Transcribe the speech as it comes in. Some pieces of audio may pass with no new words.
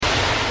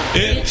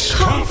It's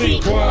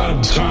Coffee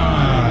Club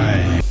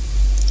time.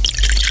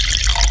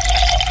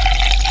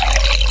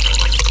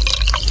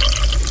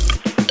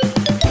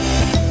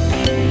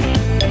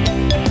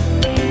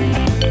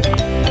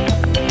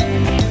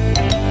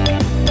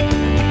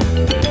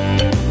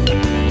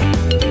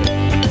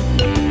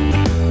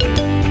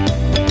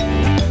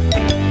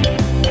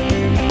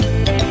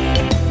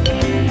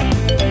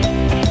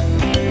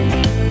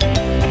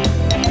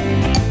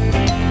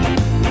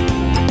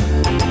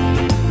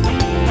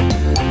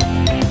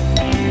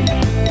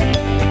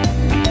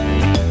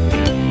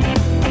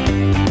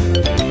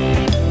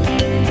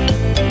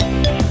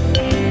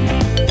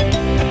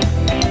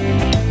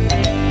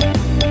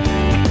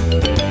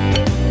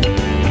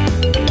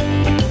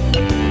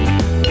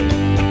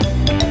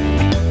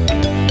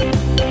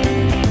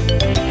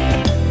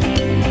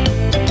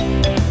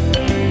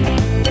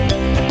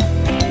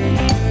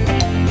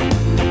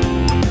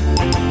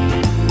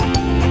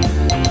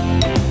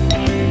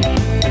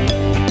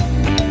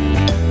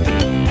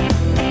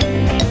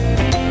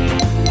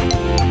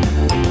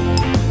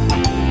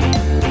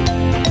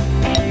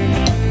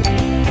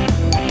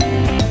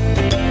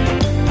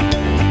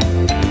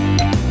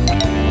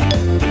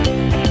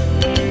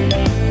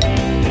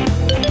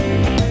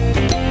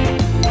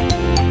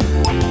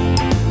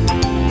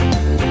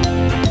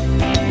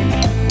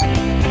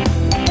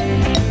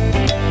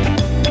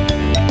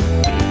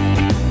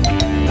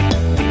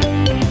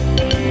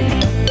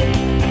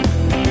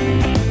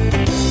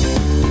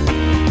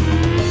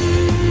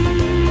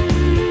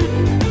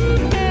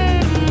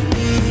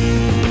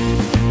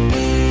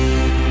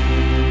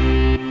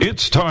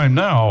 It's time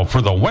now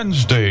for the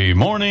Wednesday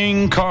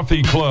Morning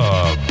Coffee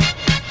Club.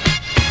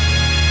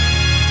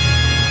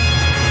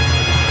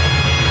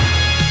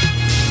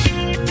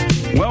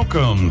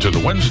 Welcome to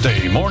the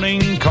Wednesday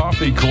Morning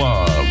Coffee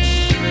Club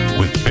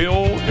with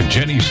Bill and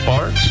Jenny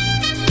Sparks,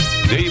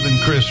 Dave and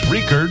Chris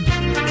Riekert,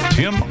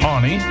 Tim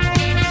Ani,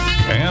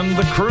 and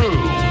the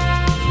crew.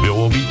 Bill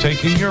will be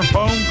taking your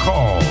phone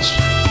calls,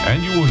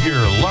 and you will hear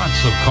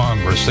lots of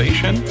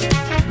conversation.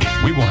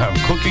 We will have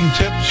cooking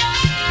tips,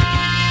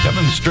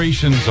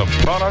 demonstrations of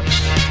products,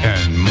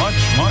 and much,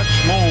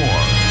 much more.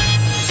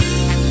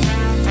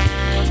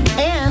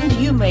 And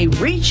you may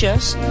reach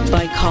us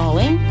by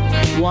calling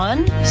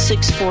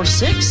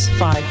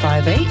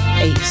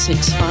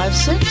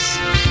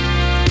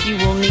 1-646-558-8656. You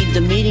will need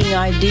the meeting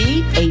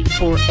ID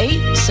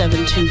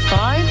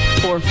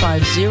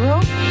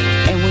 848-725-450.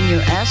 And when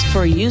you're asked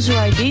for a user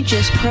ID,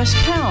 just press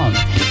pound.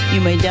 You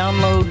may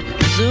download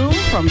Zoom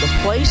from the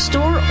Play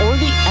Store or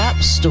the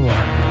App Store.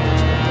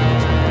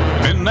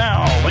 And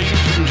now,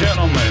 ladies and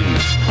gentlemen,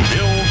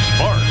 Bill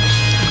Sparks.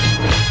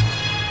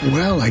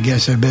 Well, I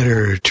guess I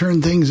better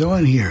turn things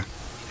on here.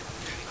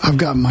 I've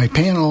got my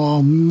panel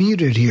all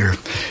muted here.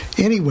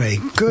 Anyway,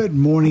 good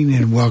morning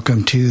and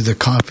welcome to the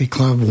Coffee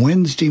Club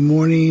Wednesday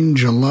morning,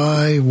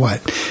 July,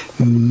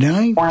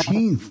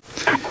 19th.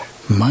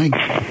 My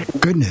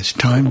goodness,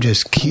 time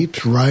just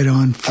keeps right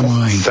on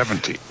flying.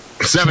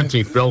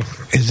 17th, Bill.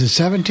 Is it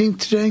 17th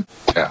today?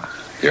 Yeah,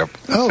 yep.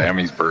 Oh.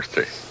 Sammy's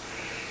birthday.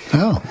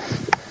 Oh,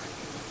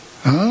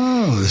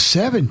 the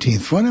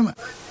 17th. What am I?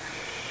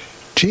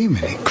 Gee,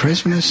 many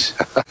Christmas.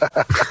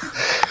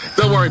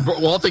 Don't worry,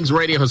 All Things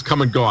Radio has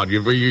come and gone.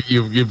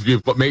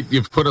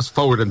 You've put us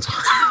forward in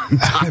time.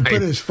 I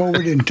put us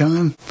forward in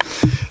time.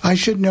 I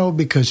should know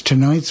because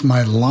tonight's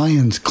my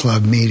Lions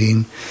Club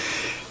meeting,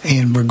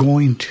 and we're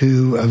going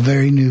to a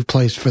very new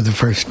place for the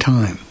first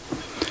time.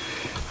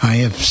 I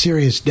have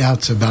serious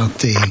doubts about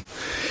the.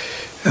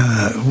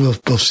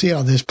 We'll see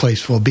how this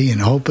place will be, and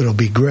hope it'll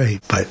be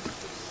great. But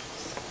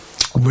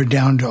we're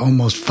down to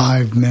almost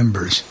 5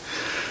 members,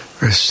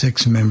 or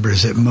 6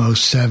 members at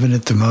most, 7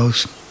 at the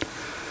most.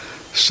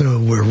 So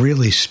we're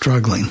really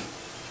struggling.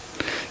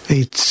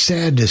 It's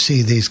sad to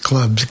see these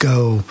clubs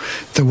go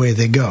the way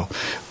they go.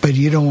 But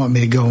you don't want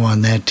me to go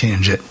on that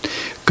tangent.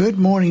 Good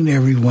morning,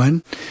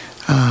 everyone.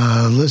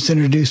 Let's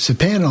introduce the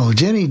panel.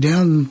 Jenny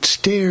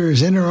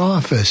downstairs in her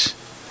office.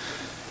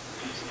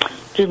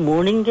 Good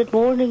morning, good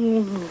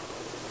morning.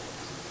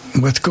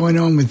 What's going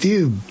on with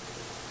you?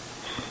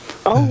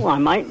 Oh, I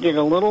might get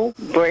a little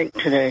break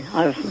today.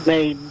 I've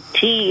made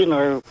tea in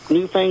our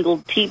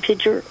newfangled tea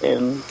pitcher,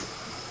 and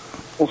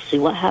we'll see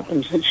what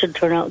happens. It should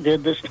turn out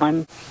good this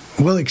time.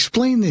 Well,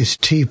 explain this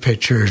tea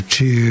pitcher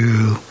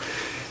to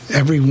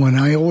everyone.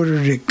 I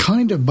ordered it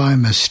kind of by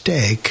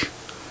mistake,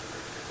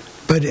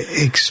 but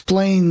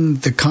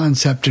explain the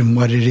concept and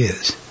what it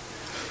is.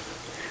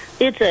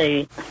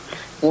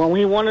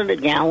 We wanted a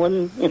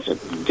gallon. It's a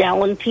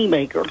gallon tea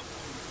maker,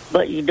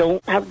 but you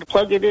don't have to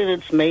plug it in.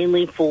 It's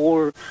mainly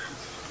for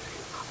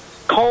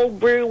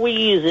cold brew. We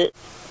use it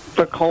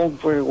for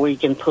cold brew. We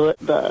can put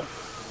the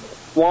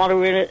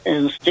water in it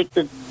and stick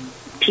the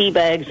tea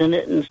bags in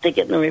it and stick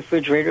it in the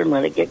refrigerator and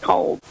let it get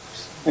cold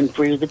and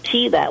brew the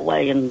tea that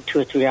way in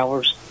 2 or 3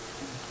 hours.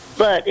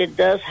 But it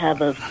does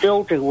have a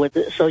filter with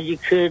it, so you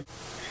could,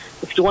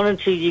 if you wanted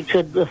to, you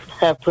could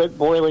have put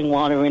boiling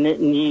water in it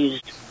and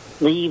used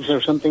leaves or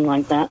something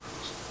like that.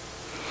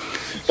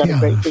 It's got a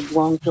great big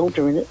long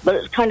filter in it. But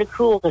it's kind of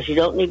cool because you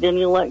don't need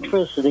any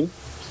electricity.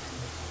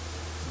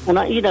 And,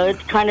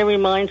 it kind of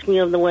reminds me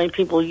of the way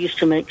people used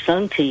to make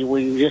sun tea,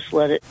 where you just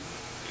let it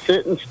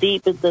sit and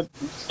steep at the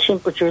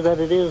temperature that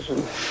it is.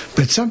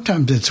 But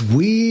sometimes it's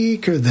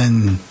weaker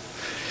than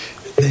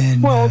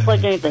well, it's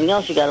like anything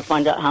else. You got to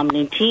find out how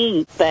many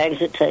tea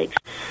bags it takes.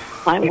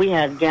 We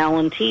had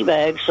gallon tea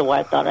bags, so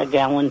I thought a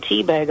gallon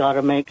tea bag ought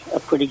to make a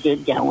pretty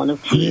good gallon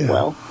of tea. Yeah.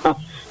 Well,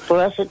 for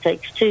us, it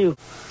takes 2.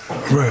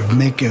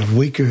 Make it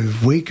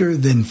weaker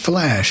than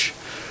flash.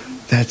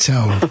 That's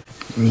how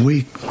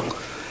weak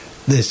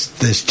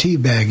this tea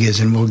bag is,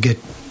 and we'll get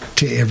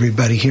to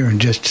everybody here in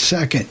just a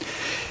second.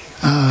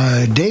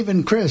 Dave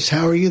and Chris,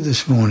 how are you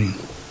this morning?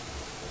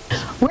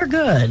 We're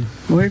good.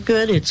 We're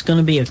good. It's going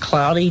to be a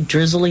cloudy,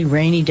 drizzly,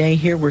 rainy day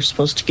here. We're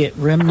supposed to get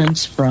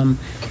remnants from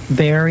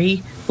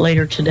Barry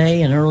later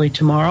today and early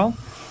tomorrow.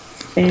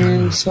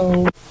 And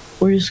so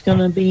we're just going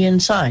to be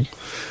inside.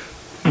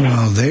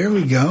 Well, there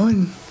we go.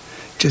 And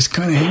just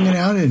kind of hanging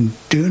out and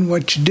doing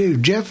what you do.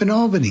 Jeff in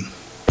Albany.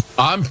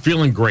 I'm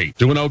feeling great.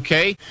 Doing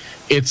okay.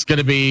 It's going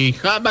to be,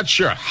 I'm not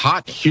sure,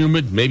 hot,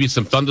 humid, maybe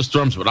some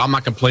thunderstorms, but I'm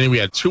not complaining. We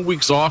had 2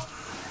 weeks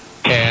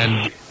off,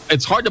 and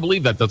it's hard to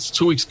believe that those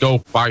 2 weeks go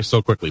by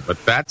so quickly,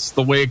 but that's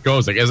the way it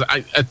goes.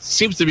 It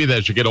seems to me that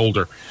as you get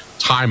older,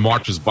 time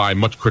marches by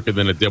much quicker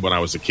than it did when I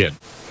was a kid.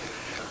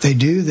 They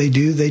do.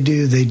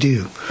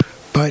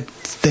 But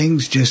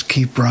things just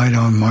keep right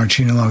on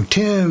marching along.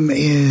 Tim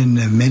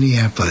in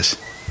Minneapolis.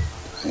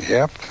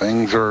 Yep,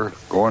 things are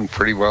going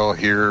pretty well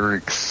here,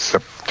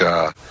 except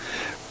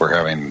we're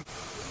having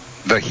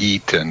the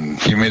heat and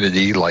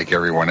humidity like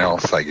everyone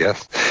else, I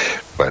guess.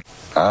 But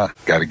got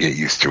to get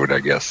used to it, I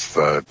guess.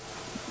 The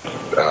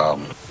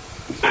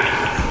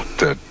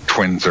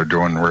twins are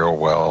doing real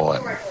well,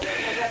 and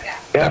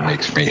that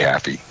makes me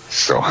happy.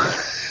 So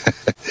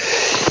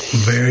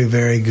very,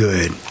 very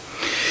good.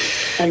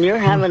 And you're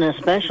having a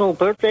special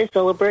birthday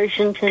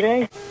celebration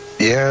today?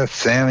 Yeah,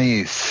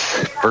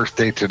 Sammy's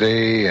birthday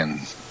today, and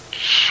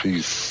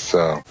she's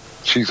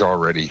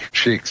already,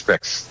 she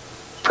expects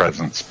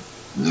presents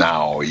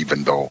now,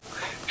 even though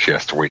she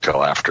has to wait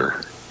till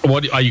after.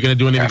 What are you going to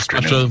do anything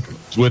special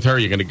with her? Are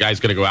you guys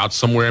going to go out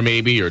somewhere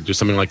maybe, or do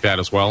something like that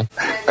as well?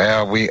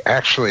 We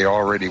actually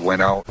already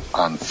went out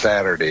on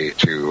Saturday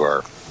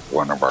to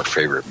one of our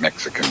favorite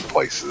Mexican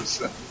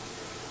places, and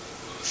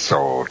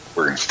so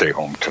we're going to stay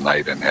home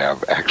tonight and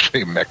have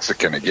actually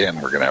Mexican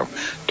again. We're going to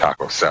have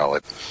taco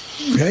salad.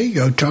 There you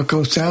go.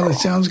 Taco salad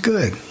sounds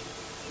good.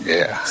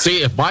 Yeah.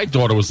 See, if my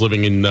daughter was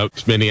living in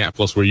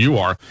Minneapolis where you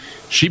are,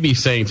 she'd be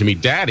saying to me,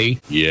 Daddy,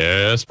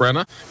 yes,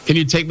 Brenna, can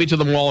you take me to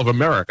the Mall of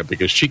America?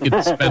 Because she could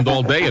spend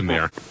all day in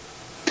there.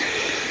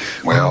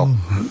 Well,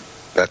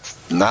 that's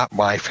not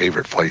my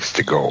favorite place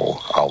to go,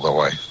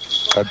 although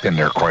I've been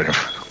there quite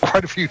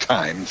a few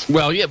times.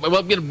 Well, yeah,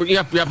 you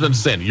have to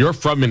understand, you're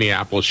from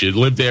Minneapolis. You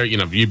live there.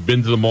 You've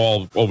been to the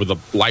mall over the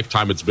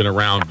lifetime it's been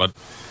around, but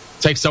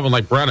take someone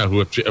like Brenna,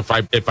 who if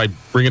I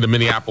bring her to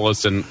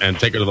Minneapolis and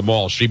take her to the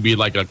mall, she'd be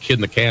like a kid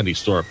in the candy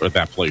store at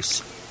that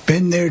place.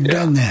 Been there,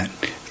 done that.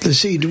 Let's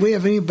see, do we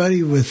have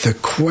anybody with a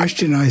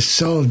question? I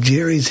saw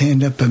Jerry's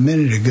hand up a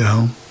minute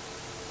ago.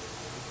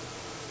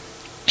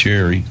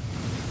 Jerry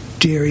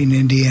in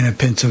Indiana,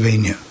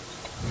 Pennsylvania.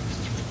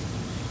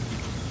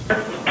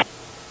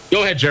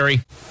 Go ahead,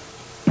 Jerry.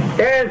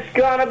 It's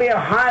going to be a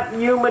hot,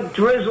 humid,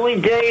 drizzly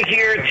day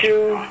here,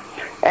 too.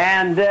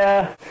 And,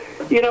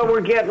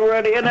 we're getting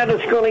ready. And then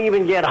it's going to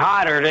even get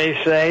hotter,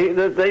 they say.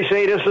 They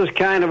say this is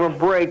kind of a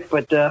break.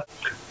 But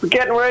we're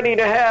getting ready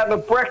to have a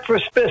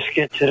breakfast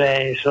biscuit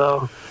today.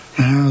 So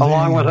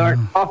along with our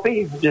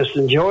coffee, just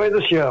enjoy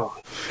the show.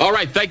 All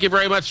right. Thank you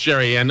very much,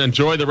 Jerry. And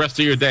enjoy the rest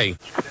of your day.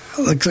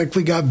 Looks like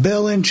we got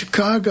Bill in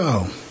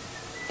Chicago.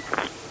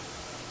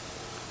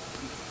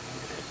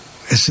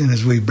 As soon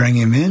as we bring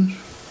him in.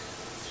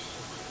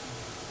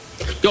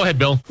 Go ahead,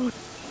 Bill.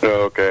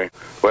 Okay.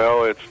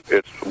 Well,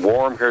 it's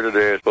warm here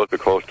today. It's supposed to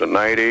be close to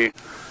 90,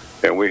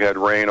 and we had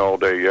rain all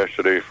day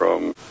yesterday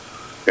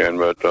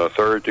but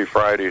Thursday,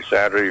 Friday,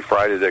 Saturday,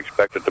 Friday, they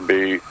expect it to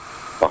be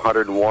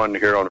 101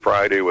 here on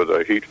Friday with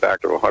a heat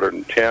factor of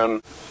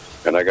 110,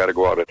 and I got to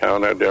go out of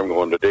town that day. I'm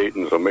going to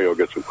Dayton, so maybe I'll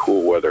get some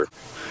cool weather.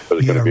 But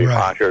it's going to be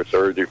hot here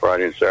Thursday,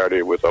 Friday, and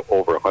Saturday with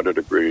over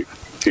 100-degree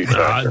heat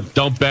factor.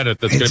 Don't bet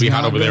it. It's going to be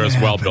hot over there as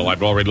well, Bill.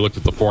 I've already looked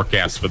at the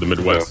forecast for the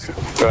Midwest.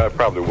 It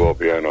probably will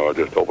be. I know. I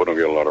just hope I don't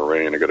get a lot of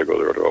rain. I got to go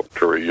there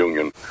to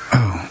Reunion.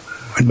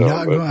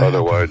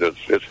 Otherwise,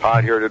 it's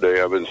hot here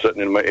today. I've been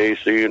sitting in my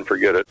AC and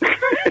forget it.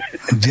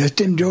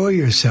 Just enjoy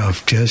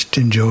yourself.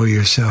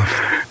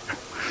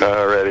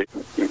 All righty.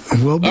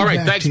 We'll be all right.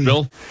 back Thanks, to you.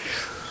 Bill.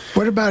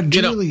 What about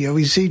Julia?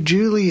 We see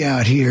Julie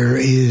out here.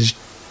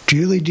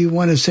 Julie, do you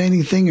want to say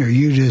anything, or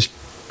you just?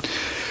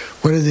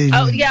 What are they doing?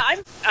 Oh yeah,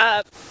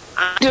 I'm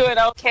doing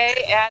okay,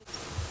 and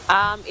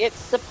it's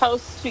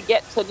supposed to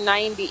get to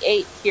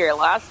 98 here.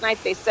 Last night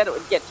they said it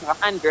would get to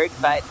 100,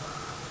 but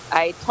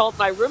I told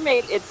my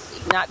roommate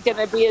it's not going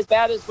to be as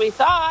bad as we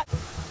thought.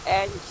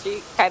 And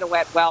she kind of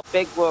went, well,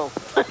 big woo.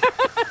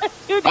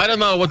 I don't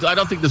know. I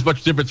don't think there's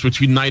much difference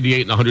between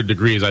 98 and 100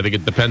 degrees. I think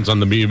it depends on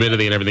the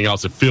humidity and everything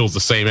else. It feels the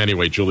same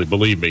anyway, Julie,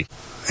 believe me.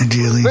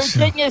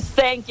 Virginia's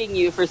thanking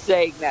you for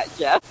saying that,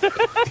 Jeff.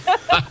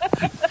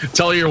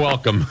 Tell her you're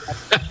welcome.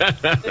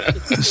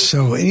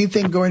 So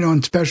anything going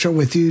on special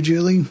with you,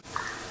 Julie?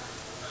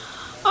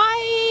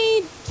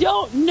 I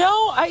don't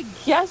know. I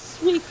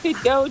guess we could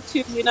go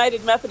to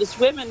United Methodist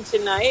Women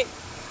tonight.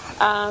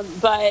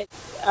 But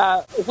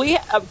we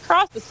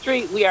across the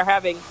street they're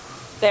having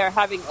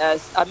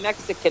a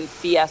Mexican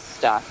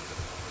fiesta,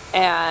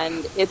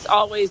 and it's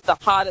always the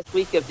hottest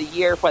week of the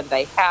year when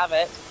they have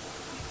it,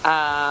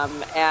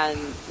 and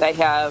they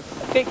have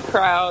big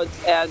crowds,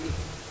 and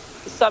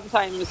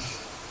sometimes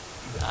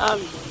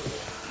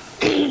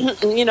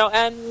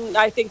and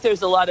I think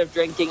there's a lot of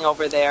drinking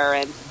over there,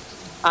 and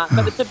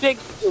but it's a big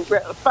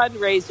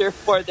fundraiser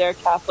for their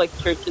Catholic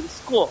church and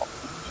school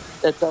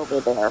that's over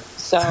there.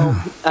 So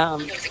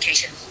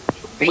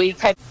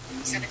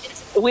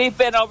we've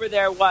been over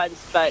there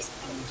once, but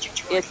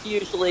it's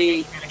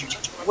usually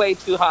way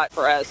too hot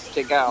for us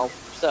to go.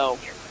 So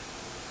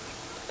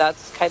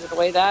that's kind of the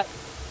way that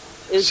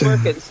is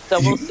working. So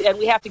we'll see, and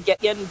we have to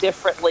get in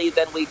differently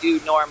than we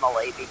do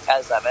normally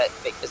because of it,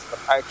 because of the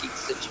parking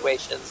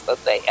situations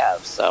that they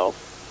have. So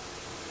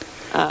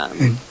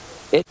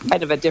it's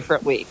kind of a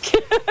different week.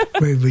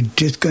 We're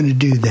just going to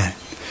do that.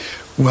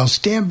 Well,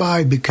 stand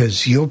by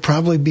because you'll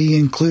probably be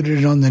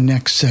included on the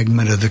next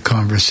segment of the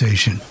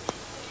conversation.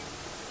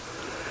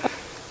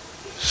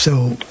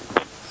 So,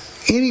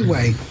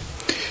 anyway,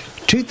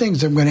 two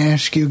things I'm going to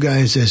ask you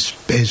guys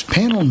as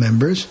panel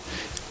members.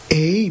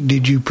 A,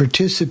 did you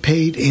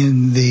participate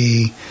in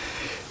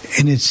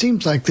and it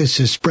seems like this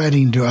is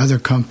spreading to other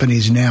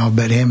companies now,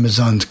 but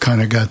Amazon's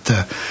kind of got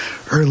the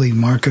early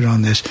market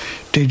on this.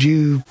 Did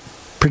you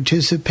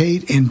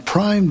participate in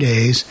Prime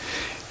Days?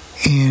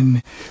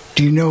 And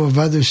do you know of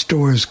other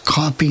stores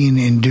copying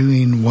and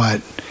doing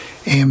what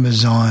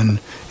Amazon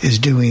is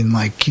doing,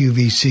 like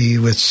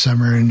QVC with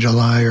Summer in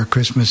July or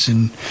Christmas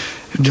in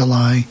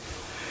July?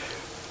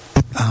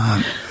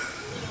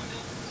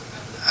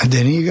 Did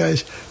any of you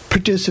guys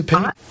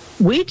participate?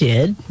 We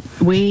did.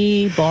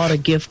 We bought a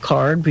gift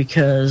card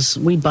because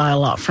we buy a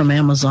lot from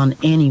Amazon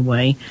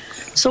anyway.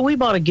 So we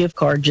bought a gift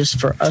card just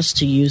for us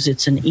to use.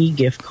 It's an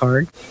e-gift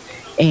card.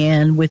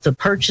 And with the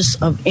purchase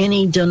of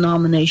any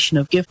denomination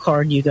of gift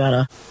card, you got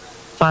a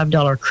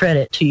 $5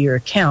 credit to your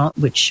account,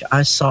 which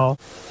I saw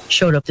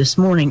showed up this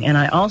morning. And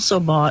I also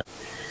bought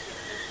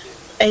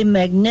a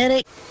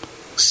magnetic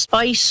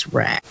spice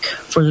rack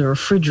for the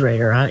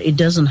refrigerator. It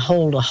doesn't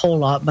hold a whole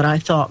lot, but I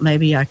thought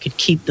maybe I could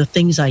keep the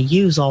things I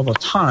use all the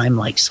time,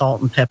 like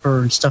salt and pepper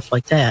and stuff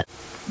like that,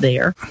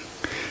 there.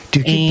 Do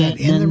you keep that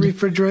in the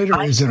refrigerator,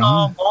 or is it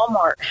on?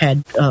 Walmart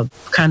had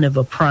kind of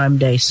a Prime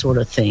Day sort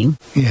of thing.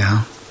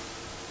 Yeah.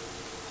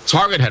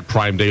 Target had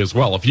Prime Day as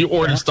well. If you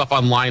order stuff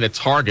online at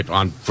Target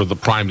for the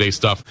Prime Day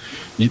stuff,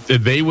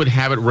 they would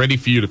have it ready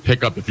for you to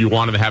pick up if you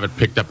wanted to have it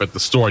picked up at the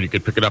store. You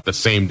could pick it up the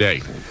same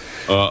day.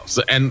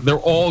 And they're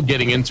all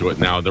getting into it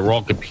now. They're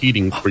all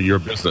competing for your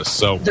business.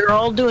 So they're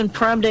all doing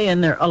Prime Day,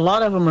 and a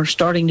lot of them are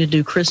starting to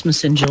do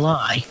Christmas in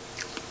July.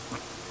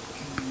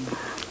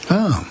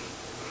 Oh.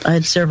 I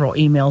had several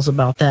emails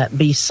about that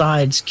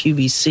besides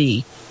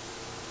QVC.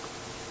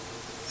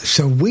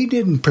 So we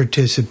didn't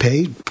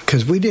participate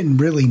because we didn't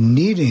really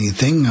need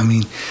anything. I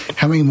mean,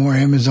 how many more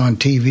Amazon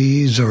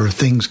TVs or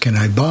things can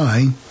I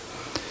buy?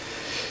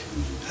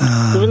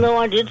 Even though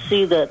I did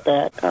see that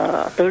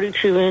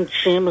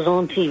 32-inch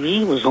Amazon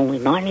TV was only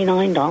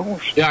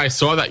 $99. Yeah, I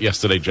saw that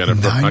yesterday,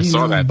 Jennifer. I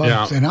saw that.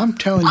 Bucks, yeah, and I'm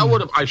telling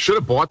you, I should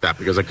have bought that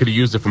because I could have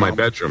used it for my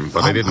bedroom,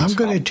 but I didn't. I'm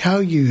going to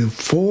tell you,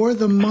 for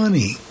the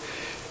money,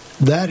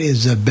 that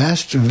is the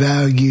best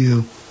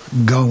value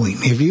going.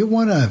 If you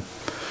want a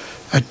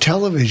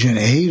television,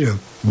 to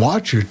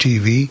watch your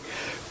TV,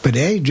 but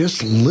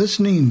just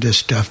listening to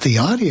stuff, the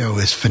audio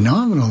is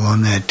phenomenal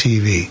on that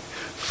TV.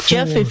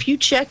 Jeff, if you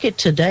check it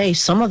today,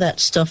 some of that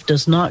stuff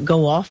does not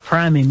go off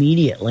Prime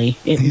immediately.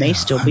 It may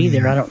still be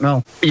there. I don't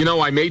know. You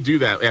know, I may do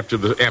that after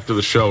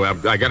the show.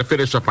 I got to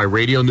finish up my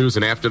radio news,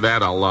 and after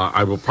that,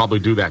 I will probably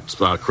do that,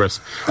 Chris.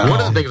 One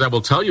of the things I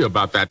will tell you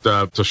about that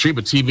Toshiba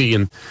TV,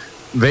 and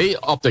they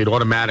update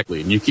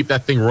automatically, and you keep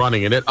that thing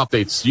running, and it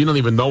updates. You don't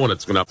even know when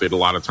it's going to update a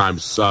lot of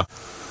times.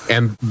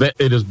 And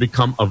it has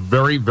become a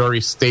very,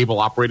 very stable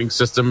operating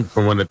system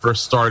from when it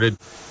first started.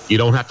 You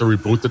don't have to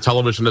reboot the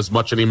television as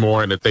much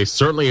anymore, and they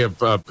certainly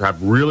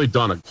have really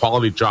done a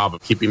quality job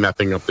of keeping that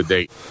thing up to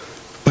date.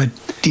 But,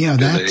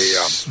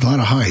 that's a lot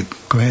of hype.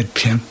 Go ahead,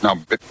 Tim. No,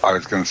 I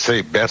was going to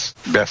say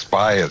Best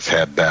Buy has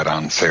had that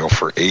on sale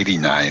for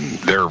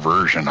 $89, their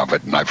version of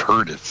it, and I've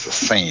heard it's the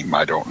same.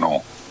 I don't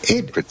know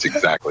if it's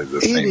exactly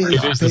the same.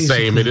 It is the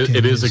same. It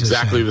is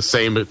exactly the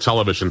same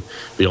television.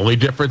 The only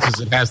difference is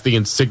it has the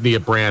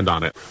Insignia brand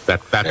on it.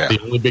 That's the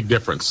only big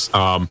difference.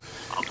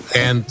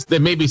 And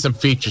there may be some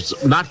features,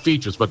 not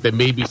features, but there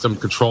may be some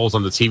controls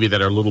on the TV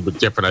that are a little bit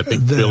different. I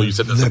think, Bill, you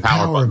said there's a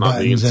power button on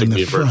the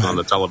Insignia version on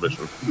the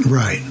television.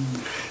 Right.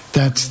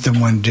 That's the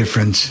one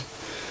difference.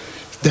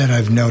 that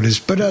I've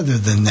noticed. But other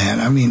than that,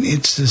 I mean,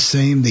 it's the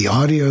same. The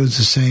audio is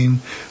the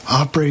same.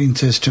 Operating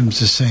system's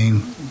the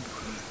same.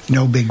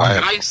 No big deal.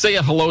 Can I say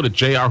a hello to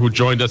JR who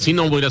joined us? He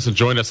normally doesn't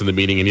join us in the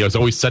meeting, and he was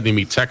always sending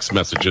me text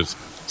messages.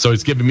 So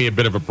he's giving me a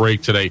bit of a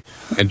break today.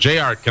 And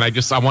JR,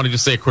 I want to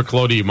just say a quick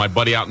hello to you, my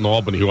buddy out in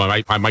Albany, who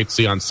I might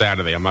see on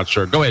Saturday. I'm not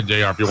sure. Go ahead,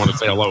 JR, if you want to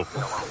say hello.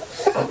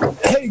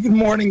 Hey, good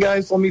morning,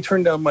 guys. Let me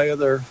turn down my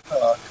other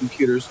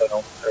computers,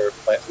 or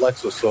my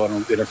Alexa, so I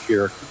don't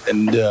interfere.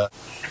 And I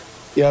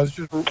was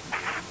just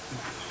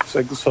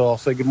I'll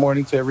say good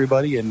morning to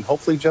everybody, and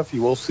hopefully, Jeff,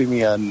 you will see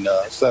me on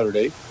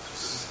Saturday.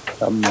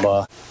 I'm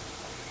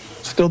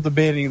still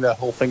debating that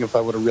whole thing if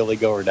I would really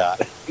go or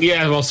not.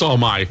 Yeah, well, so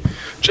am I.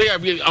 JR,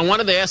 I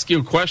wanted to ask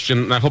you a question,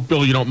 and I hope,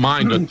 Bill, you don't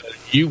mind. But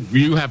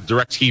you have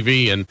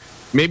DirecTV, and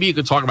maybe you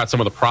could talk about some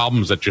of the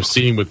problems that you're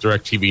seeing with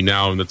DirecTV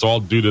now, and it's all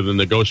due to the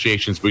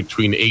negotiations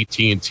between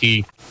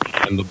AT&T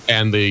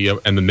and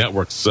the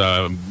networks.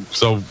 So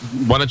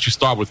why don't you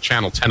start with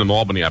Channel 10 in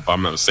Albany, if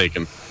I'm not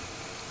mistaken?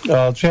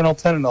 Channel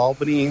 10 in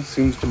Albany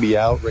seems to be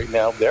out right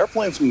now. They're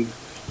playing some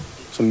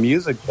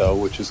music, though,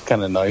 which is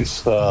kind of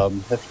nice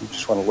if you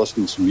just want to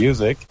listen to some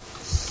music.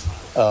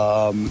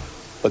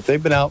 But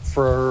they've been out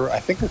for, I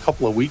think, a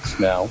couple of weeks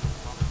now.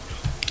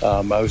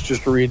 I was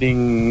just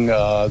reading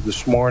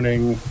this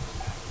morning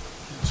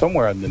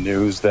somewhere in the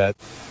news that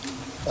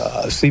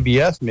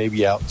CBS may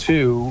be out,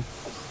 too,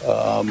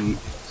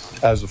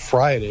 as of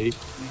Friday,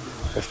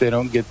 if they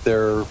don't get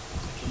their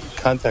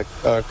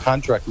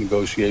contract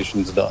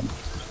negotiations done.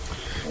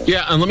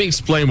 Yeah, and let me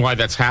explain why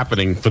that's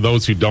happening for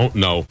those who don't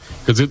know,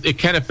 because it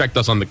can affect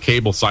us on the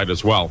cable side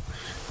as well.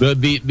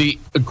 The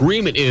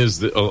agreement is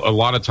that a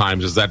lot of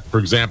times is that, for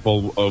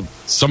example,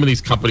 some of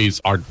these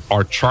companies are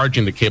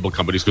charging the cable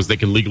companies because they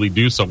can legally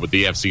do so with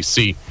the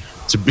FCC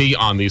to be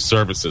on these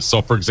services.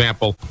 So, for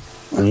example,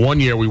 one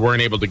year we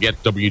weren't able to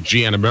get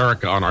WGN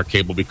America on our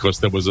cable because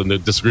there was a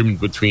disagreement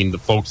between the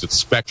folks at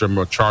Spectrum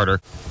or Charter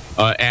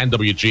and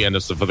WGN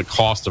as for the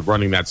cost of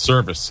running that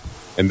service.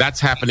 And that's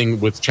happening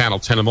with Channel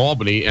 10 in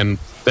Albany, and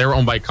they're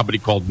owned by a company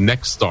called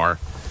Nexstar.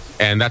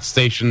 And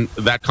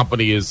that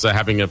company is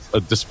having a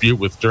dispute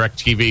with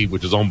DirecTV,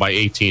 which is owned by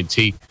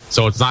AT&T.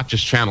 So it's not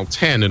just Channel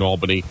 10 in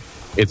Albany.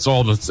 It's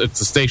the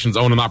stations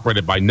owned and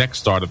operated by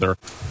Nexstar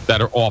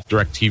that are off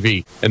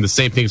DirecTV. And the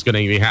same thing is going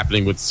to be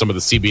happening with some of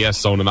the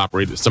CBS owned and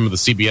operated, some of the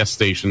CBS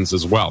stations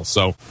as well.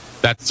 So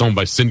that's owned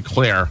by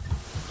Sinclair.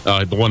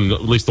 At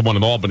least the one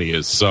in Albany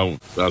is. So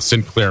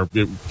Sinclair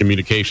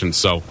Communications.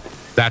 So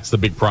that's the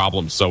big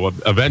problem. So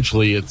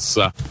eventually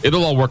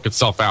it'll all work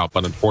itself out,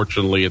 but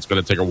unfortunately it's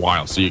going to take a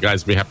while. So you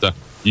guys may have to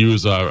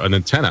use an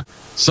antenna,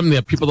 something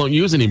that people don't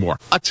use anymore.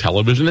 A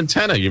television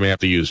antenna you may have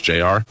to use,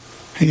 JR.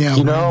 Yeah,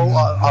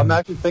 I'm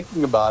actually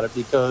thinking about it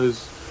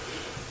because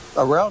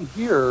around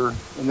here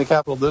in the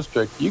Capital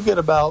District, you get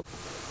about,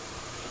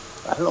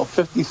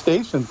 50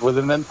 stations with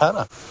an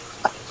antenna,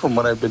 from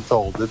what I've been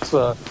told. It's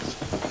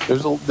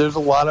there's a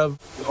lot of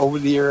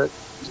over-the-air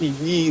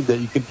TV that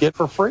you could get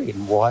for free,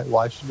 and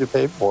why should you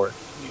pay for it?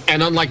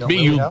 And unlike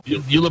me,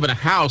 you live in a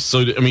house, so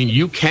I mean,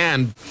 you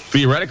can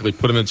theoretically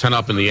put an antenna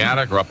up in the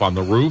attic or up on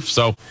the roof.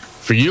 So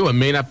for you, it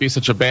may not be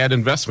such a bad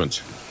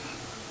investment.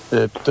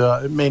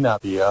 It may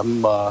not be.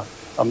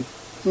 I'm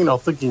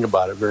thinking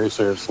about it very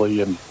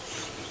seriously, and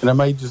I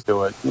might just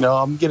do it.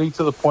 I'm getting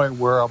to the point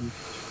where I'm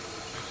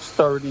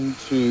starting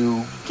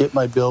to get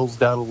my bills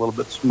down a little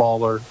bit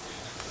smaller.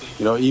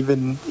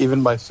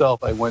 Even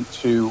myself, I went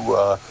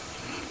to.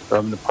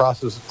 I'm in the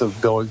process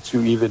of going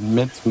to even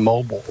Mint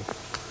Mobile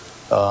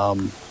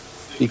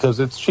because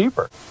it's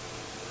cheaper.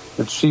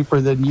 It's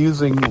cheaper than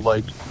using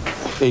like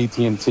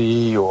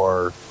AT&T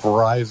or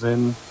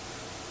Verizon.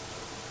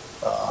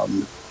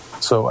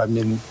 So I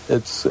mean,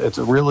 it's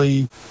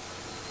really.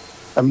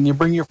 I mean, you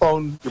bring your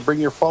phone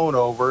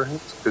over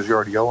because you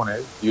already own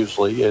it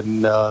usually,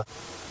 and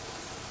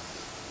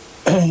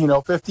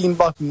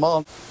 $15 a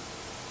month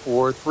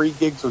for 3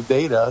 gigs of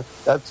data.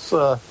 That's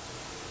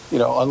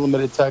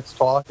unlimited text,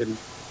 talk, and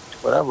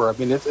whatever. I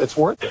mean, it's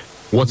worth it.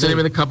 What's the name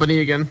of the company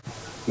again?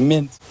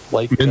 Mint.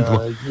 Mint.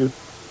 Mint.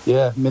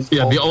 Yeah,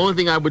 the only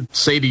thing I would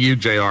say to you,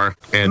 JR,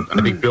 and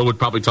I think Bill would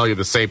probably tell you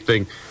the same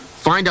thing,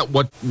 find out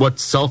what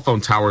cell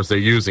phone towers they're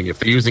using. If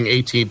they're using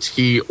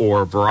AT&T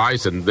or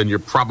Verizon, then you're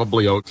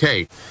probably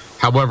okay.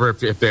 However,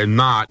 if they're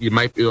not, you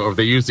might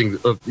lose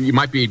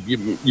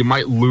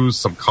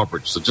some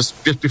coverage. So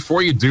just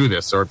before you do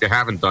this, or if you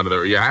haven't done it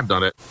or you have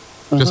done it,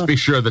 just be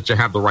sure that you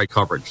have the right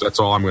coverage. That's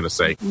all I'm going to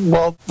say.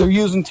 Well, they're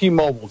using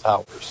T-Mobile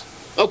towers.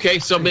 Okay,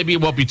 so maybe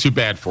it won't be too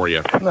bad for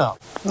you. No.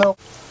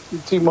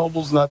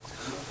 T-Mobile's not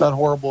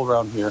horrible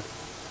around here.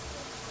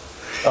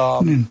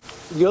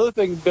 The other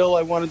thing, Bill,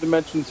 I wanted to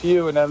mention to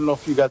you, and I don't know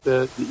if you got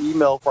the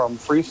email from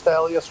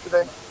Freestyle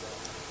yesterday.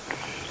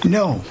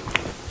 No.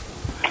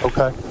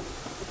 Okay.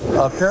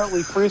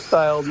 Apparently,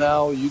 Freestyle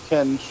now, you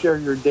can share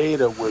your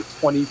data with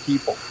 20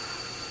 people.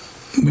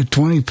 With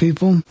 20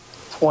 people?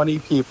 20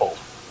 people.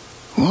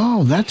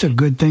 Oh, that's a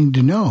good thing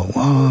to know.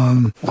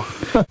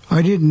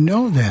 I didn't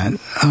know that.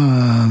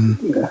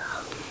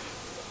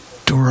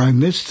 Or I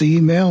missed the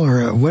email,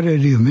 or what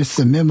did you miss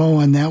the memo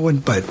on that one?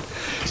 But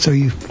so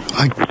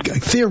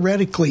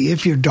theoretically,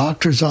 if your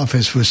doctor's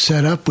office was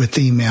set up with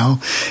email,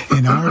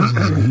 and ours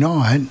is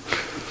not,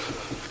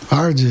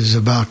 ours is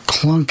about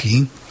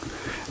clunky,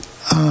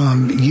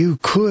 you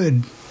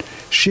could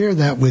share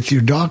that with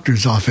your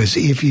doctor's office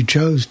if you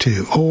chose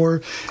to,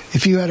 or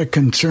if you had a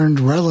concerned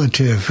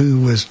relative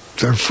who was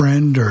a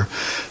friend or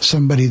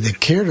somebody that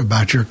cared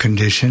about your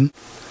condition.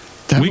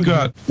 We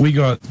got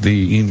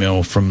the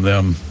email from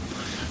them,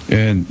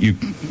 and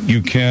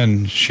you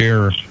can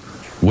share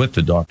with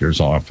the doctor's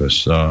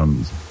office.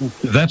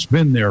 That's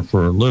been there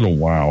for a little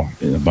while.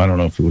 I don't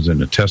know if it was in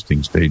the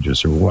testing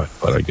stages or what,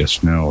 but I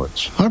guess now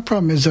it's... Our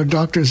problem is our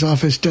doctor's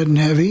office doesn't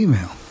have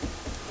email.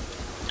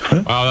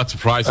 Huh? Oh, that's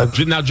surprising.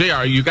 Now,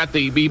 JR, you got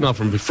the email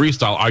from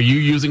Freestyle. Are you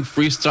using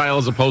Freestyle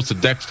as opposed to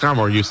Dexcom,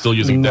 or are you still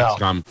using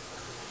Dexcom?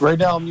 Right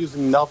now I'm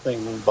using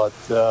nothing, but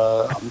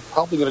I'm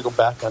probably going to go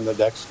back on the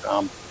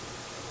Dexcom.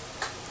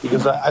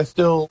 Because I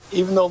still,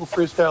 even though the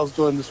Freestyle is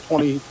doing this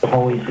 20,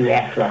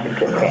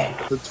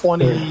 the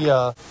 20,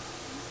 you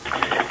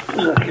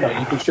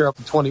can share up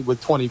to 20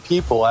 with 20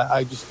 people.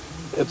 I just,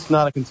 it's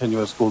not a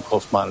continuous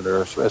glucose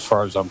monitor as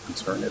far as I'm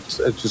concerned. It's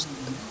just,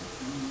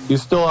 you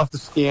still have to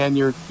scan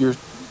your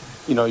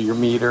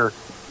meter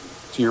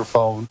to your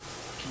phone,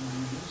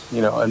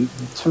 and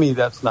to me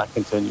that's not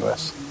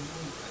continuous.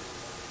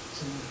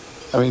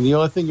 I mean, the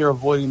only thing you're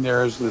avoiding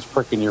there is this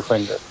prick in your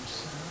finger.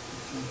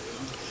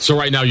 So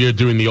right now you're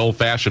doing the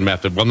old-fashioned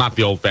method. Well, not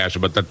the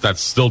old-fashioned, but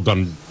that's still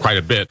done quite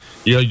a bit.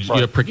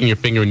 You're pricking your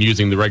finger and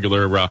using the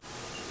regular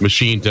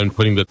machine and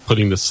putting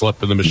the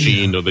slip in the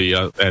machine or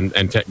the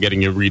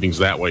getting your readings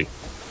that way.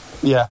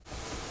 Yeah.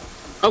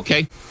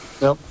 Okay.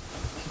 Yep.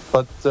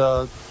 But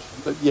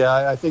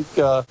yeah, I think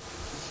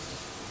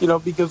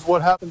because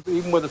what happens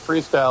even with the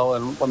Freestyle,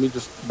 and let me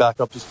just back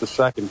up just a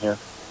second here.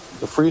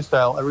 The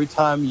Freestyle, every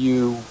time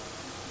you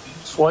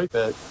swipe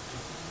it,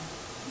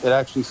 it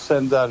actually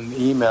sends out an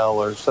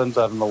email or sends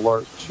out an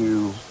alert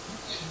to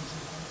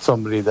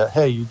somebody that,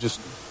 hey, you just,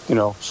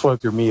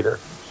 swiped your meter.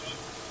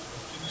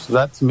 So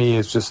that to me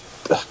is just,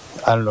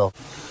 I don't know.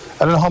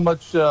 I don't know how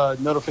much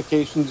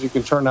notifications you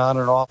can turn on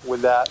and off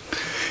with that.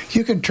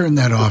 You can turn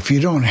that off. You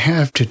don't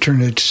have to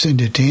send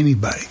it to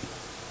anybody.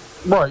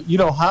 Right, you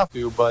don't have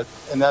to,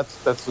 and that's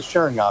the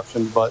sharing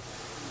option. But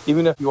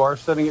even if you are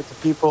sending it to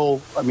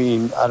people, I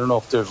mean, I don't know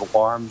if there's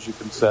alarms you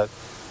can set,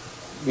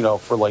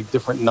 for like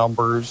different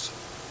numbers.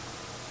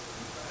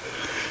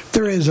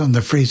 There is on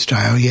the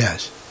Freestyle,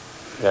 yes.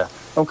 Yeah.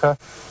 Okay.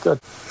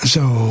 Good.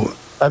 So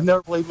I've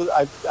never played with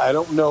it. I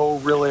don't know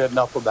really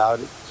enough about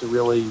it to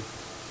really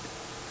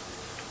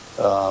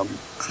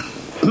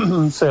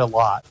say a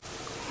lot,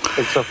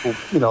 except for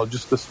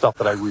just the stuff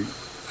that I read.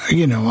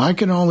 I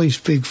can only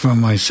speak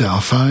from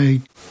myself. I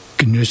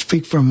can just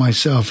speak from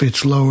myself.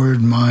 It's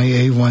lowered my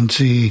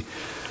A1C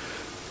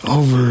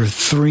over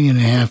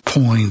 3.5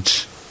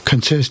 points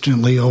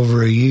consistently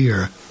over a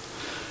year.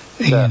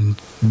 And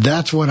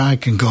that's what I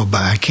can go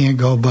by. I can't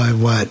go by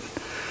what,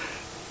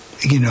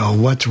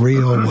 what's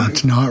real,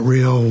 what's not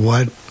real,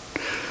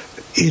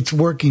 it's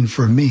working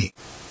for me.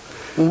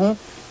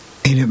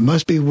 Mm-hmm. And it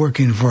must be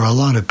working for a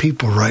lot of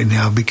people right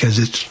now because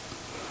it's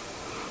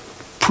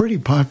pretty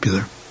popular,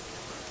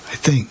 I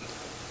think.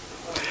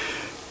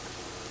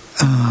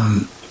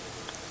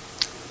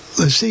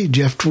 Let's see,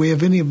 Jeff, do we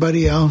have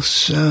anybody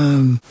else?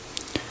 Yeah,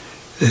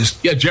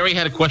 Jerry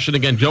had a question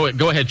again.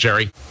 Go ahead,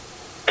 Jerry.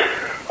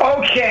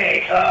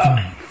 Okay,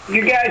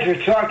 you guys were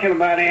talking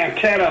about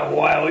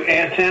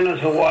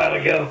antennas a while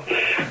ago.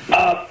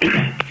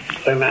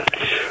 Wait a minute.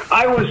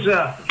 I was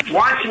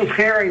watching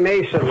Perry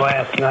Mason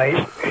last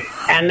night,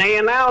 and they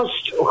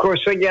announced, of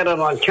course, they get it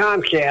on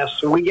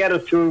Comcast, and we get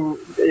it through,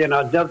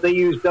 they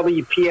use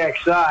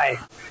WPXI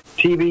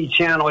TV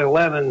channel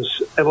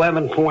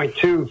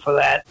 11.2 for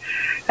that.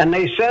 And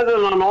they said that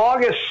on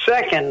August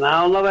 2nd,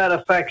 I don't know if that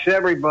affects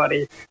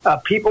everybody,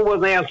 people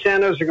with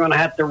antennas are going to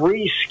have to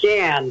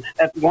rescan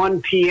at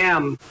 1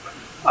 p.m.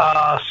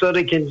 So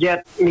they can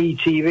get Me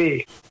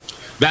TV.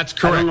 That's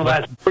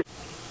correct.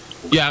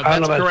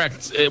 That's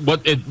correct.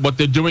 What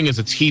they're doing is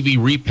a TV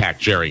repack,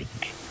 Jerry.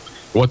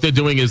 What they're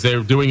doing is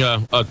they're doing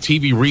a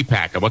TV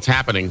repack. And what's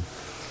happening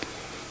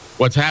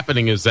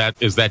is that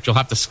you'll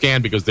have to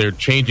scan because they're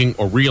changing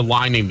or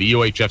realigning the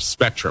UHF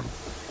spectrum.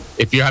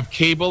 If you have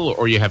cable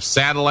or you have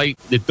satellite,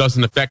 it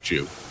doesn't affect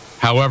you.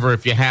 However,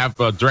 if you have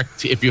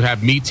if you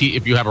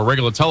have a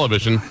regular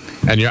television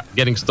and you're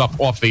getting stuff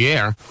off the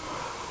air,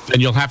 then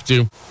you'll have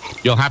to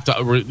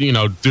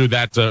do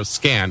that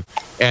scan.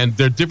 And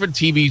there are different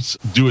TVs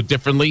do it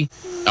differently.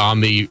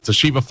 On the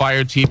Toshiba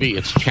Fire TV,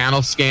 it's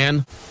channel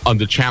scan.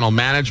 Under channel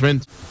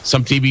management,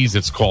 some TVs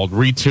it's called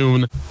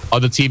retune.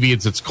 Other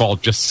TVs it's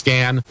called just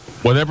scan.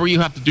 Whatever you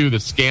have to do to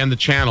scan the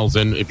channels,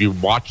 and if you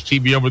watch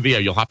TV over the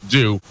air, you'll have to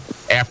do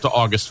after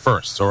August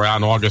 1st or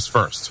around August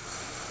 1st.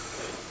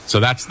 So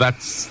that's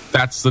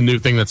the new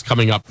thing that's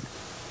coming up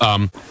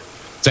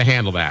to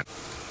handle that.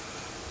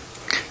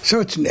 So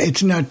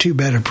it's not too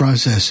bad a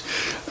process.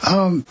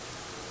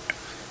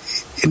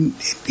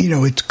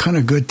 it's kind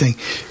of a good thing.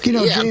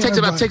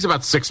 It takes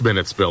about 6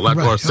 minutes, Bill,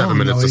 or 7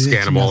 minutes to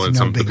scan them all,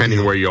 and depending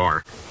on where you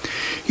are.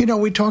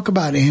 We talk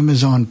about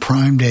Amazon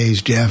Prime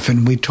Days, Jeff,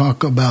 and we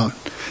talk about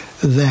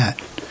that.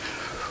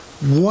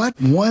 What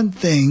one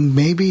thing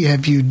maybe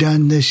have you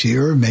done this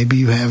year, or maybe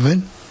you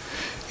haven't?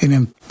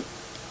 And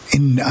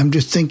I'm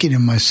just thinking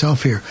of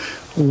myself here.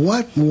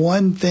 What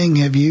one thing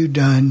have you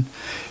done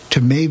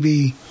to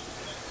maybe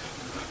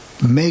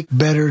make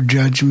better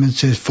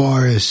judgments as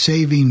far as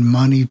saving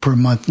money per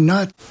month?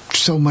 Not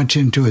so much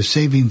into a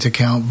savings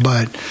account,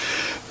 but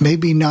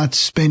maybe not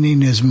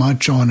spending as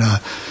much on a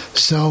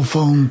cell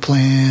phone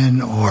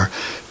plan, or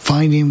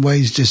finding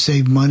ways to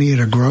save money at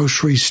a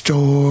grocery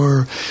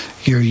store,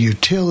 your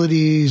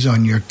utilities,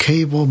 on your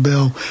cable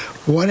bill.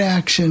 What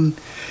action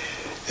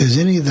has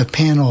any of the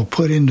panel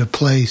put into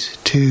place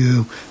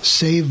to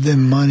save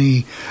them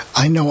money?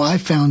 I know I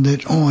found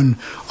it on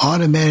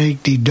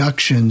automatic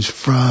deductions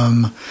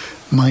from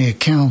my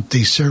account.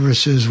 These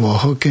services will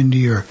hook into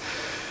your,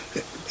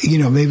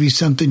 maybe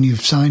something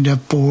you've signed up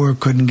for,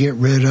 couldn't get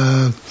rid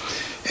of.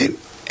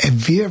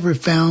 Have you ever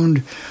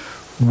found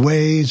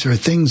ways or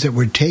things that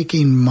were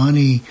taking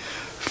money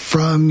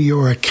from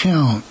your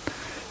account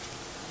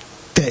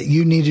that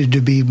you needed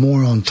to be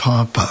more on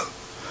top of?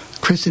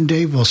 Chris and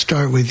Dave, we'll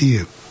start with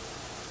you.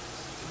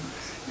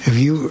 Have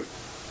you?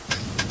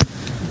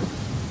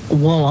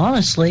 Well,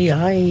 honestly,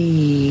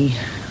 I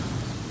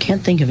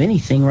can't think of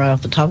anything right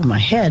off the top of my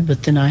head,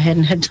 but then I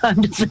hadn't had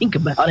time to think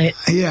about it.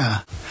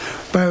 Yeah.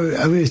 But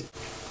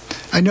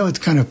I know it's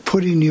kind of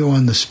putting you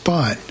on the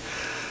spot,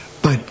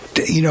 but,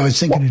 I was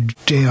thinking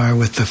of JR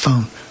with the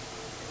phone.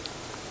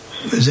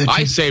 Is that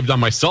I saved on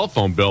my cell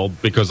phone bill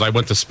because I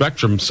went to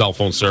Spectrum cell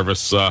phone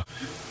service,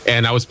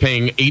 and I was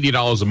paying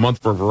 $80 a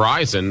month for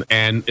Verizon,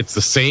 and it's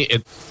the same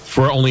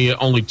for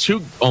only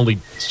two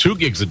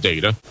gigs of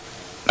data,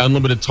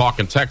 unlimited talk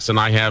and text, and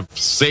I have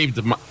saved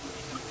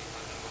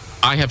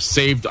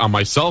on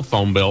my cell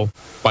phone bill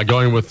by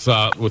going with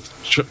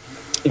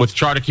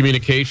Charter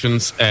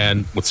Communications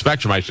and with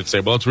Spectrum, I should say.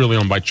 Well, it's really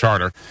owned by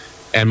Charter,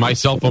 and my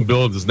cell phone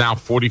bill is now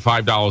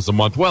 $45 a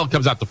month. Well, it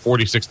comes out to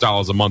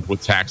 $46 a month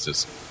with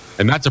taxes,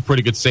 and that's a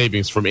pretty good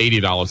savings from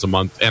 $80 a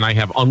month. And I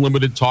have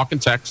unlimited talk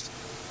and text.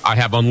 I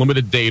have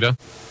unlimited data,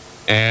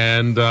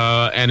 and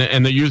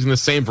they're using the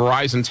same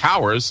Verizon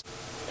towers,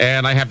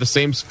 and I have the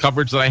same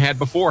coverage that I had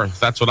before.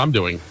 That's what I'm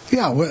doing.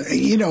 Yeah, well,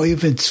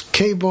 if it's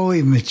cable,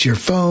 even if it's your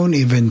phone,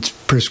 even it's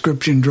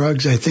prescription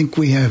drugs, I think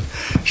we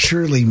have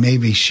Shirley,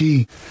 maybe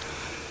she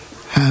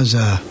has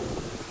a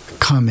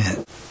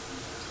comment.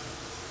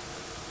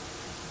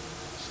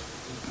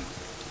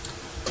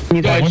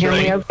 You guys hear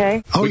me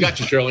okay? We got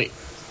you, Shirley.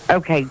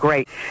 Okay,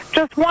 great.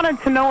 Just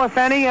wanted to know if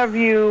any of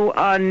you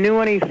knew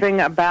anything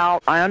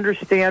about, I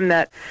understand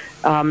that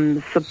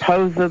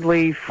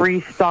supposedly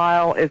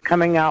Freestyle is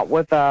coming out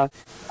with a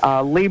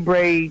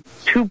Libre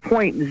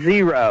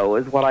 2.0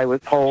 is what I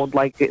was told,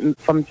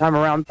 sometime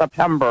around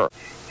September.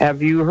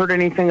 Have you heard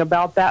anything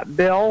about that,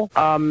 Bill?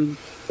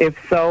 If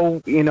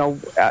so,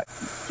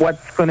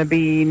 what's going to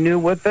be new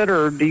with it,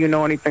 or do you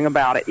know anything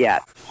about it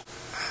yet?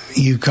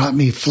 You caught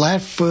me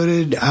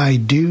flat-footed. I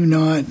do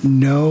not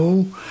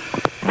know.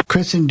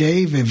 Chris and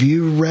Dave, have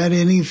you read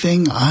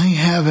anything? I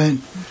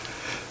haven't.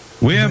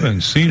 We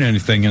haven't seen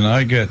anything, and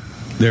I get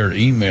their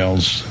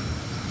emails.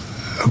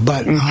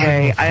 But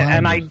okay,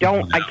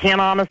 I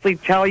can't honestly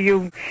tell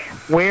you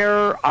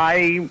where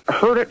I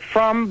heard it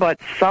from, but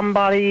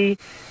somebody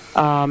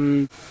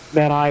that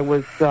I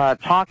was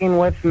talking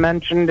with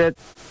mentioned it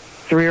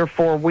 3 or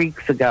 4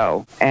 weeks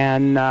ago,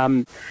 and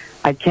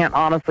I can't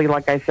honestly,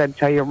 like I said,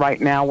 tell you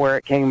right now where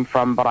it came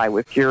from, but I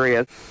was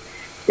curious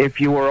if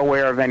you were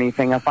aware of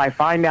anything. If I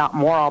find out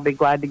more, I'll be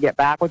glad to get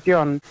back with you,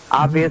 and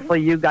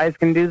obviously you guys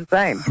can do the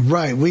same.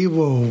 Right. We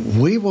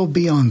will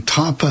be on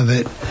top of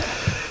it.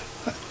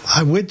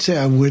 I would say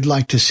I would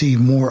like to see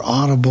more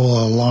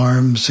audible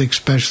alarms,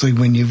 especially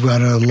when you've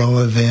got a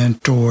low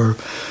event or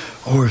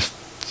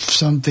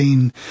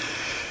something,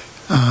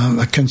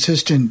 a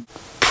consistent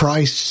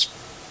price.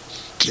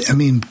 I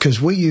mean,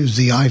 because we use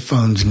the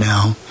iPhones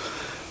now.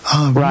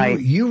 Right.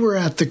 You were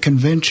at the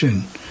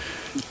convention.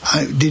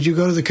 Did you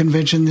go to the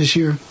convention this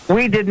year?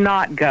 We did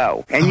not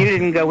go. And you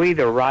didn't go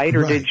either, right?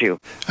 Or did you?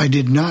 I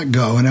did not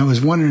go. And I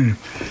was wondering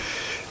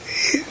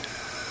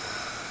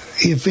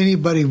if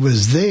anybody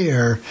was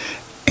there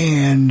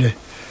and,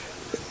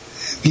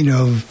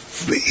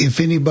 if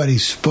anybody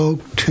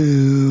spoke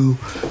to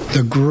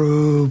the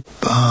group.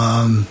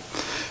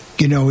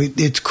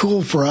 It's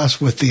cool for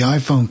us with the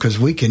iPhone because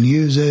we can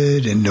use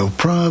it and no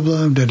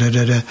problem,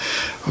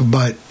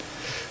 but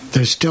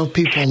there's still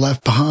people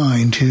left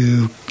behind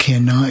who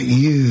cannot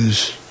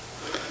use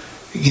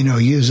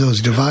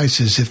those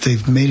devices if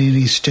they've made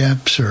any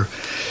steps or,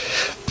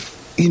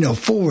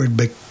 forward,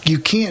 but you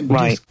can't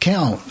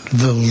discount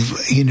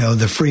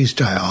the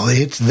Freestyle.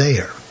 It's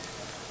there.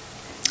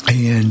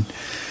 And,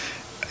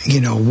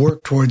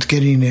 work towards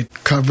getting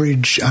it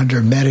coverage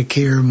under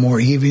Medicare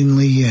more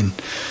evenly and,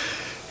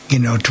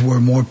 to where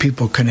more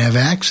people can have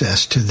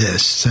access to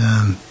this.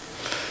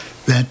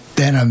 that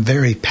I'm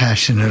very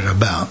passionate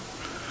about.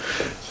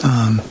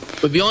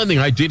 But the only thing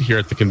I did hear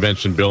at the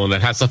convention, Bill, and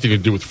that has something to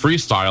do with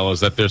freestyle,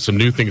 is that there's some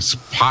new things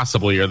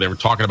possibly, or they were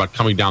talking about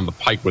coming down the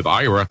pike with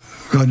IRA.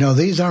 Oh, no,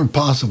 these aren't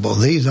possible.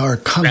 These are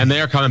coming. And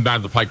they are coming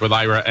down the pike with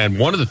IRA. And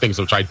one of the things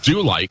which I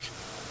do like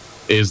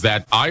is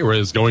that IRA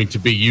is going to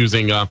be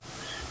using,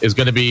 it's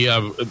going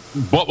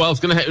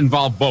to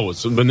involve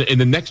Bose. In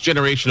the next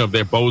generation of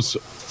their Bose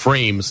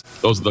frames,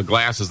 those are the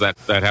glasses that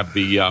have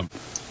the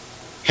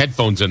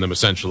headphones in them,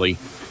 essentially.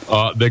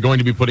 They're going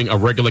to be putting a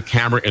regular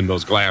camera in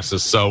those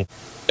glasses. So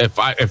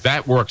if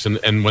that works,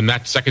 and when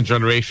that second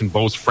generation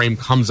Bose frame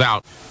comes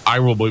out, I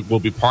will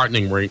be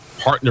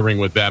partnering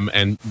with them,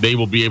 and they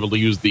will be able to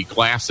use the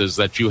glasses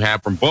that you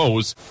have from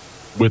Bose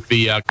with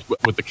the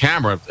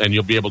camera, and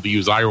you'll be able to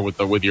use IRA with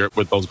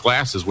those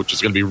glasses, which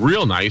is going to be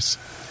real nice.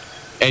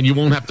 And you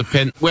won't have to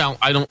pay. Well,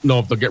 I don't know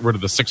if they'll get rid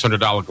of the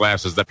 $600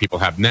 glasses that people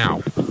have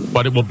now,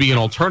 but it will be an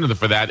alternative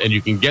for that, and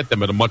you can get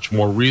them at a much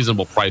more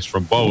reasonable price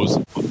from Bose,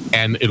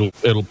 and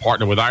it'll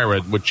partner with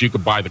IRA, which you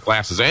could buy the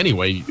glasses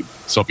anyway.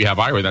 So if you have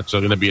IRA, that's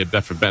going to be a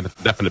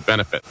definite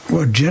benefit.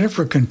 Well,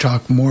 Jennifer can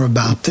talk more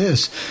about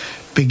this.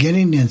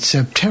 Beginning in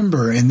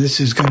September, and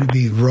this is going to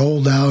be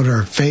rolled out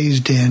or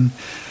phased in,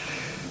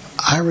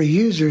 IRA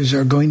users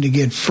are going to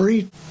get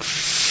free,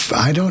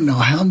 I don't know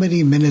how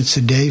many minutes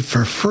a day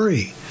for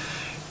free.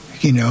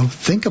 You know,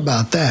 think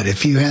about that.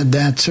 If you had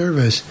that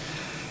service,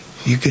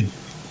 you could,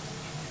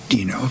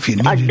 if you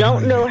needed I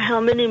don't know how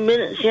many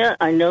minutes yet.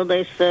 I know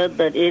they said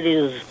that it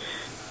is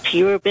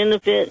pure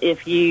benefit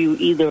if you're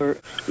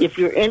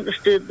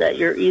interested, that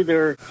you're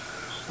either,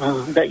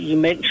 that you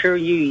make sure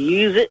you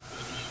use it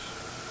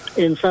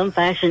in some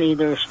fashion,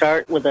 either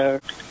start with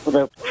a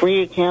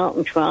free account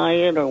and try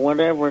it or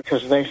whatever,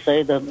 because they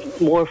say the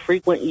more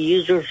frequent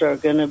users are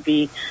going to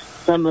be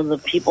some of the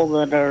people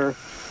that are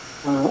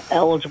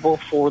eligible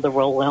for the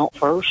rollout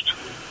first.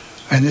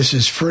 And this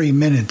is free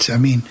minutes. I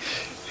mean,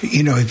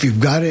 if you've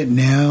got it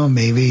now,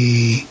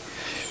 maybe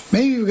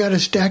you've got a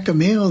stack of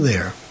mail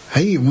there.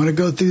 Hey, you want to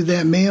go through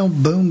that mail?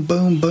 Boom,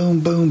 boom,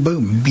 boom, boom,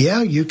 boom.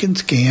 Yeah, you can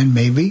scan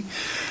maybe.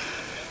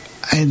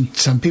 And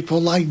some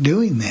people like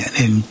doing that.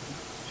 And,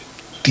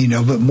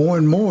 but more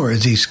and more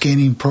as these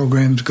scanning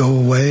programs go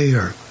away,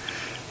 or,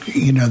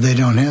 they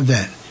don't have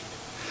that.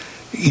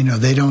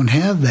 They don't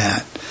have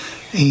that.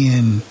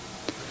 And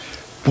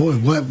boy,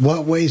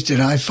 what ways did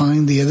I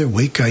find the other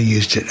week I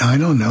used it? I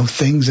don't know,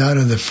 things out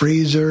of the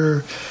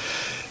freezer,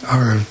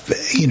 or,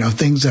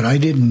 things that I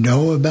didn't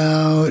know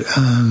about,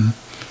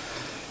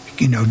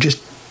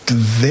 just the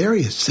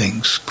various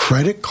things,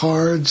 credit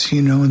cards,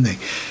 and they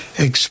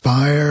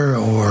expire,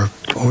 or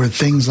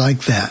things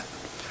like that,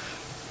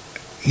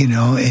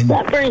 and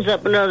that brings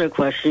up another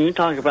question. You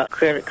talk about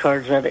credit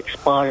cards that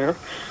expire.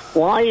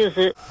 Why is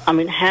it,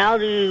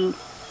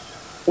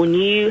 when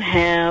you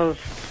have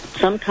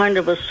some kind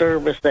of a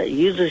service that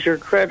uses your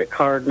credit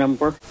card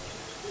number,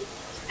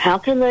 how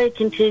can they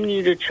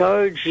continue to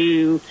charge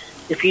you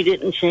if you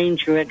didn't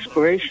change your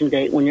expiration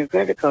date when your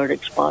credit card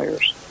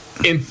expires?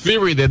 In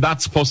theory, they're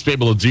not supposed to be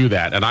able to do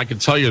that, and I can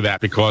tell you that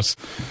because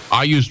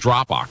I use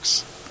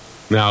Dropbox.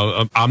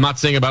 Now, I'm not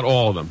saying about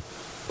all of them,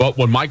 but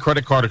when my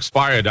credit card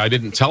expired, I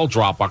didn't tell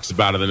Dropbox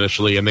about it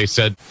initially, and they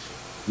said,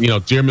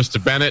 dear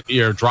Mr. Bennett,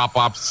 your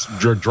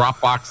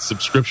Dropbox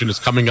subscription is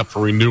coming up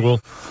for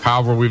renewal.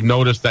 However, we've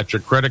noticed that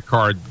your credit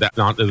card that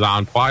is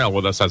on file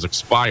with us has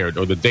expired,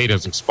 or the date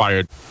has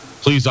expired.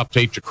 Please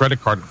update your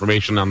credit card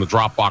information on the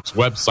Dropbox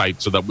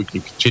website so that we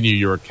can continue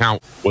your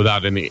account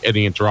without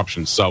any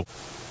interruptions. So,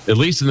 at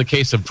least in the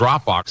case of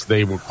Dropbox,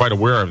 they were quite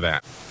aware of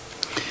that.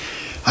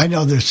 I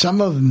know there's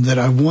some of them that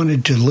I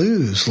wanted to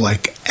lose,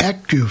 like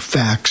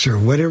Equifax or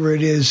whatever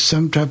it is,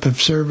 some type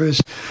of service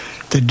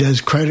that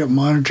does credit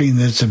monitoring.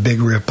 That's a big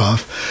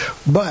ripoff.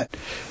 But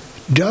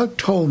Doug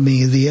told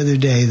me the other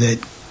day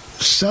that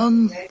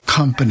some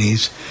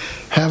companies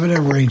have an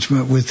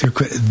arrangement with their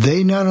credit.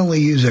 They not only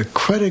use a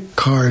credit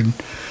card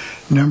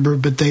number,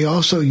 but they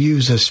also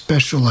use a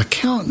special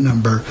account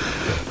number,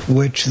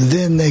 which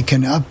then they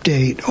can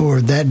update,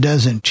 or that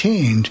doesn't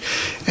change,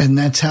 and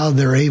that's how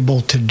they're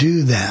able to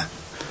do that.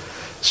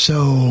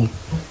 So,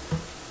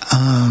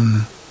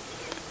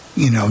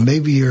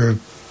 maybe you're a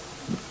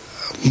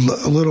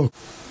little,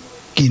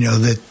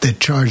 that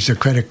charge their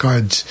credit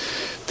cards,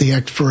 the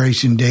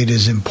expiration date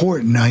is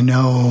important. I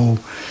know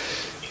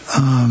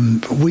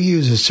we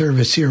use a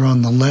service here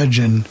on the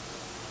Legend,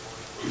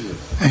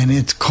 and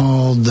it's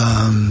called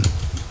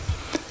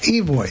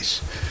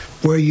eVoice,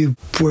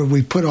 where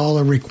we put all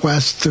the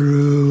requests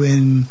through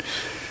and,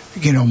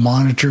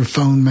 monitor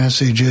phone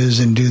messages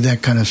and do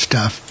that kind of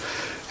stuff.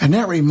 And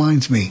that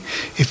reminds me,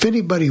 if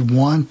anybody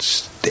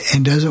wants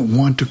and doesn't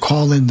want to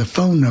call in the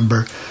phone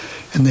number,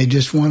 and they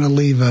just want to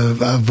leave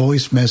a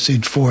voice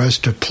message for us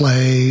to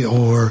play,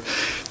 or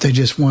they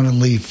just want to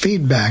leave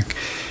feedback,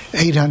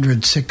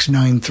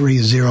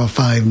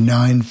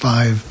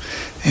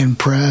 800-693-0595, and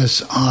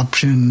press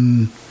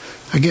option,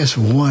 I guess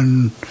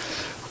 1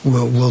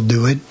 will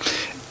do it,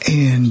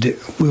 and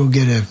we'll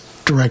get a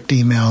direct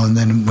email, and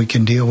then we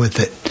can deal with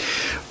it.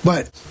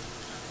 But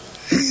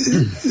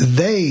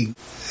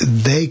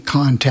they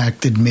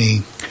contacted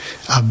me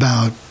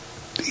about,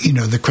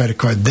 the credit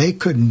card. They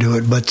couldn't do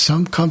it, but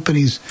some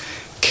companies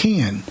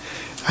can.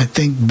 I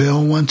think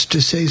Bill wants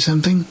to say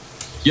something.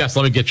 Yes,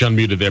 let me get you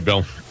unmuted there,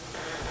 Bill.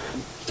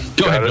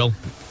 Go ahead, Bill.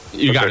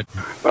 You got it.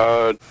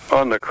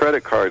 On the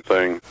credit card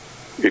thing,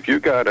 if you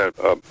got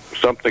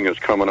something that's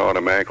coming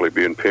automatically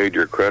being paid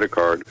your credit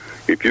card,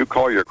 if you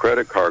call your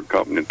credit card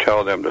company and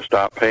tell them to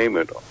stop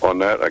payment on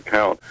that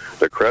account,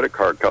 the credit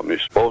card company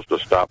is supposed to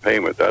stop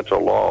payment. That's a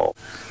law.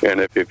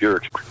 And if your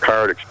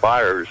card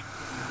expires,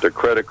 the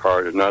credit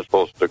card is not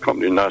supposed. The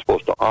company is not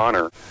supposed to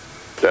honor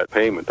that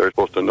payment. They're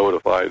supposed to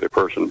notify the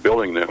person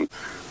billing them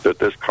that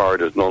this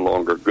card is no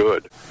longer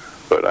good.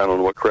 But I don't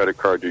know what credit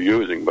card you're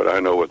using, but I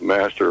know with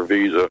Master,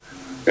 Visa,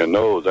 and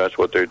those, that's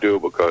what they do,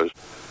 because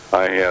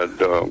I had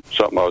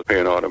something I was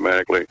paying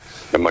automatically,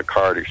 and my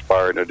card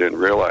expired, and I didn't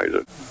realize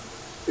it.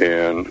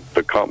 And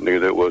the company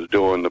that was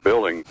doing the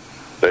billing,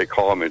 they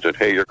called me and said,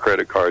 hey, your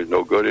credit card is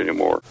no good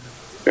anymore.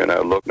 And I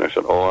looked and I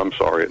said, oh, I'm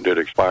sorry, it did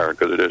expire,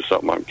 because it is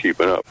something I'm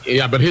keeping up.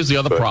 Yeah, but here's the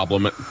other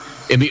problem.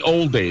 In the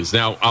old days,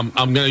 now I'm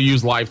going to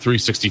use Live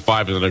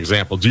 365 as an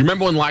example. Do you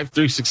remember when Live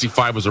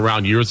 365 was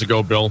around years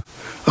ago, Bill?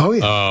 Oh,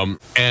 yeah.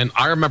 And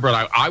I remember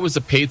I was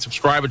a paid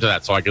subscriber to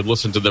that, so I could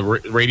listen to the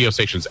radio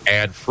stations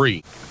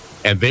ad-free.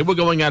 And they were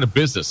going out of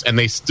business, and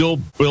they still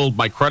billed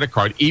my credit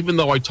card, even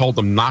though I told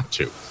them not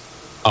to.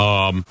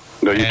 No,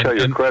 you tell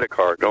your credit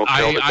card. Don't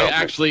tell the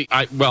company.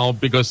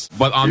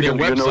 But on their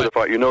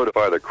website, you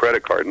notify the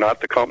credit card,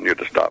 not the company,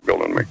 to stop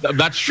billing me.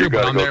 That's true. You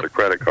got to go to the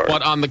credit card.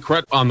 But on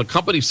the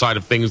company side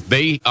of things,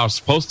 they are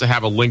supposed to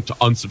have a link to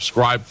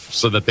unsubscribe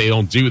so that they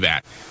don't do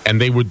that. And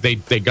they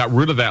got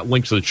rid of that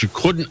link so that you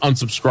couldn't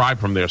unsubscribe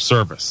from their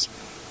service.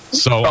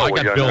 So I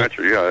got billed.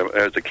 It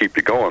has to keep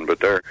you going, but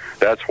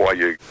that's why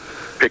you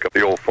pick up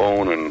the old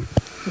phone and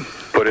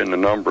put in the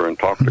number and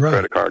talk to the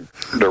credit card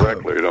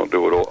directly. You don't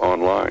do it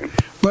online.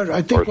 But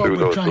I think what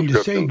we're trying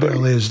to say,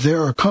 Bill, is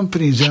there are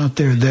companies out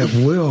there that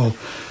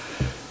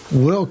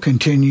will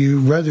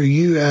continue, whether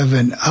you have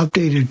an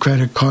updated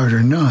credit card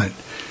or not.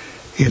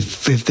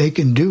 If they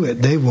can do it,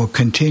 they will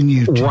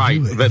continue to do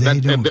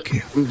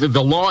it.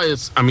 The law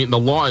is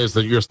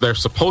that they're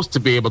supposed to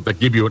be able to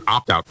give you an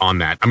opt-out on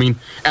that.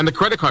 And the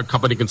credit card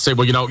company can say,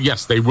 well,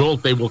 yes, they will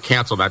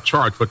cancel that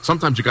charge, but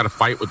sometimes you got to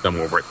fight with them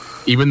over it.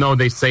 Even though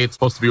they say it's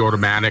supposed to be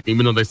automatic,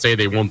 even though they say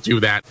they won't do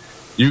that,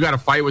 you got to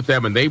fight with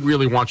them, and they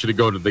really want you to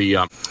go to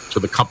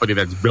the company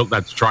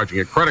that's charging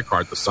a credit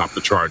card to stop the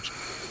charge.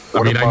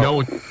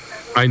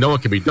 I know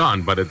it can be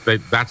done, but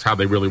that's how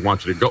they really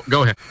want you to go.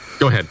 Go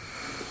ahead.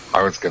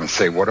 I was going to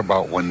say, what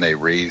about when they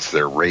raise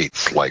their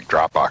rates like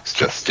Dropbox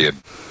just did?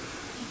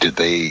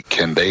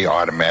 Can they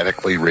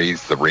automatically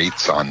raise the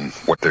rates on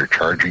what they're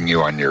charging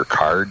you on your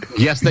card?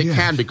 Yes, they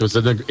can, because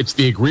it's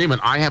the agreement.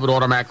 I have it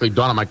automatically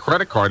done on my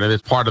credit card, and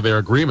it's part of their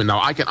agreement.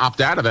 Now, I can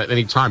opt out of that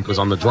any time, because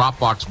on the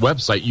Dropbox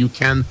website, you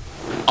can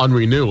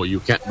unrenew. You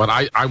can't, but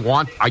I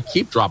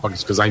keep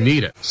Dropbox because I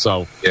need it.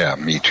 So yeah,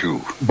 me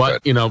too.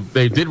 But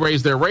they did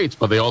raise their rates,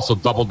 but they also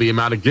doubled the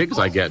amount of gigs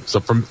I get.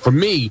 So for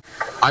me,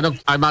 I'm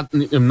not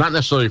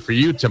necessarily for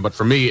you, Tim, but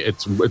for me,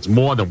 it's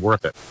more than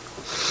worth it.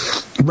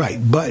 Right,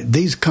 but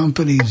these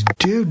companies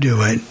do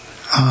it,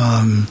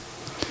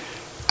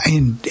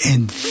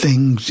 and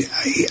things.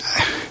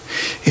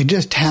 It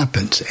just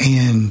happens,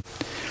 and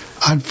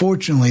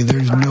unfortunately,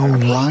 there's no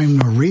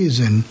rhyme or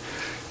reason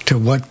to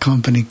what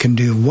company can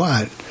do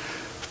what.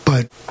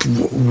 But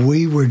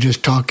we were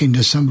just talking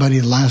to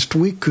somebody last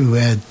week who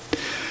had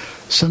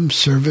some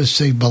service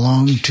they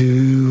belonged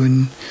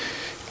to,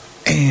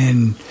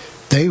 and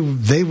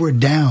they were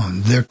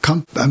down. The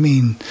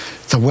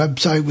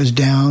website was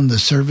down. The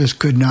service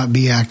could not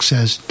be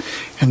accessed,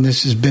 and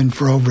this has been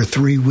for over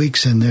 3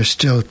 weeks, and they're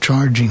still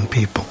charging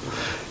people.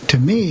 To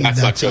me,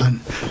 that's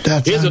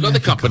here's another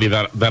company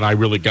that I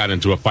really got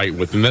into a fight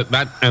with, and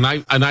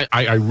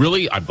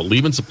I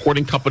believe in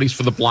supporting companies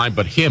for the blind,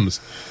 but HIMS,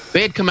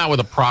 they had come out with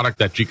a product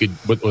that you could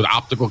with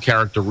optical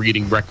character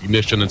reading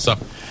recognition and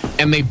stuff,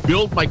 and they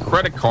billed my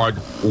credit card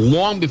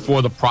long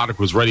before the product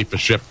was ready for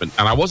shipment,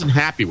 and I wasn't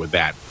happy with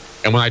that.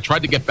 And when I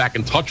tried to get back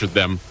in touch with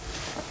them,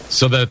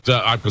 so that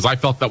because I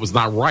felt that was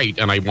not right,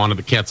 and I wanted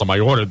to cancel my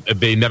order,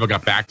 they never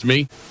got back to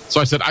me.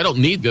 So I said, I don't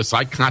need this.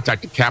 I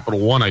contacted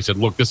Capital One. I said,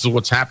 look, this is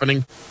what's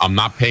happening. I'm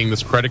not paying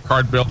this credit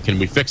card bill. Can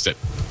we fix it?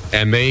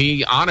 And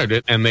they honored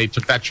it, and they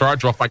took that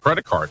charge off my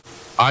credit card.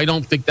 I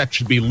don't think that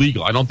should be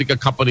legal. I don't think a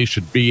company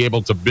should be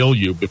able to bill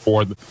you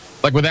before,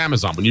 like with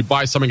Amazon. When you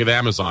buy something at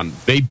Amazon,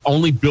 they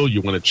only bill you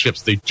when it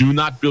ships. They do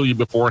not bill you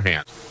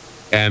beforehand.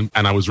 And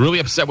I was really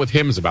upset with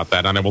HIMS about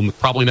that, and I will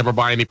probably never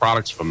buy any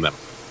products from them.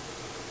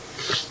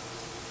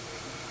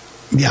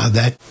 Yeah,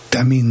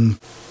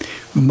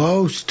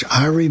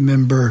 I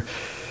remember,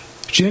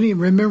 Jenny,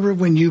 remember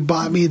when you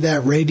bought me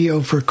that radio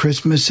for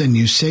Christmas and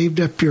you saved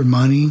up your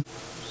money?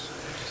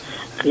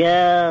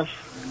 Yes.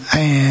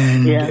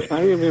 And yes,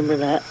 I remember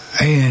that.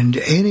 And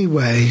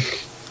anyway,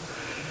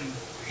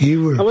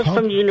 I was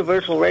from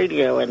Universal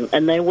Radio,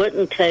 and they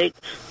wouldn't take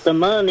the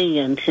money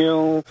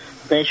until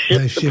they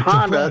shipped the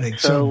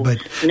product.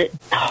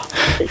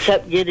 It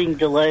kept getting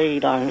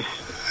delayed on.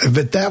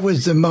 But that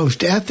was the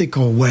most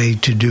ethical way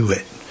to do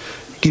it.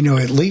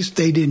 At least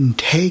they didn't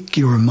take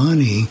your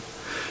money.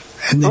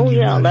 And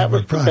then that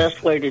was the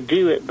best way to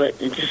do it.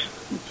 But it just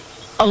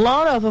a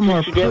lot of them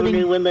are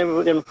putting when they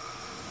were going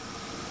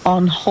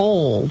on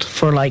hold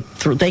for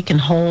they can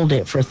hold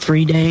it for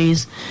 3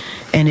 days,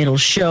 and it'll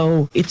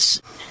show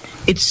it's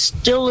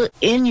still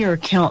in your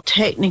account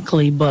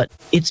technically, but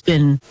it's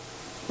been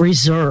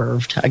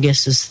reserved, I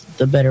guess is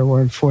the better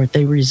word for it.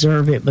 They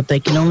reserve it, but they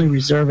can only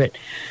reserve it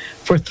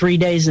for 3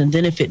 days, and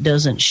then if it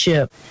doesn't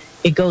ship,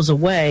 it goes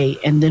away,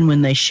 and then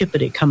when they ship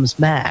it, it comes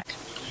back.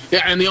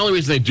 Yeah, and the only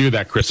reason they do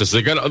that, Chris, is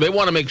they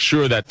want to make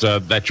sure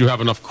that you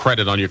have enough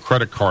credit on your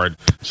credit card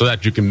so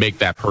that you can make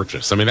that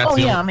purchase. I mean, that's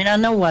I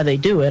know why they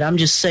do it. I'm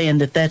just saying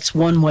that's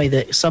one way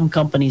that some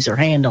companies are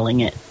handling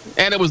it.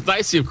 And it was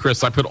nice of you,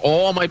 Chris. I put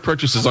all my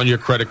purchases on your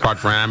credit card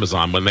for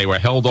Amazon when they were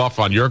held off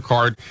on your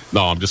card.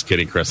 No, I'm just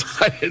kidding, Chris.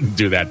 I didn't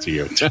do that to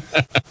you.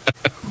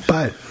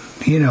 But,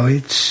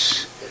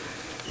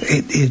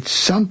 it's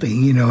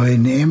something,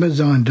 and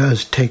Amazon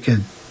does take it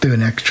through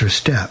an extra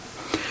step.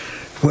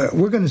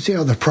 We're going to see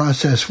how the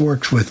process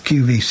works with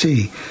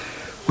QVC.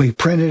 We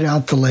printed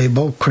out the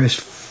label. Chris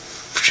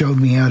showed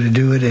me how to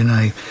do it, and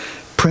I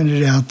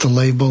printed out the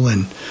label,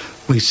 and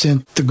we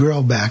sent the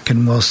girl back,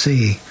 and we'll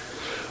see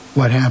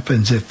what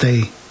happens if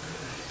they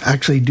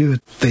actually do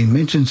it. They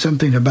mentioned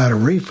something about a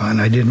refund.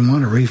 I didn't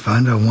want a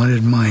refund. I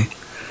wanted my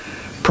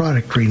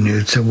product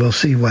renewed, so we'll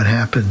see what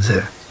happens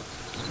there.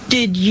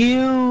 Did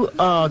you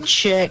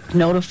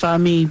notify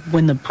me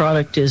when the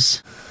product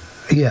is...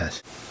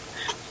 Yes.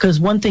 Because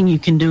one thing you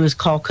can do is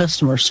call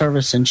customer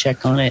service and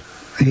check on it.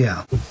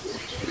 Yeah.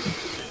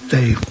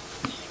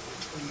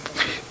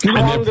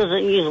 How long does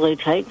it usually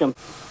take them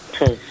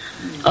to...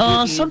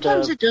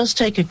 sometimes it does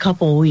take a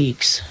couple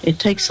weeks. It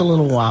takes a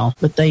little while,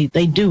 but they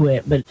do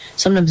it. But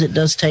sometimes it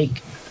does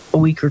take a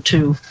week or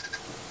two.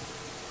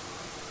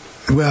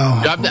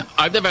 Well,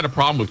 I've never had a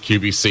problem with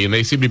QVC, and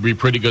they seem to be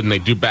pretty good, and they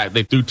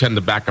do tend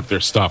to back up their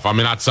stuff. I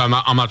mean,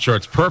 I'm not sure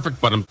it's perfect,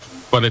 but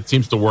it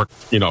seems to work,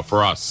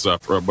 for us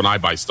for when I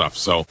buy stuff.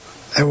 So,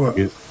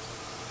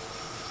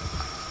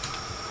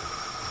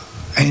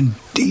 and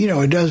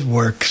it does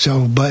work.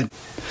 So, but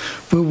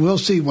we'll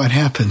see what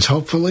happens.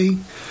 Hopefully,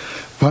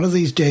 one of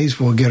these days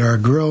we'll get our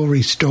grill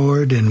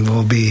restored, and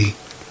we'll be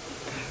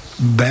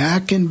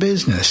back in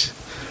business.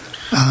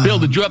 Bill,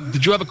 did you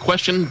have a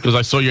question? Because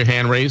I saw your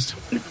hand raised.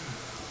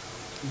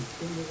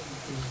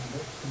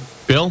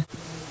 Bill?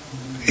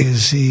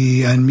 Is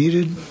he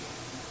unmuted?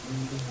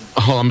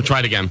 Hold on, I'm going to try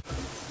it again.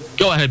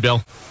 Go ahead,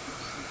 Bill.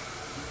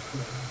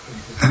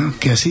 I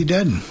guess he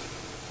doesn't.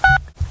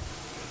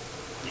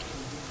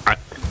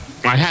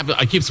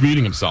 I keeps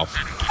muting himself.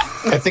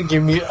 I think you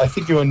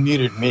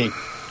unmuted me.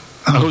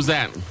 Who's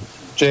that?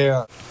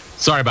 JR.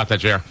 Sorry about that,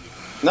 JR.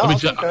 No,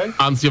 it's okay.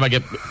 Let me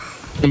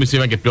see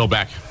if I get Bill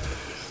back.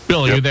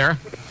 Bill, are you there?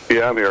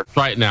 Yeah, I'm here.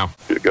 Try it now.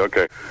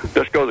 Okay.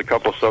 This goes a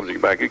couple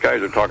subjects back. You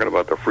guys are talking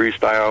about the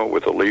freestyle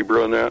with the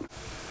Libra and that.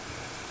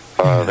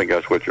 I think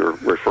that's what you're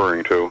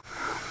referring to.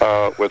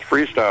 With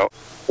freestyle,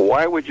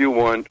 why would you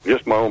want,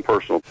 just my own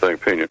personal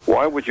opinion,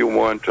 why would you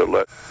want to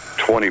let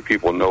 20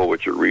 people know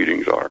what your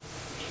readings are?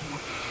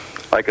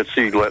 I could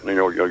see letting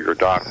your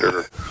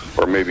doctor,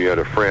 or maybe you had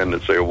a friend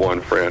that say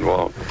one friend,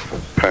 well,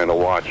 kind of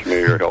watch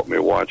me or help me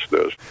watch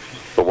this.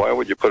 But why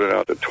would you put it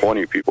out to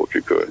 20 people if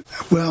you could?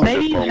 Well,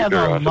 maybe you have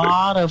a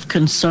lot of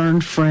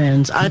concerned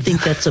friends. I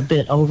think that's a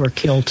bit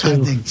overkill, too. I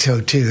think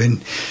so, too.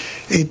 And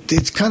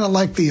it's kind of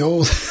like the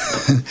old...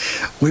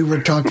 we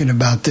were talking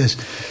about this.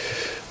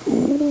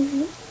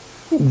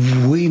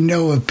 We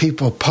know of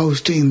people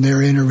posting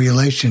their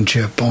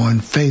interrelationship on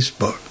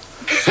Facebook.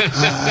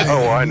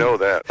 I know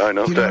that. I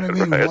know that. What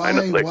I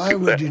mean? Right? Why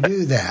would you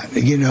do that?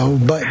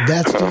 But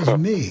that's just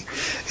me.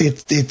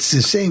 It's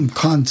the same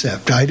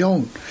concept. I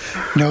don't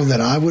know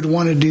that I would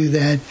want to do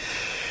that.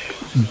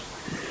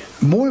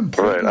 More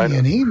importantly,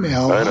 an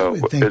email. I know. I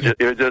would think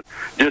it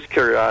just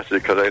curiosity,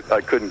 because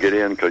I couldn't get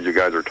in because you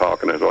guys are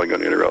talking. I was only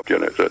going to interrupt you.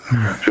 And I said,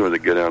 as soon as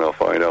I get in, I'll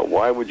find out.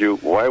 Why would you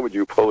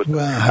post?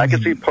 Well, I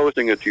can see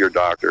posting it to your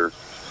doctor,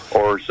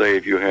 or say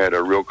if you had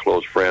a real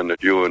close friend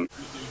that you and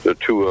the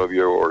two of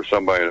you or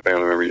somebody in the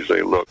family member, you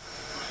say, look,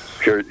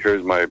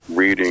 here's my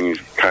readings,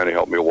 kind of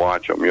help me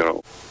watch them,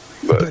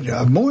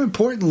 But more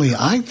importantly,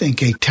 I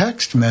think a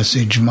text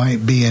message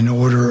might be in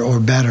order or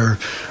better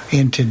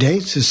in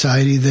today's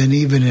society than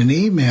even an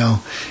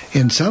email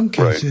in some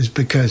cases,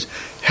 because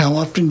how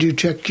often do you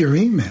check your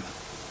email?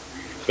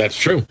 That's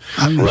true.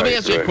 Let me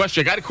ask you a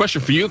question. I got a question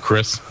for you,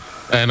 Chris.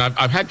 And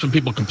I've had some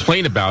people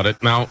complain about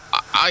it. Now,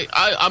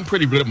 I'm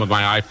pretty good with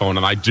my iPhone,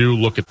 and I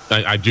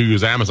do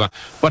use Amazon.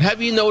 But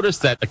have you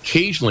noticed that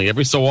occasionally,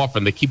 every so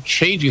often, they keep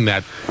changing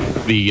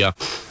the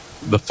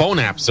the phone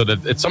app so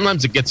that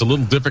sometimes it gets a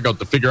little difficult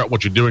to figure out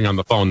what you're doing on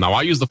the phone. Now,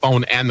 I use the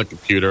phone and the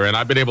computer, and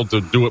I've been able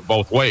to do it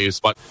both ways,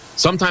 but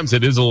sometimes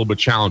it is a little bit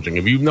challenging.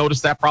 Have you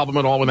noticed that problem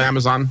at all with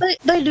Amazon?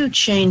 They do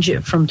change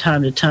it from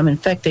time to time. In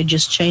fact, they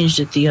just changed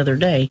it the other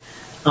day.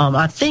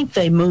 I think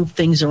they move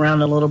things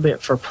around a little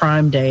bit for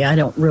Prime Day. I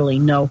don't really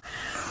know.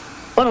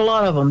 But a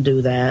lot of them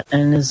do that,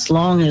 and as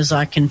long as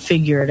I can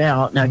figure it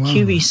out. Now,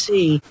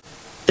 QVC,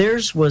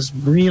 theirs was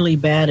really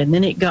bad, and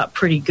then it got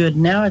pretty good.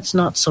 Now it's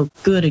not so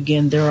good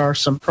again. There are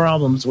some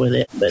problems with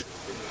it. But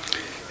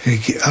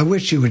I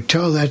wish you would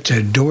tell that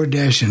to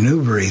DoorDash and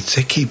Uber Eats.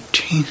 They keep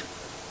changing.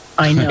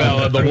 I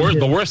know. Well,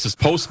 the worst is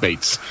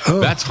Postmates.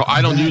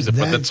 I don't use it,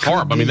 but that's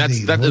horrible. I mean, that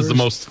is the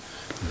most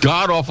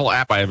god-awful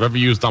app I have ever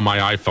used on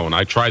my iPhone.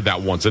 I tried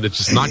that once, and it's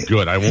just not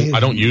good. I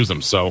don't use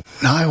them, so.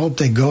 Now I hope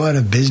they go out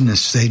of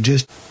business. They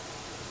just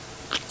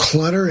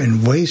clutter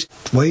and waste.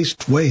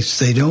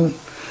 They don't.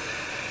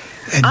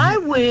 I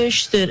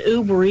wish that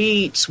Uber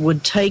Eats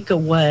would take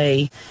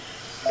away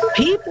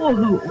people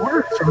who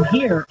ordered from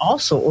here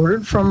also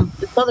ordered from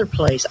this other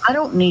place. I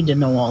don't need to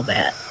know all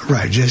that.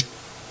 Right, just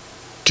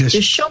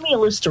show me a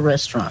list of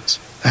restaurants.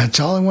 That's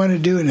all I want to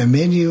do in a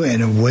menu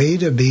and a way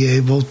to be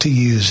able to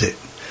use it.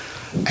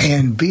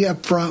 And be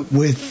upfront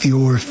with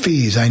your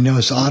fees. I know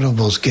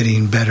Audible's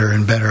getting better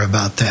and better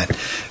about that.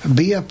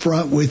 Be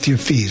upfront with your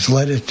fees.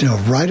 Let it know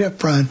right up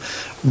front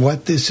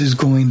what this is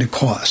going to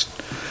cost.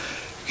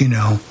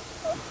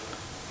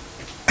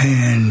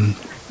 And,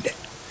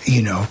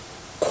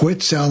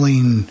 quit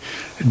selling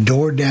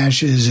door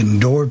dashes and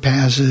door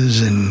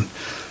passes and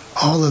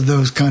all of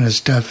those kind of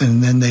stuff,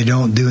 and then they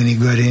don't do any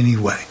good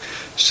anyway.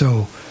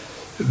 So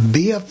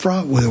be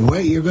upfront with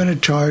what you're going to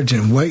charge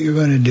and what you're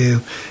going to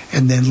do,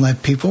 and then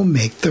let people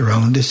make their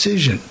own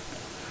decision.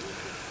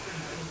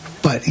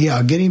 But,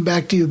 yeah, getting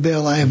back to you,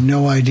 Bill, I have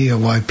no idea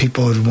why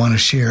people would want to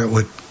share it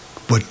with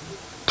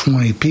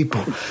 20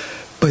 people.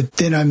 But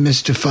then I'm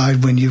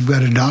mystified when you've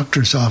got a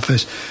doctor's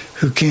office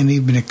who can't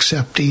even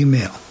accept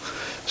email.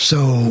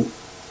 So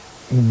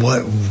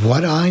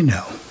what I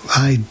know,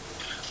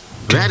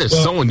 that is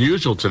so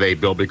unusual today,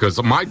 Bill,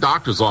 because my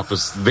doctor's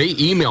office, they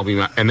email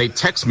me and they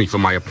text me for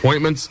my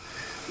appointments,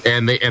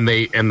 and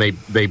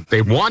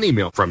they want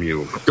email from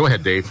you. Go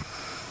ahead, Dave.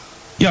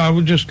 Yeah, I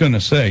was just going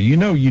to say,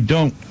 you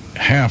don't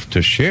have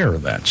to share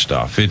that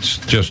stuff. It's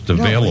just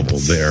available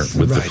there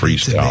with the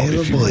freestyle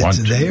if you want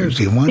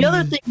to. The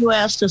other thing you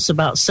asked us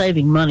about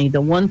saving money, the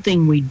one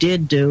thing we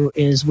did do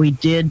is we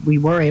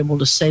were able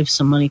to save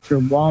some money through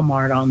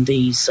Walmart on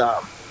these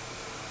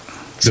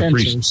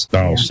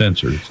freestyle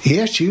sensors.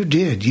 Yes, you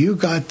did. You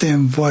got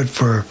them, for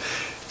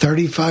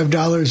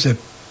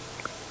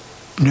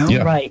 $35 a... No?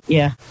 Yeah. Right,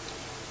 yeah.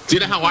 Do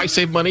you know how I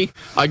save money?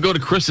 I go to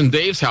Chris and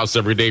Dave's house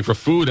every day for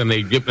food, and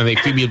they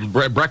feed me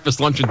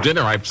breakfast, lunch, and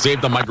dinner. I've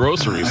saved on my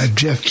groceries.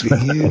 Jeff,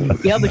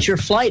 yeah, but your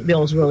flight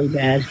bill's really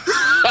bad.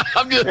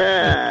 I'm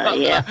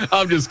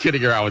just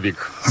kidding around with you.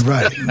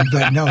 Right,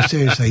 but no,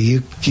 seriously,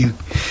 you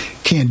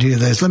can't do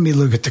this. Let me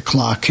look at the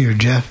clock here,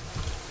 Jeff.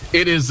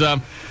 It is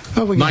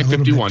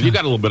 9:51. You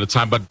got a little bit of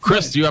time, but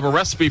Chris, do you have a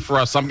recipe for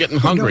us? I'm getting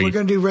hungry. No, we're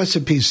going to do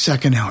recipes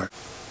second hour.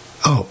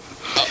 Oh,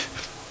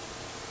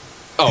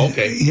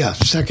 okay. Yeah,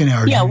 second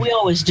hour. Yeah, we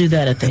always do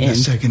that at the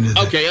end.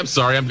 Okay, I'm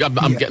sorry. I'm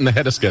getting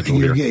ahead of schedule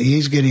here.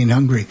 He's getting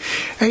hungry.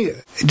 Hey,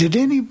 did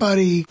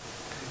anybody,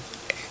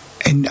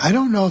 and I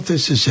don't know if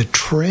this is a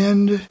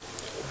trend,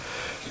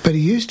 but it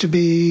used to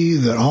be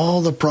that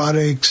all the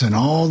products and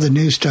all the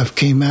new stuff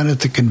came out at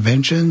the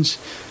conventions.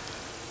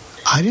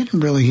 I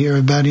didn't really hear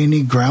about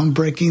any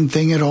groundbreaking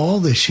thing at all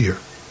this year.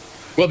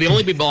 Well, the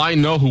only people I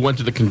know who went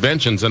to the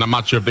conventions, and I'm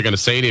not sure if they're going to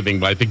say anything,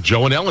 but I think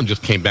Joe and Ellen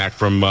just came back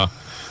from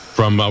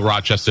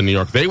Rochester, New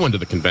York. They went to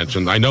the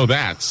convention. I know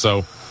that.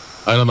 So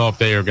I don't know if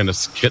they are going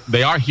to.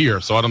 They are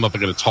here, so I don't know if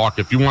they're going to talk.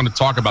 If you want to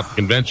talk about the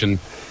convention,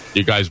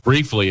 you guys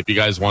briefly, if you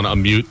guys want to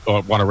unmute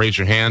or want to raise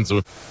your hands,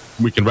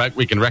 we can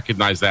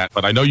recognize that.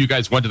 But I know you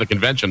guys went to the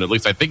convention. At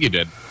least I think you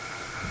did.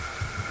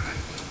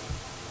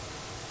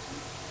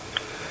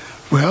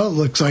 Well, it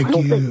looks like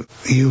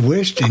you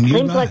wished and you.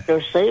 Seems like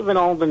they're saving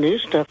all the new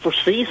stuff for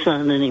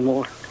CSUN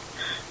anymore,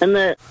 and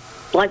that.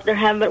 Like there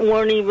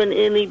weren't even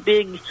any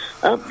big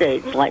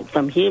updates, like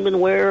from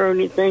Humanware or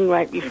anything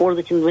right before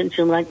the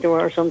convention like there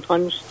are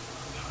sometimes.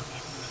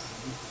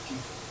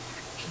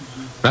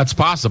 That's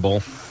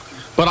possible.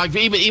 But I've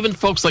even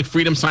folks like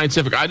Freedom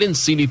Scientific, I didn't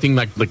see anything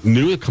like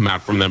new come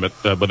out from them.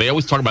 But they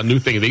always talk about new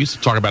things. They used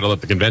to talk about it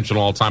at the convention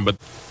all the time, but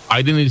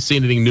I didn't see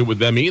anything new with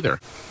them either.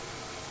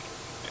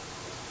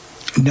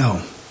 No.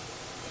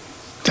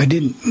 I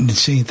didn't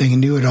see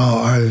anything new at all.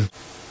 Are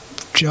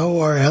Joe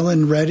or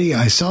Ellen ready?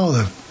 I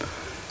saw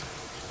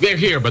They're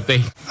here, but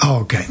they... Oh,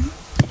 okay.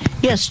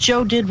 Yes,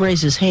 Joe did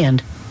raise his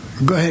hand.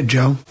 Go ahead,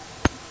 Joe.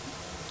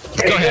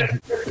 Go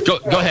ahead. Go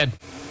ahead.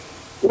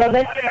 No,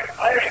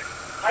 I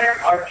am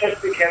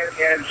artistic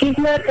and... He's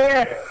not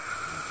there.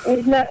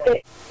 He's not there.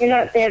 You're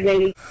not there,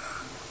 baby.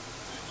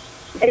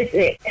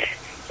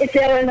 It's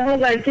Ellen.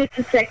 Hold on just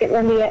a second.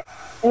 Let me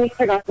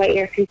turn off my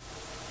earpiece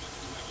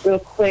real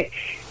quick.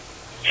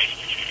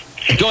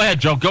 Go ahead,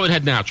 Joe. Go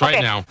ahead now. Try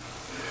it now.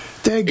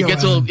 There you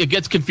go. It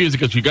gets confusing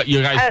because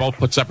you guys both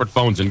put separate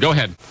phones in. Go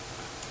ahead.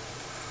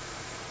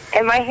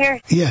 Am I here?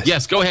 Yes.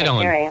 Yes, go ahead,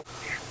 Ellen. Here I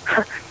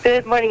am.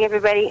 Good morning,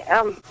 everybody.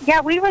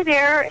 Yeah, we were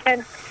there,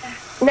 and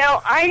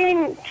now I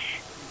didn't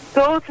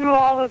go through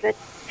all of the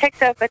tech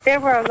stuff, but there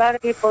were a lot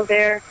of people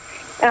there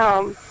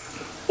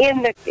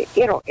in the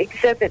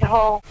exhibit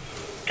hall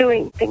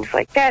doing things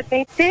like that.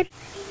 They did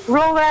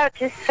roll out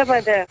just some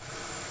of the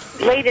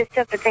latest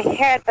stuff that they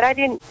had, but I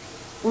didn't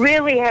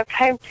really have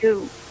time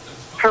to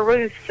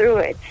peruse through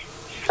it.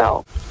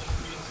 So,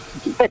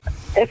 but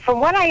from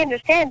what I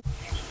understand,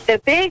 the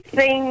big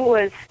thing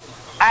was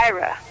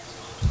IRA.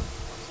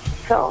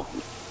 So,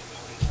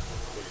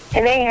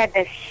 and they had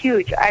this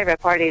huge IRA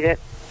party that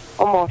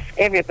almost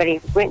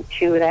everybody went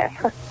to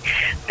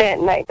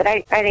that night, but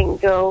I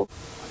didn't go.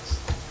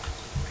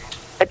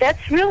 But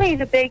that's really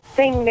the big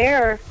thing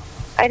there.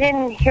 I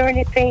didn't hear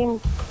anything.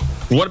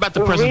 What about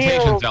the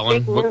presentations,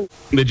 Ellen?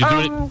 Did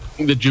you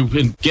did you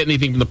get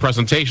anything from the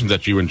presentations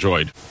that you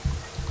enjoyed?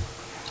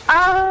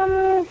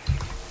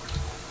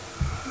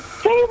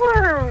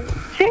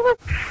 They were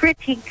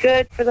pretty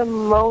good for the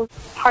most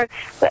part.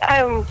 But,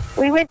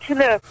 we went to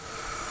the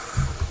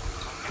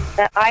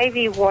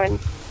Ivy one,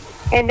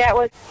 and that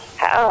was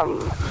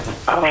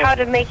how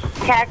to make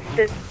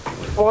taxes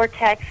more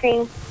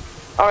taxing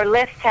or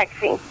less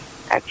taxing,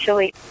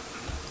 actually.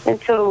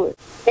 And so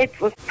it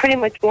was pretty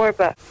much more of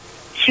a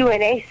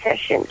Q&A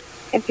session,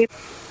 and people,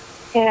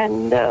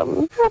 and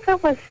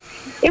it was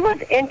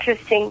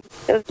interesting.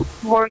 It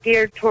was more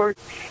geared toward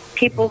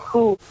people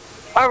who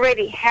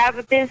already have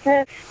a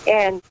business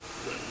and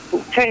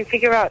trying to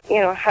figure out,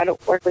 how to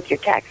work with your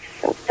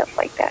taxes and stuff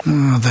like that.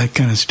 Oh, that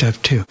kind of stuff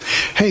too.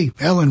 Hey,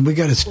 Ellen, we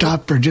got to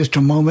stop for just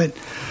a moment.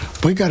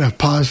 We got to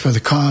pause for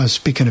the cause.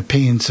 Speaking of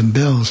paying some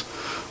bills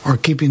or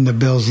keeping the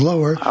bills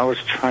lower, I was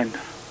trying to.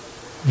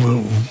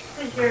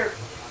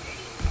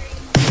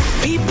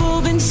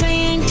 People been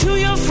saying to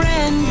your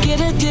friend,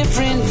 get a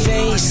different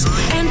face,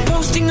 and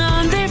posting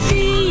on their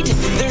feed,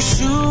 they're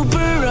super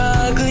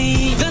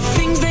ugly. The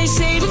things they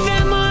say to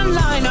them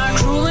online are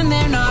cruel and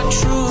they're not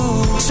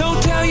true. So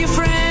tell your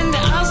friend,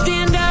 I'll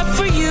stand up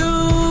for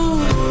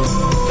you.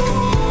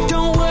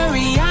 Don't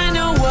worry, I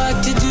know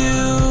what to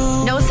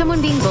do. Know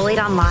someone being bullied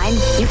online?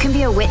 You can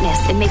be a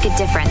witness and make a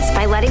difference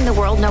by letting the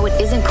world know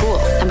it isn't cool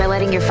and by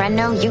letting your friend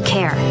know you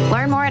care.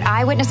 Learn more at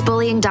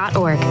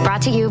eyewitnessbullying.org.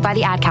 Brought to you by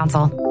the Ad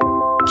Council.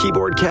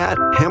 Keyboard Cat,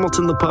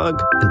 Hamilton the Pug,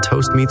 and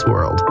Toast Meets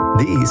World.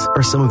 These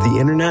are some of the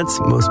internet's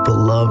most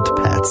beloved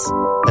pets,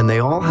 and they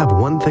all have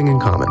one thing in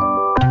common.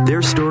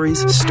 Their stories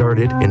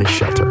started in a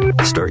shelter.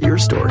 Start your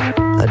story.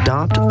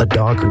 Adopt a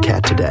dog or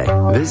cat today.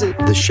 Visit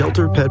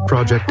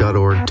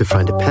theshelterpetproject.org to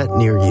find a pet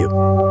near you.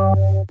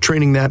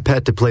 Training that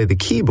pet to play the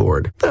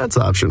keyboard, that's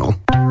optional.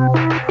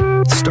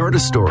 Start a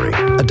story.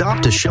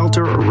 Adopt a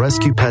shelter or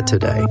rescue pet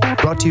today.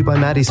 Brought to you by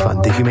Maddie's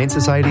Fund, the Humane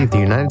Society of the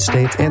United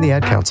States, and the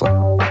Ad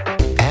Council.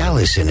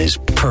 Allison is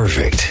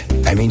perfect.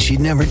 I mean, she'd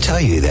never tell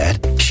you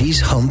that.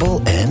 She's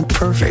humble and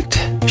perfect.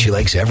 She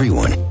likes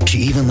everyone. She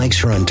even likes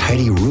her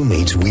untidy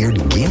roommate's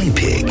weird guinea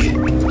pig.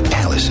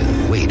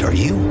 Allison, wait, are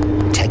you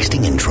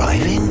texting and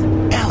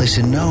driving?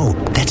 Allison, no.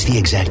 That's the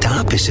exact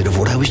opposite of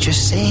what I was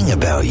just saying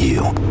about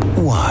you.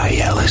 Why,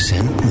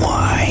 Allison?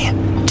 Why?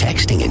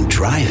 Texting and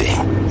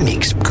driving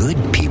makes good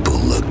people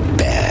look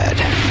bad.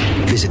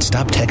 Visit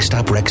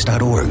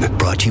StopTextStopWrecks.org.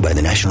 Brought to you by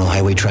the National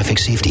Highway Traffic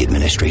Safety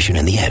Administration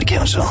and the Ad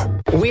Council.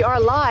 We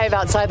are live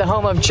outside the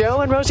home of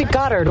Joe and Rosie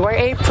Goddard, where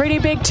a pretty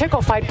big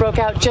tickle fight broke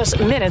out just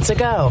minutes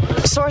ago.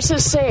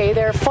 Sources say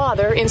their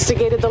father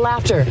instigated the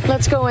laughter.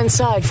 Let's go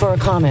inside for a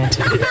comment.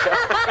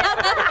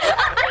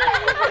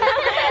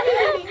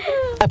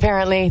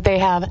 Apparently, they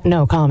have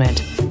no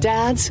comment.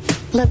 Dads,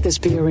 let this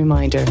be a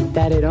reminder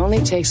that it only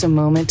takes a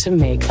moment to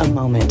make a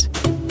moment.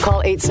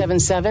 Call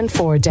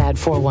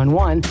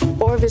 877-4DAD-411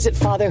 or visit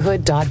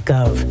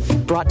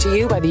fatherhood.gov. Brought to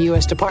you by the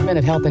U.S. Department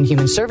of Health and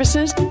Human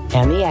Services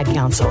and the Ad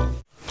Council.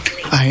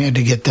 I had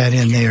to get that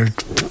in there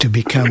to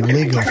become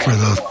legal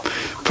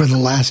for the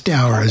last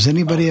hour. Does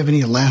anybody have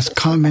any last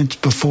comments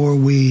before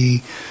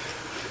we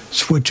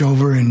switch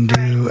over and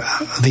do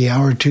the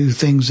hour two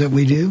things that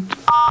we do?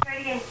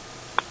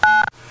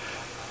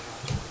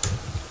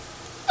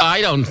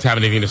 I don't have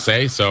anything to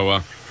say,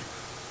 so...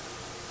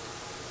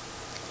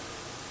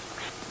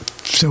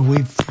 So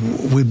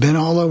we've been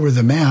all over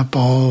the map,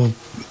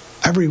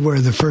 everywhere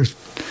the first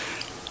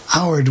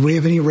hour. Do we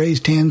have any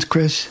raised hands,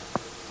 Chris?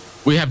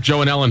 We have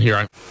Joe and Ellen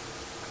here.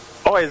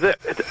 Oh, is it?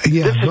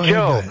 Yeah, this is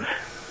Joe. Ahead.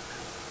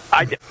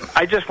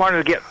 I just wanted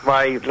to get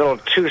my little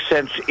 2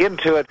 cents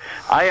into it.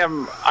 I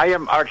am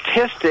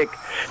artistic,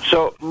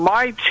 so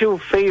my two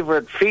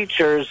favorite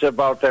features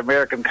about the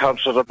American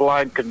Council of the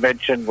Blind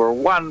Convention were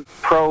one,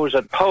 prose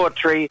and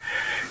poetry,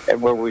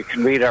 and where we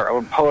can read our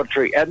own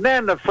poetry, and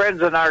then the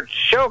Friends in Art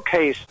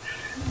Showcase,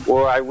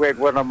 where I read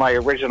one of my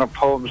original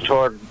poems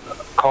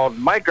called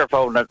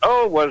Microphone, and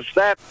oh, was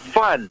that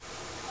fun.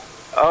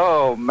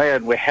 oh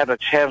man, we had a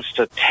chance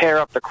to tear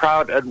up the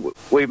crowd, and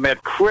we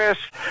met Chris,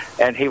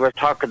 and he was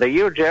talking to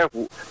you, Jeff.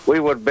 It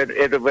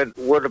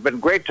would have been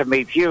great to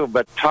meet you,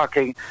 but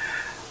talking,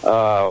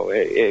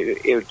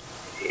 it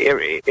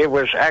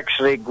was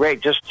actually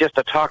great just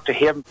to talk to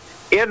him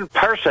in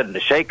person, to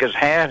shake his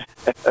hand.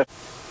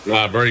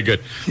 Very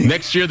good.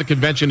 Next year, the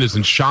convention is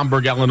in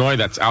Schaumburg, Illinois.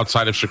 That's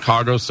outside of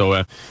Chicago.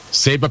 So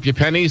save up your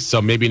pennies.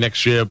 So maybe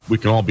next year we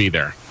can all be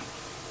there.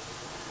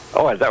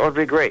 Oh, that would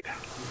be great.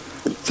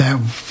 That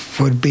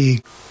would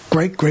be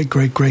great.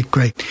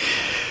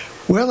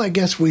 Well, I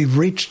guess we've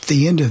reached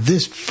the end of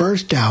this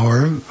first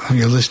hour.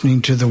 You're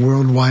listening to the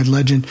Worldwide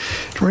Legend.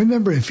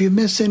 Remember, if you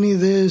miss any of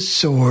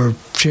this or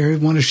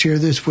want to share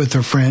this with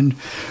a friend,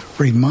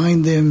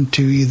 remind them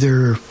to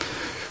either...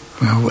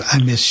 Well, I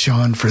miss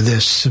Sean for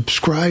this.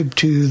 Subscribe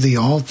to the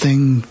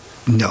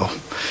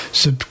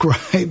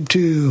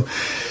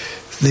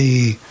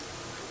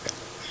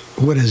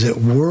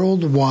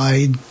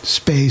Worldwide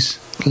Space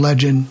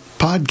Legend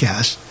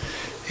podcast.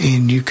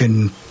 And you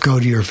can go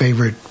to your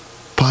favorite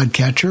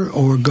podcatcher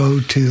or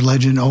go to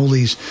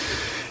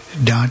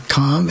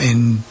legendoldies.com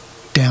and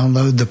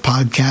download the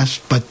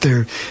podcast. But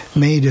they're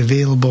made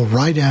available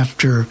right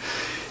after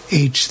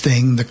each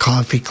thing, the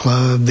Coffee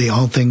Club, the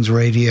All Things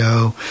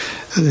Radio,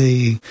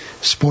 the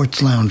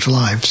Sports Lounge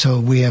Live. So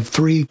we have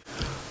 3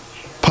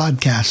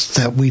 podcasts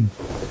that we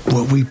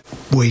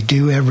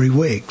do every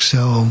week.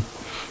 So,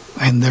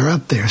 and they're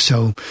up there.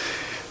 So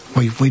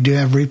we do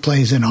have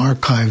replays and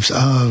archives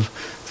of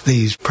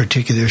these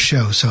particular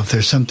shows. So if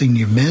there's something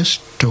you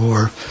missed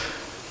or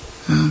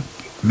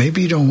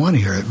maybe you don't want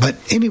to hear it, but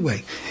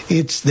anyway,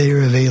 it's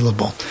there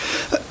available.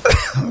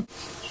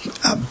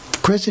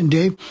 Chris and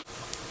Dave,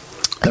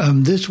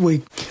 this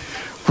week,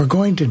 we're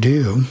going to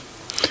do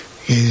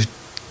is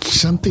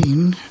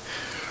something,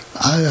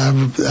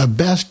 a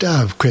best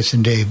of Chris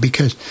and Dave,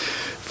 because,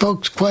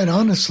 folks, quite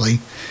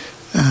honestly,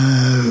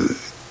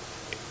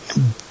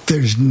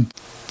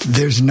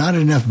 there's not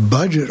enough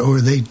budget,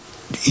 or they,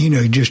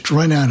 just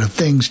run out of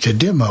things to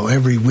demo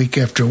every week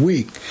after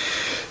week.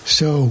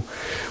 So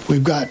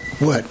we've got,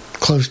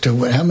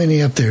 how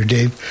many up there,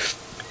 Dave?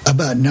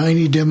 About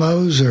 90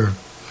 demos, or...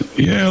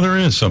 Yeah, there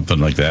is something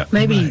like that.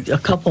 Maybe a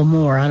couple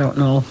more, I don't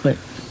know. But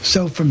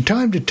so from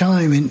time to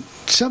time, and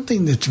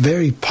something that's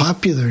very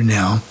popular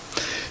now,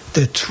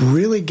 that's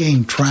really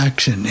gained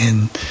traction,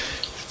 and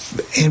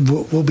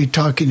we'll be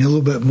talking a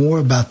little bit more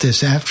about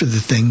this after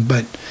the thing,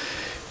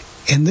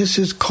 and this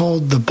is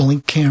called the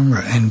Blink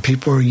camera, and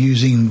people are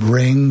using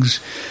rings,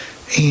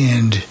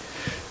 and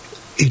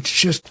it's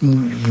just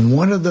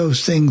one of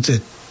those things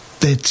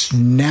that's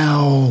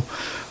now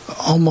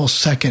almost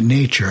second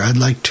nature. I'd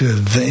like to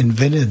have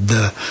invented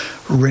the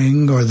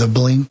ring or the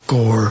Blink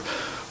or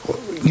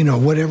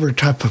whatever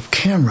type of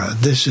camera.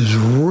 This is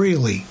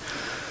really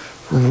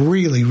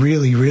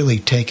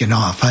taken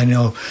off. I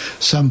know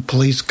some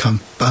police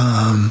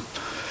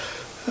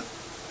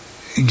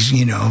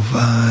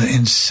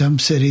in some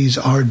cities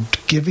are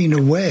giving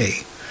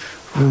away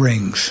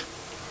rings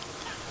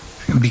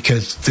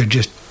because they're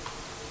just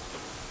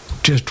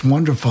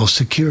wonderful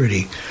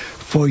security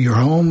for your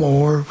home,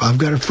 or I've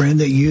got a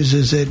friend that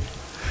uses it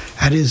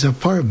at his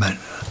apartment.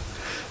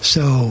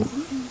 So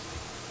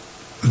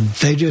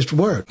they just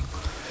work.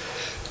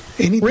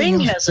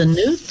 Ring has a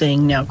new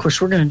thing now. Of course,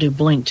 we're going to do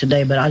Blink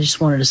today, but I just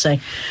wanted to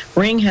say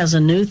Ring has a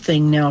new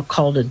thing now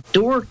called a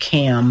door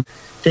cam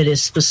that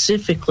is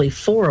specifically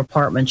for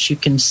apartments. You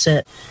can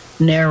set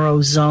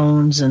narrow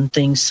zones and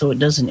things so it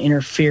doesn't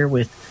interfere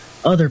with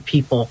other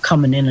people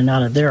coming in and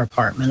out of their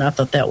apartment. I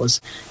thought that was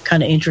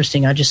kind of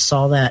interesting. I just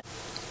saw that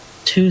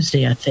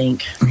Tuesday, I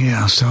think.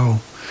 Yeah,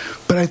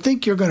 but I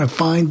think you're going to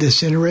find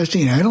this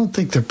interesting. I don't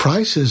think the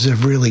prices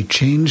have really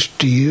changed.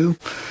 Do you?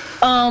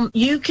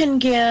 You can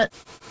get,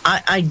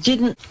 I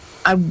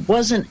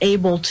wasn't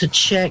able to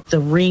check the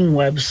Ring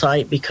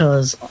website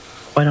because,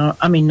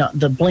 not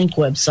the Blink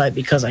website,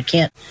 because I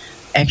can't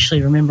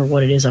actually remember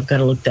what it is. I've got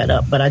to look that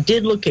up. But I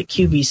did look at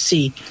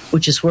QVC,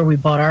 which is where we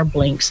bought our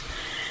Blinks.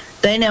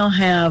 They now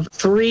have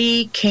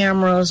 3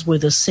 cameras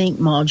with a sync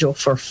module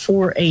for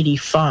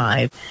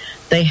 $485.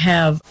 They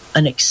have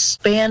an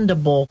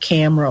expandable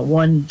camera,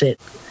 one that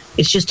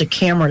it's just a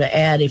camera to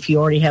add if you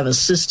already have a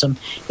system.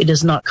 It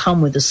does not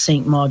come with a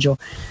sync module.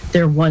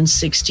 They're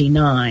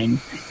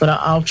 $169. But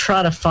I'll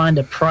try to find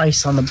a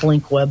price on the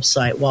Blink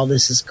website while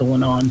this is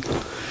going on.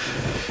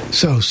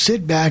 So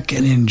sit back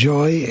and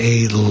enjoy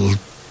a little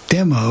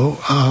demo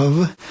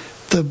of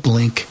the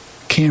Blink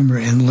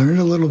camera and learn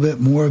a little bit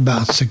more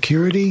about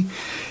security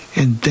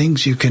and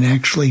things you can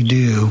actually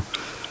do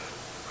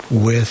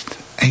with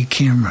a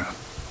camera.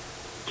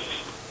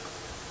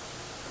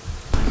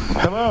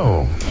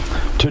 Hello.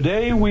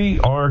 Today we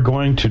are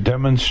going to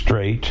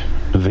demonstrate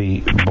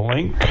the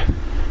Blink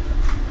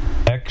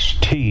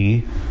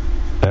XT,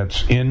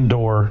 that's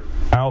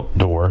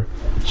indoor-outdoor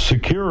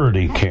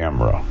security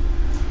camera.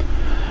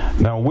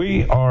 Now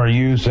we are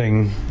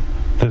using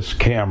this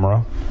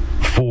camera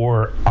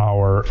for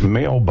our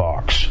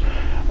mailbox.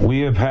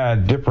 we have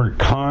had different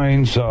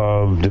kinds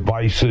of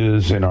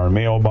devices in our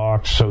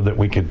mailbox so that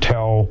we could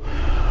tell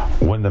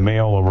when the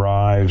mail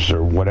arrives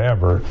or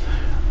whatever.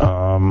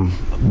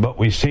 But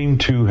we seem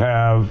to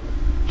have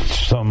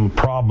some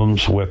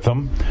problems with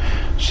them.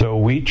 So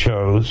we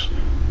chose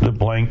the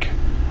Blink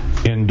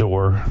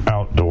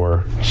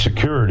indoor-outdoor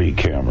security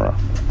camera.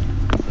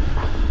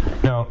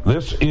 Now,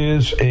 this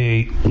is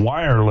a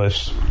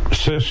wireless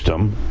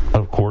system.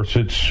 Of course,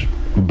 it's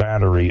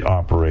battery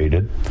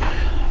operated,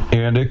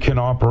 and it can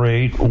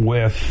operate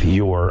with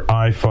your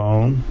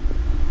iPhone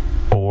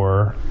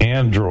or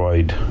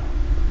Android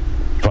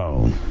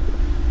phone.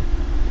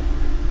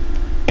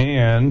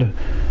 And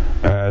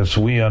as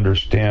we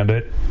understand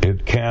it,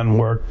 it can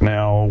work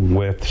now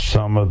with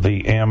some of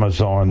the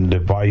Amazon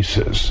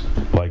devices,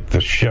 like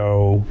the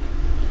Show,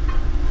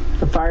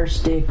 the Fire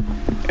Stick,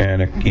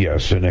 and it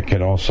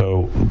can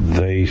also,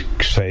 they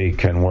say,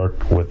 can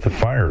work with the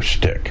Fire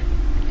Stick.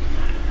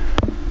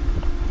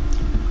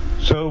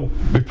 So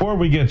before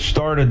we get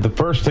started, the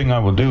first thing I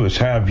will do is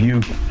have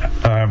you,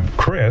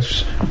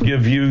 Chris,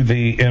 give you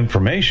the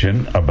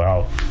information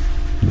about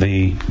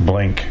the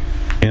Blink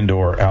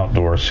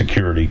indoor-outdoor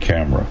security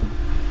camera.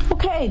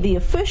 Okay, the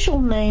official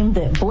name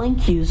that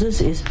Blink uses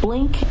is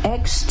Blink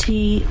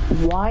XT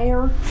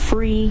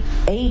Wire-Free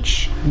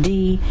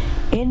HD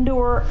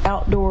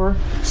Indoor-Outdoor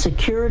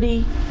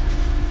Security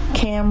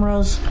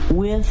Cameras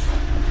with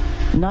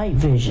Night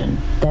Vision.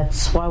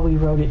 That's why we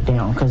wrote it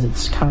down, because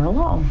it's kind of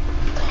long.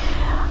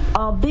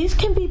 These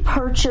can be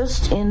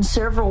purchased in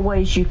several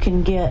ways. You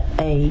can get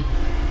a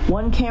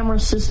 1-camera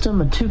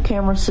system, a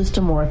 2-camera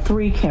system, or a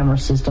 3-camera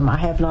system. I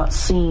have not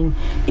seen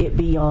it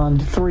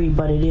beyond 3,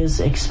 but it is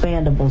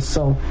expandable,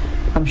 so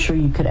I'm sure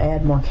you could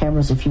add more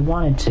cameras if you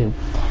wanted to.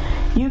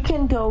 You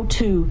can go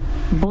to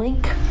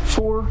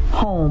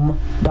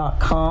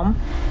blinkforhome.com.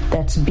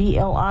 That's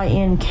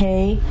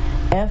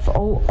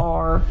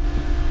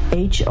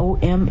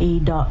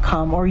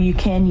blinkforhome.com, or you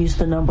can use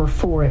the number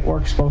 4. It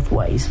works both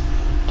ways.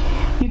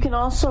 You can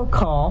also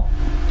call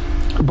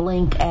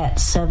Blink at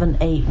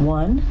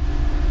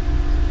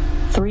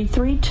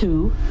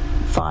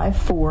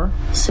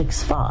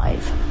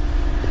 781-332-5465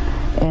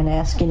 and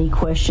ask any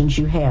questions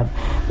you have.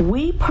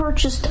 We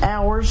purchased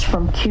ours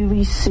from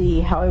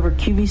QVC. However,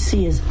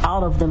 QVC is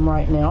out of them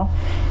right now.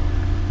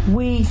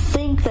 We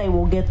think they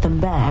will get them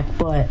back,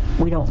 but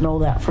we don't know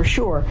that for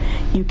sure.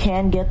 You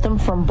can get them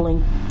from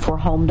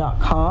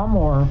blinkforhome.com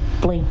or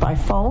Blink by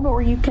phone,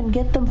 or you can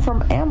get them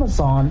from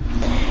Amazon.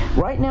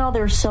 Right now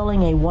they're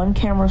selling a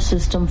 1-camera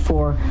system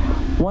for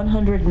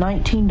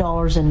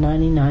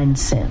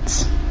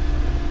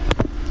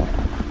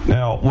 $119.99.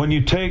 Now, when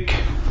you take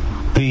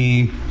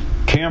the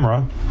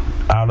camera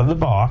out of the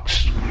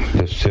box,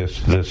 the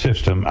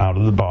system out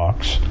of the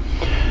box,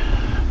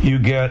 you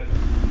get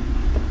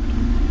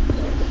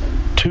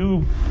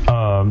 2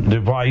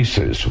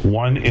 devices.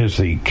 One is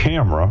the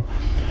camera.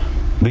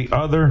 The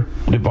other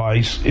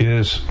device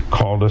is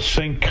called a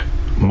sync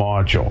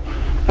module.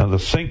 Now, the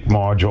sync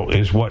module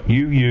is what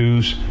you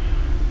use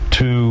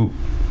to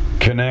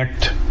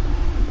connect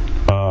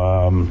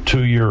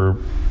to your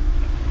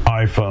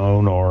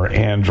iPhone or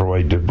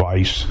Android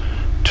device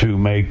to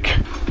make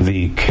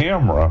the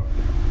camera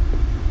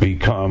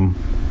become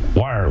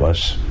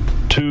wireless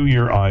to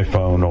your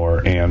iPhone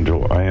or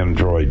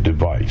Android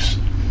device.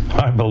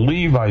 I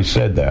believe I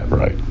said that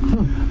right.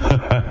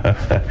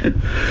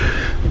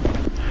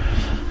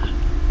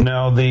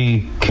 Now,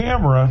 the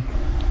camera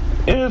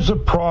is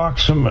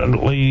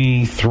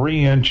approximately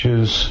 3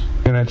 inches,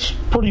 and it's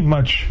pretty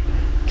much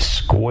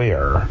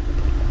square.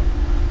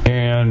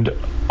 And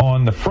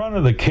on the front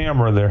of the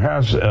camera, there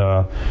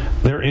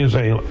is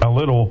a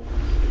little,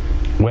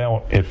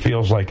 well, it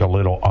feels like a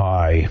little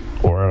eye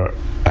or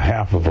a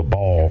half of a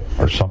ball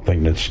or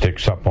something that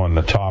sticks up on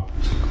the top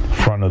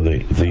front of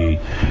the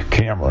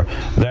camera.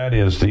 That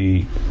is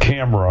the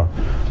camera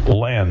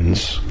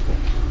lens.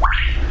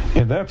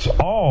 And that's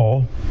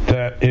all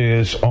that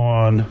is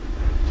on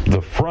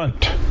the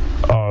front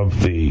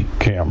of the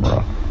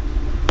camera.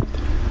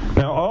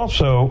 Now,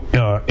 also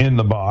in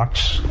the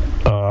box,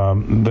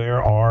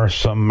 there are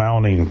some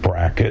mounting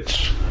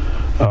brackets.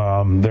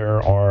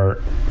 There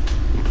are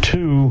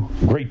 2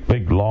 great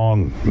big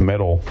long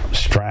metal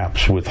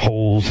straps with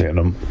holes in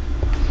them.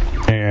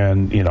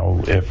 And,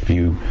 if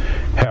you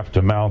have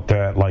to mount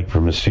that like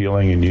from the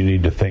ceiling and you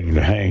need the thing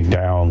to hang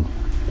down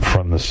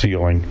from the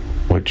ceiling,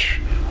 which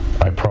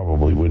I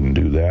probably wouldn't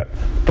do that,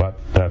 but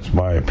that's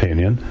my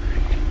opinion.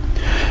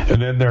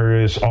 And then there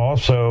is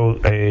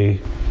also a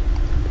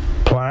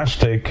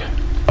plastic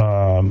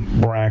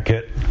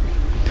bracket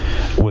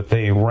with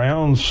a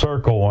round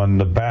circle on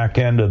the back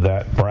end of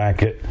that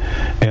bracket,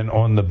 and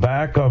on the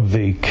back of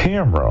the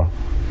camera,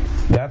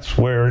 that's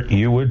where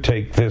you would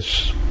take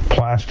this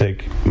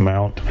plastic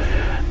mount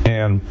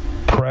and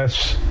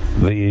press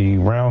the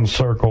round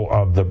circle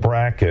of the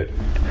bracket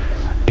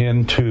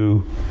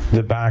into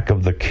the back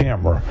of the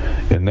camera,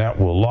 and that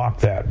will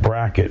lock that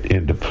bracket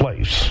into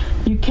place.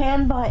 You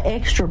can buy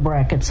extra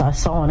brackets. I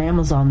saw on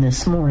Amazon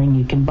this morning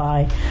you can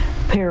buy a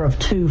pair of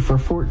 2 for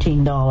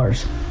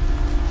 $14.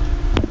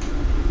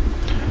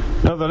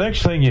 Now, the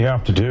next thing you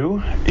have to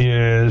do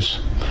is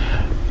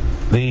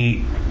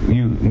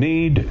you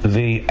need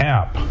the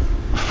app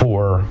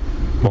for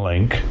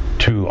Blink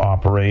to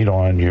operate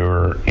on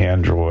your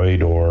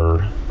Android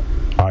or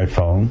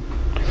iPhone.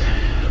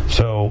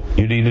 So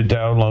you need to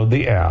download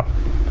the app.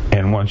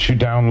 And once you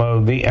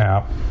download the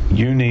app,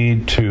 you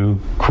need to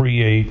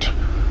create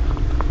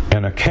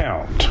an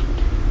account.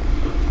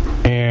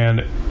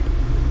 And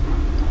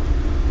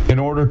in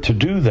order to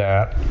do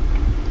that,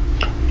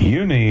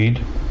 you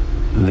need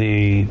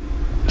the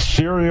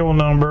serial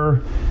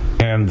number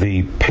and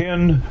the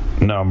PIN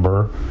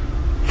number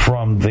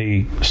from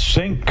the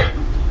sync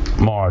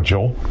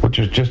module, which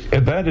is just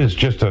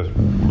a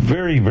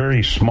very,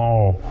 very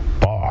small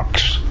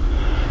box.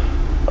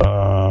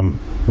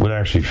 Would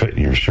actually fit in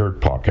your shirt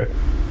pocket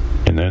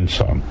and then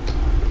some.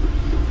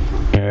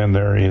 And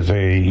there is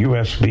a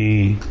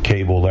USB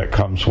cable that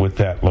comes with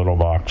that little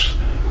box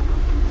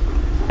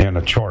and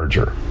a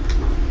charger.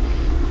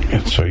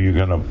 And so you're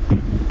going to,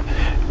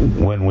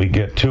 when we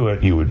get to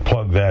it, you would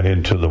plug that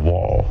into the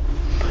wall.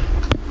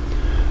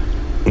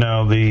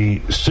 Now,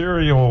 the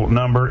serial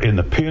number and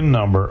the PIN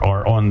number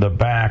are on the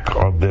back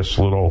of this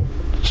little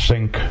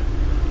sync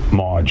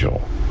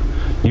module.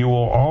 You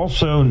will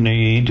also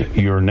need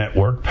your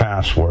network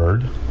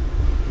password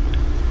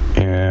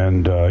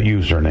and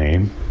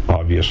username,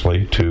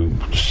 obviously, to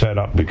set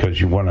up,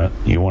 because you want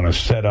to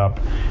set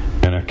up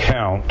an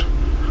account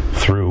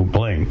through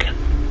Blink.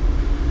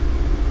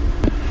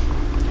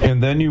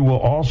 And then you will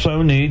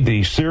also need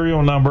the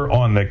serial number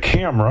on the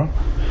camera.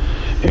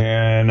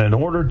 And in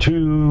order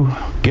to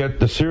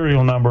get the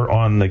serial number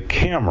on the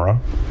camera,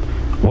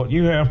 what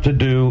you have to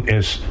do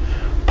is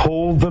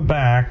pull the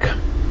back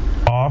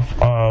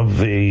off of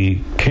the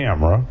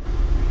camera,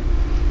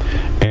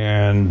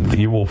 and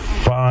you will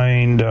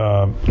find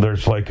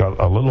there's like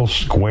a little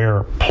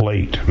square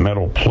plate,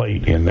 metal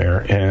plate in there,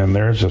 and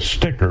there's a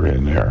sticker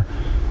in there,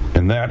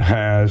 and that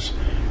has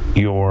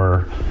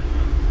your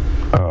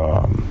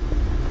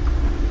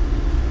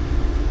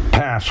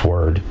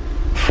password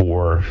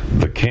for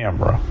the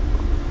camera.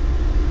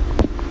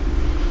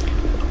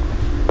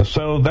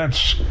 So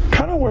that's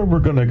kind of where we're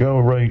going to go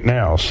right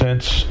now,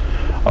 since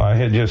I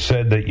had just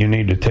said that you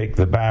need to take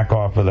the back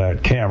off of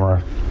that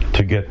camera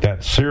to get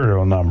that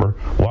serial number.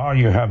 While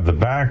you have the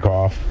back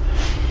off,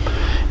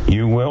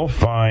 you will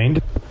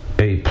find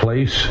a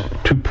place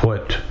to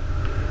put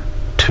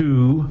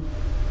 2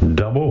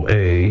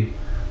 AA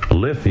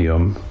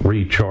lithium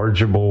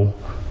rechargeable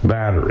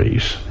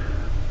batteries.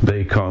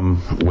 They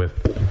come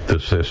with the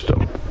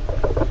system.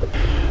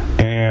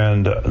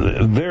 And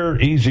they're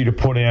easy to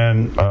put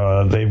in.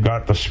 They've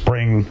got the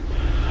spring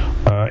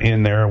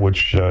in there,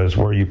 which is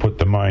where you put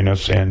the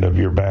minus end of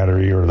your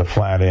battery, or the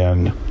flat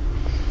end.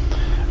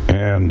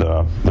 And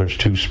there's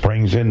 2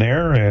 springs in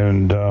there,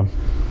 and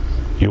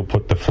you'll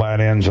put the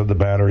flat ends of the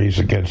batteries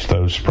against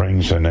those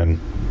springs and then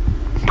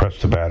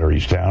press the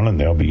batteries down, and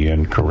they'll be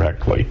in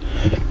correctly.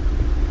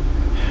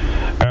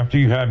 After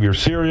you have your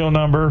serial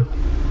number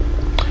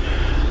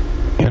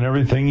and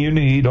everything you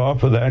need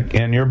off of that,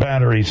 and your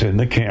batteries in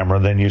the camera,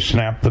 then you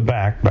snap the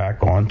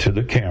back onto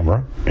the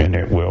camera, and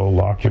it will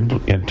lock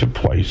into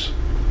place.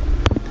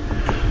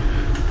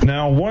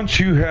 Now, once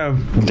you have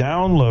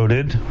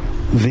downloaded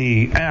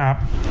the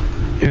app,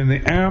 and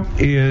the app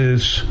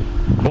is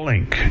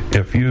Blink.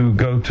 If you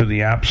go to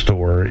the App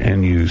Store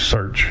and you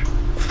search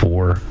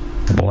for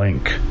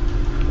Blink,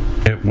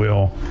 it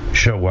will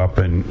show up,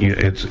 and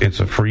it's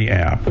a free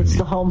app. It's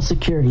the home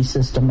security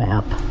system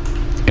app.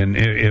 And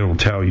it'll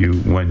tell you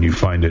when you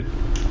find it,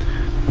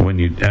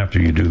 after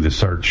you do the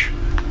search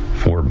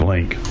for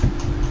Blink.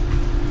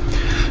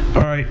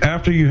 All right,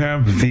 after you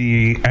have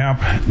the app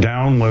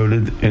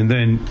downloaded,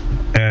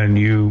 and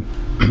you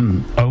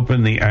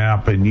open the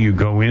app and you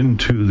go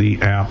into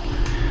the app,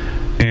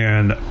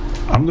 and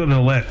I'm going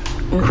to let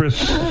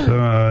Chris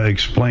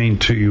explain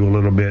to you a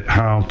little bit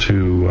how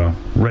to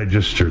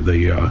register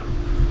the.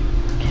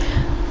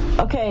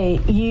 Okay,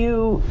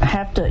 you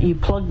have to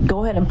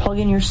go ahead and plug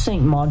in your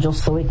sync module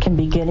so it can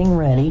be getting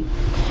ready,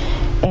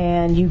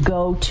 and you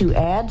go to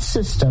Add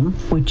System,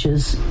 which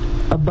is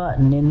a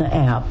button in the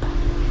app,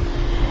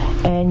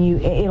 and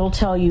it'll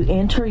tell you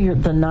enter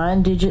the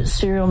 9-digit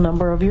serial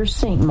number of your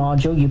sync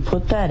module. You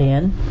put that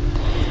in,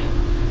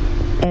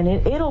 and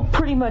it'll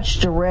pretty much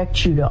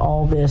direct you to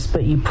all this,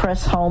 but you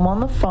press home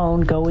on the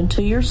phone, go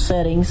into your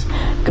settings,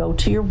 go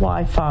to your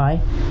Wi-Fi,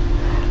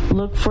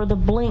 look for the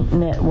Blink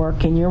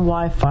network in your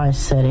Wi-Fi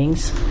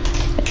settings.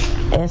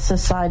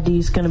 SSID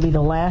is going to be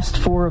the last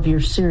 4 of your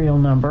serial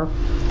number.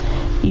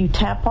 You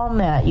tap on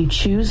that, you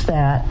choose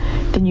that,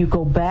 then you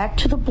go back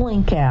to the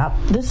Blink app.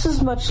 This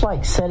is much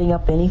like setting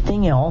up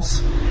anything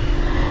else.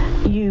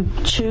 You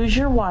choose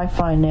your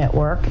Wi-Fi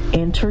network,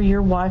 enter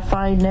your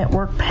Wi-Fi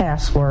network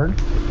password,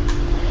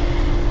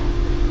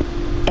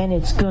 and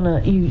it's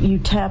gonna you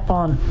tap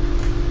on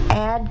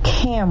Add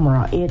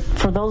Camera.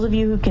 For those of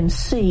you who can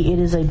see, it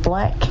is a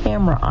black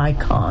camera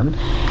icon,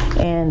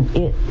 and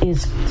it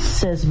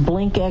says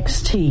Blink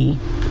XT.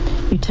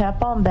 You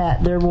tap on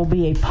that, there will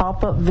be a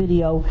pop-up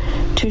video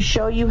to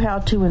show you how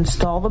to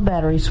install the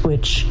battery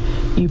switch.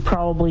 You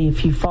probably,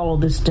 if you follow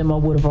this demo,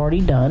 would have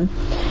already done.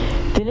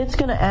 Then it's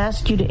going to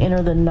ask you to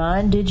enter the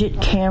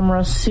 9-digit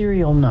camera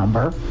serial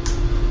number.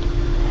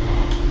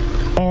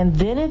 And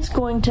then it's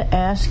going to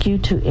ask you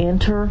to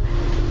enter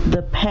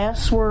the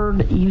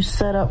password you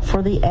set up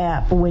for the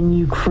app when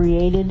you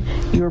created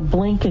your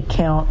Blink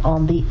account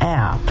on the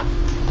app.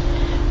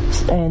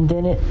 And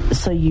then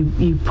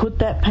you put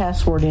that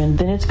password in.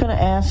 Then it's going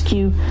to ask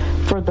you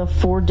for the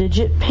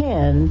 4-digit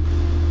PIN.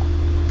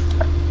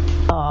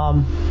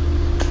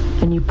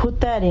 And you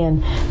put that in.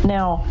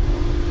 Now,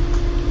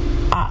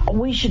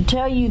 we should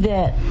tell you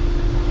that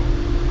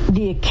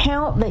the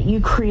account that you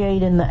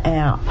create in the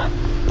app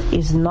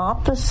is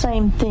not the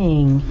same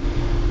thing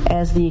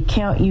as the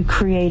account you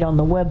create on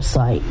the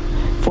website.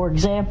 For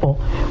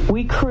example,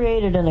 we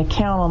created an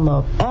account on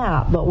the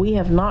app, but we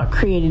have not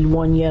created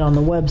one yet on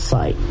the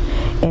website.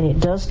 And it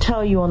does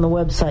tell you on the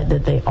website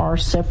that they are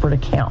separate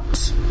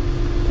accounts.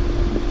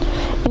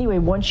 Anyway,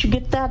 once you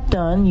get that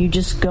done, you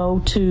just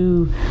go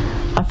to,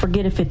 I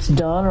forget if it's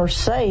done or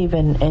save,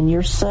 and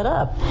you're set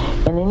up.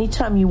 And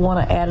anytime you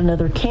want to add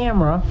another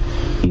camera,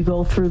 you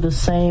go through the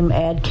same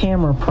add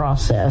camera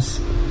process.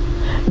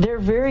 They're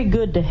very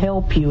good to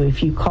help you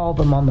if you call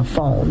them on the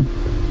phone.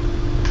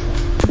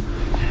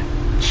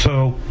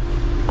 So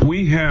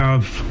we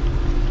have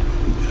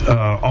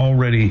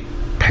already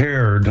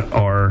paired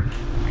our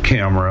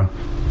camera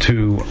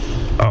to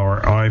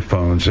our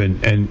iPhones,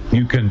 and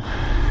you can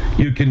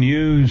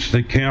use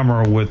the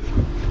camera with,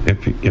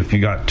 if you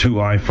got 2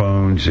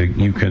 iPhones,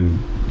 you can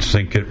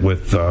sync it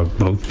with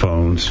both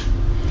phones,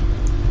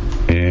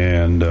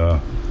 and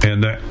the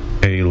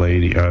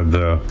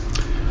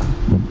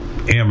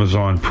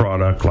Amazon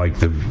product like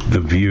the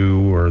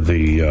View or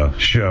the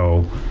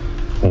Show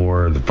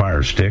or the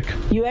Fire Stick.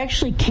 You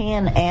actually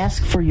can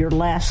ask for your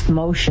last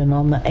motion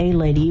on the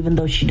A-Lady, even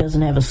though she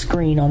doesn't have a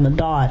screen on the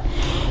dot.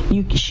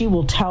 She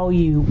will tell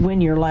you when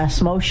your last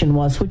motion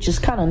was, which is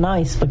kind of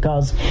nice,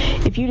 because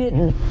if you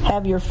didn't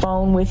have your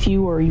phone with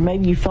you, or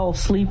maybe you fell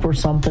asleep or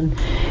something,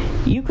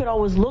 you could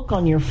always look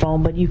on your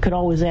phone, but you could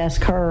always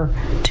ask her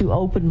to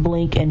open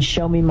Blink and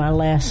show me my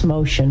last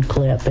motion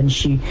clip. And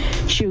she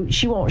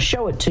won't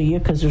show it to you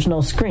because there's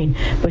no screen,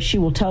 but she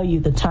will tell you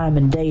the time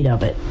and date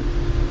of it.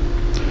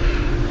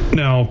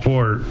 Now,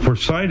 for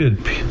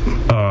sighted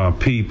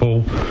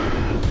people,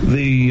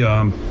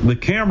 the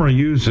camera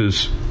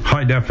uses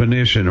high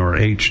definition or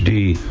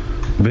HD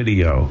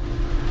video.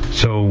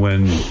 So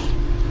when,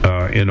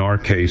 in our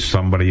case,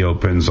 somebody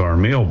opens our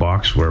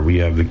mailbox where we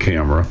have the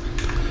camera,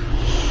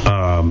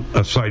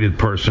 a sighted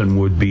person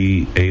would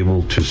be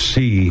able to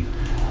see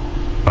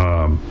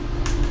who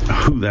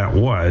that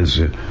was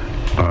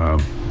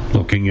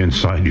looking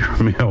inside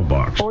your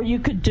mailbox. Or you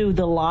could do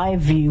the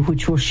live view,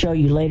 which we'll show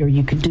you later.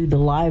 You could do the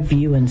live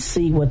view and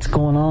see what's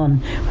going on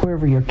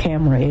wherever your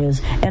camera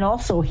is, and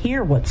also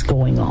hear what's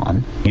going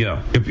on.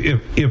 Yeah,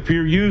 if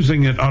you're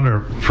using it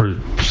for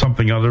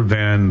something other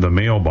than the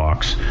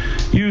mailbox,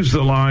 use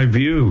the live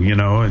view,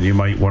 and you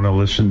might want to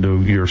listen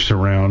to your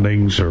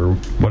surroundings or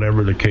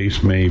whatever the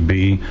case may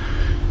be.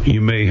 You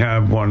may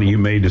have one, you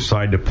may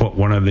decide to put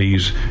one of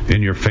these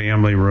in your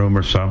family room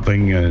or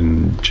something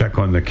and check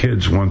on the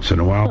kids once in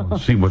a while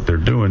and see what they're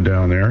doing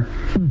down there.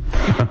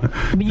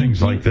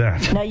 Things like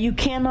that. Now, you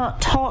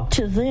cannot talk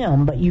to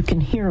them, but you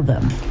can hear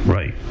them.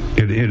 Right.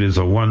 It is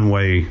a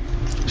one-way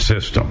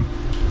system.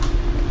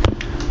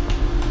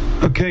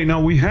 Okay,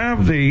 now we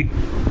have the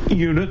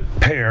unit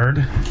paired,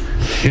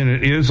 and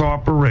it is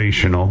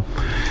operational.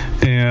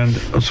 And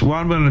so what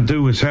I'm going to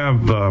do is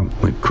have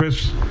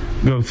Chris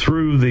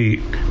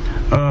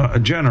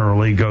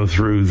generally go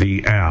through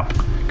the app,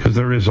 because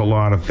there is a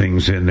lot of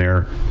things in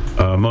there.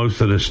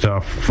 Most of the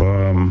stuff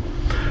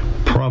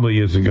probably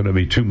isn't going to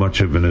be too much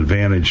of an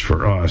advantage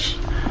for us.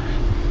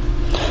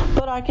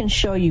 But I can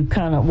show you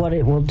kind of what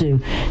it will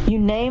do. You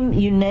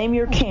name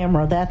your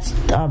camera.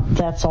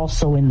 That's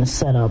also in the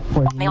setup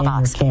where you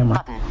mailbox, name your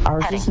camera. Button,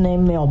 ours heading. Is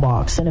named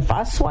Mailbox. And if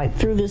I swipe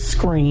through this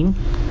screen,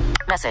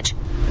 message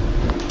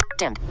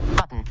dimmed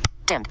button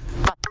dimmed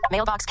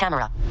mailbox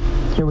camera.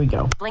 Here we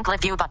go. Blink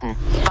live view button.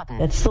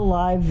 That's the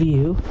live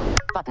view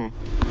button.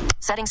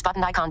 Settings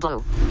button icon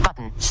blue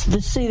button.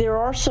 See, there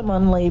are some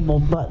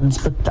unlabeled buttons,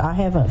 but I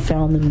haven't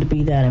found them to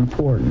be that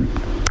important.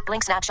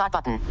 Blink snapshot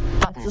button.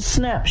 It's a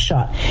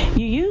snapshot.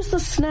 You use the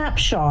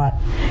snapshot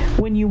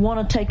when you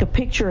want to take a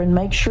picture and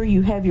make sure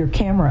you have your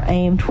camera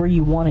aimed where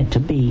you want it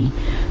to be.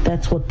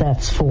 That's what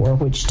that's for,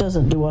 which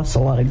doesn't do us a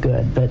lot of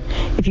good, but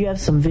if you have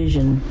some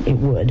vision, it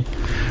would.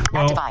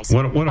 Well,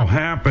 what'll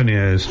happen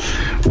is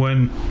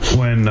when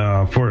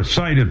for a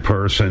sighted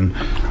person,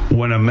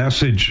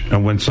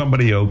 when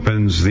somebody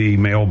opens the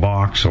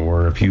mailbox,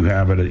 or if you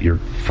have it at your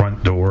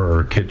front door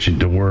or kitchen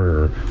door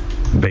or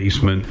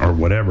basement or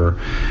whatever,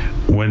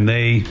 when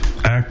they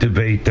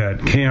activate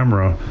that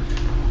camera,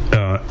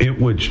 it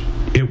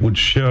would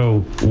show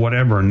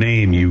whatever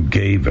name you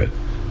gave it,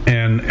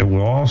 and it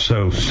will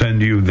also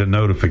send you the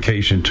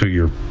notification to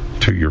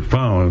your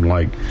phone,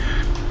 like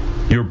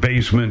your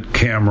basement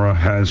camera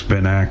has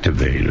been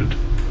activated.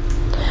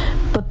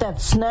 But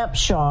that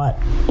snapshot,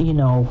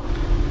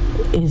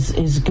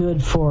 is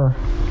good for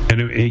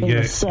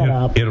the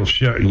setup. It'll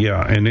show,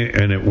 and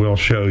it will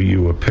show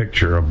you a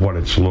picture of what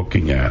it's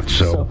looking at.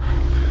 So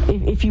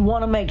if you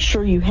want to make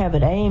sure you have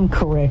it aimed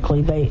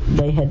correctly,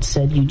 they had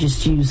said you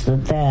just use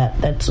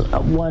that's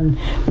one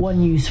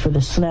use for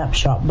the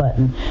snapshot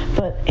button.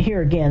 But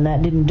here again,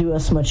 that didn't do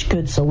us much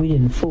good, so we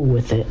didn't fool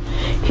with it.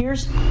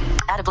 Here's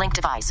add a blink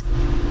device.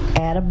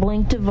 Add a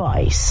blink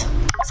device.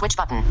 Switch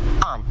button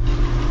on.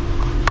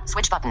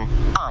 Switch button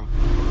on.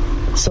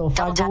 So if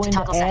I go into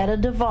add a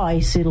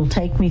device, it'll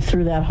take me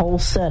through that whole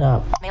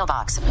setup.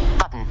 Mailbox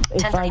button.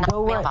 If I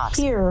go right mailbox,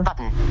 here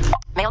button.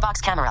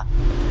 Mailbox camera.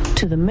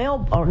 To the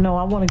mail. Oh no,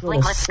 I want to go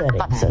to settings.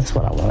 Button. That's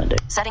what I want to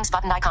do. Settings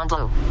button icon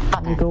blue.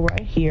 Button. Go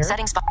right here.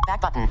 Settings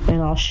back button.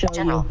 And I'll show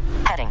General.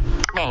 you. Heading.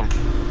 Name.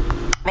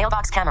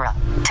 Mailbox camera.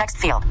 Text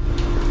field.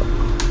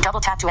 Double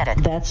tap to edit.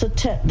 That's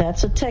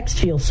a text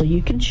field, so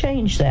you can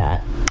change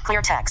that.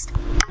 Clear text.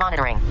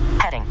 Monitoring.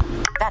 Heading.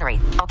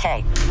 Battery.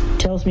 Okay.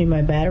 Tells me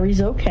my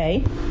battery's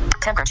okay.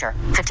 Temperature.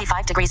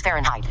 55 degrees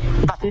Fahrenheit.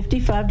 It's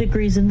 55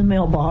 degrees in the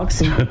mailbox,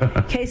 in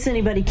case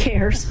anybody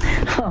cares.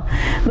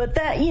 But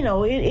that,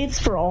 it's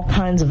for all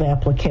kinds of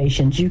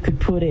applications. You could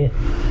put it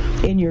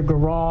in your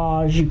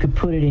garage. You could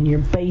put it in your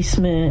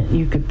basement.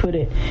 You could put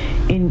it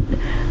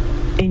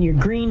in your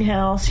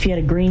greenhouse if you had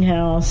a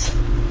greenhouse.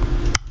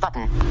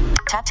 Button.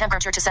 Tap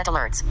temperature to set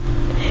alerts.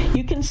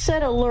 You can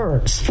set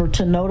alerts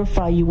to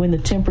notify you when the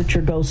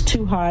temperature goes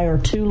too high or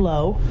too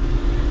low.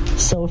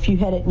 So if you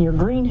had it in your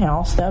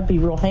greenhouse, that'd be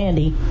real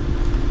handy.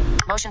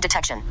 Motion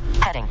detection.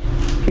 Heading.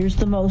 Here's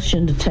the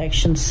motion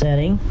detection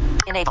setting.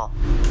 Enable.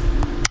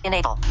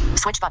 Enable.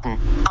 Switch button.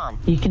 On.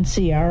 You can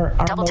see our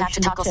double tap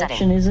motion to toggle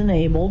detection setting. is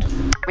enabled.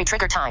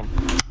 Retrigger time.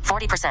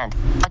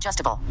 40%.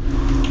 Adjustable.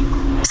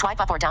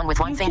 Swipe up or down with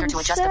one finger to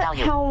adjust the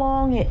value. How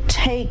long it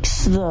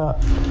takes the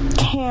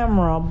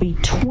camera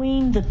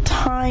between the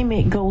time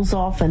it goes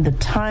off and the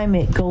time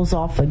it goes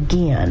off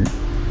again.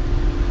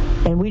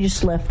 And we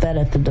just left that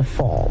at the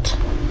default.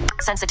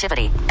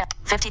 Sensitivity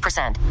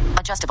 50%.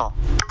 Adjustable.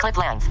 Clip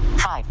length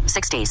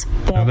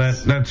 5/60. Now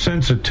that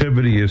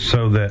sensitivity is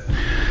so that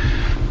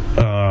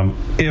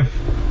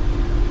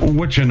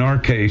which in our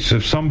case,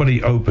 if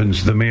somebody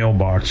opens the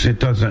mailbox, it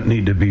doesn't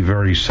need to be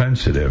very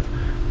sensitive.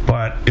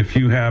 But if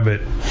you have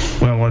it,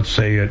 let's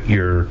say at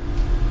your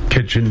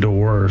kitchen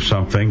door or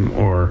something,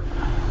 or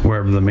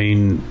wherever the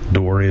main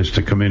door is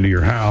to come into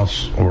your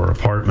house or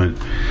apartment,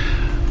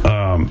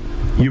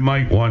 you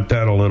might want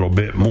that a little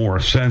bit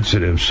more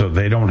sensitive so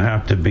they don't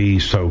have to be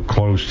so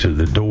close to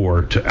the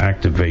door to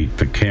activate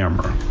the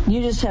camera.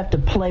 You just have to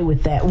play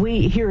with that.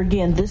 Here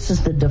again, this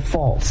is the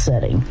default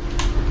setting.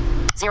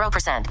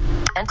 0%.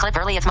 End clip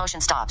early if motion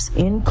stops.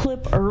 End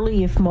clip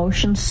early if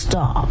motion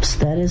stops.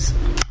 That is.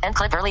 End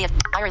clip early if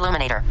eye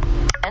illuminator.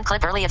 End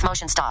clip early if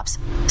motion stops.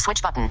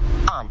 Switch button.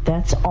 On.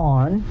 That's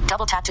on.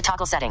 Double tap to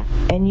toggle setting.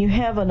 And you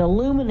have an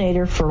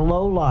illuminator for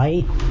low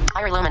light.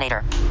 Eye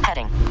illuminator.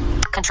 Heading.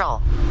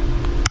 Control.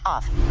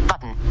 Off.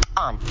 Button.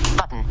 On.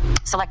 Button.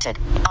 Selected.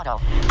 Auto.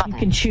 Button. You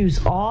can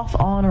choose off,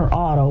 on, or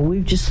auto.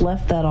 We've just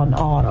left that on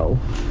auto.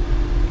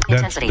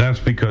 That's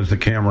because the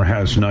camera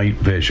has night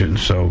vision,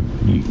 so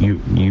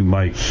you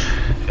might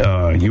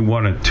you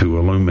want it to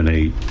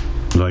illuminate.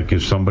 Like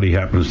if somebody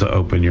happens to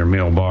open your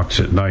mailbox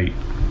at night,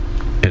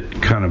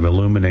 it kind of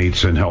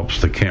illuminates and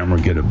helps the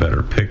camera get a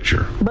better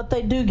picture. But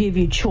they do give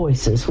you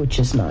choices, which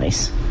is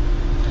nice.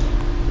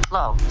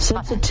 Low.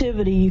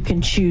 Sensitivity, you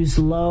can choose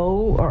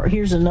low, or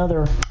here's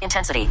another.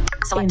 Intensity.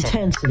 Selected.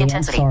 Intensity.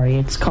 I'm sorry,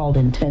 it's called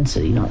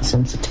intensity, not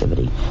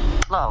sensitivity.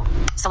 Low.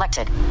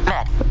 Selected.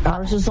 Med.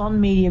 Ours is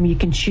on medium. You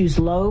can choose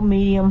low,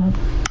 medium,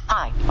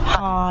 high.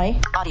 High.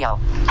 Audio.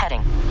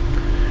 Heading.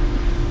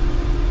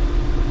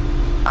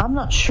 I'm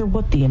not sure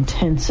what the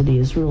intensity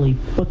is really,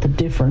 what the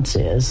difference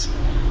is.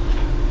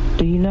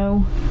 Do you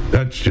know?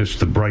 That's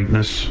just the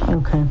brightness.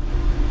 Okay.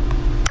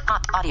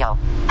 Audio.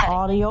 Heading.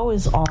 Audio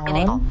is on.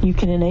 Enable. You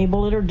can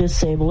enable it or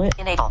disable it.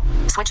 Enable.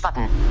 Switch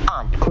button.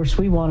 On. Of course,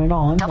 we want it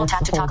on. Double That's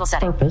tap to the whole toggle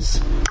setting. Purpose.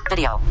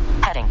 Video.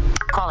 Heading.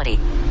 Quality.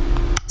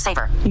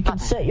 Saver. You can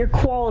set your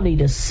quality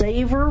to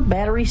saver,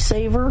 battery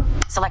saver.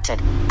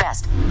 Selected.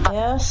 Best.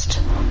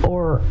 Best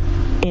or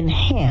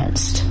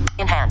enhanced.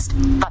 Enhanced.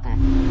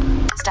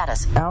 Button.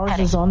 Status. Ours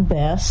is on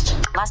best.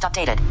 Last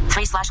updated.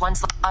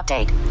 3/1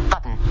 update.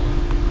 Button.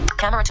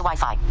 Camera to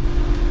Wi-Fi.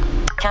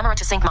 Camera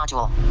to sync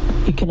module.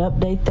 You can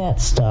update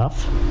that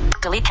stuff.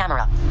 Delete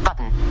camera.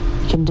 Button.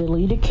 You can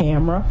delete a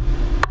camera.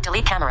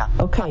 Delete camera.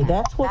 Okay, button.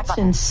 that's what's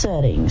in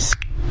settings.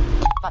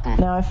 Button.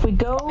 Now, if we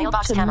go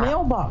Mailbox to camera.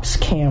 mailbox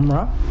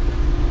camera.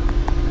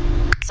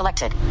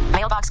 Selected.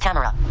 Mailbox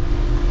camera.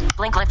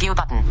 Blink live view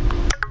button.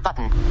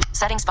 Button.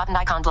 Settings button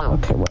icon blue.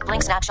 Okay, wait.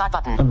 Blink snapshot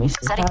button. Let me see.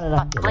 Setting. How did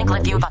I get Blink in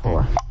live there view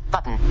before?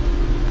 button. Button.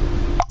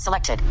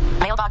 Selected.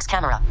 Mailbox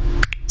camera.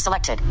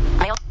 Selected.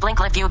 Mail. Blink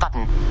live view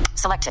button.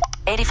 Selected.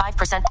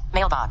 85%.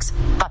 Mailbox.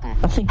 Button.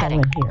 I think heading.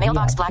 I went here.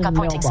 Mailbox Yeah, black to up the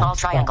pointing small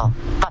mailbox triangle.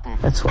 Button.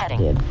 That's what heading.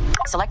 I did.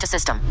 Select a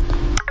system.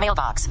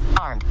 Mailbox.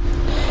 Armed.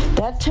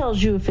 That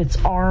tells you if it's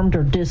armed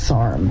or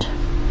disarmed.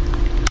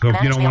 So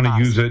if you don't want to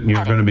use it and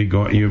you're going to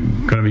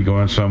be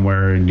going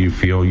somewhere and you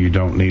feel you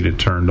don't need it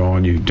turned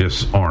on, you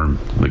disarm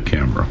the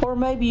camera. Or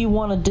maybe you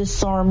want to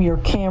disarm your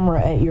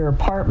camera at your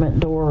apartment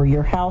door or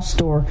your house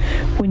door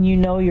when you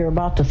know you're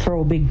about to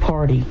throw a big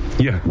party.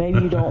 Yeah.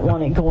 Maybe you don't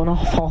want it going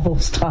off all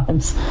those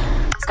times.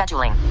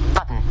 Scheduling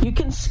button. You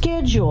can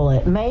schedule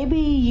it. Maybe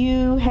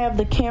you have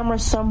the camera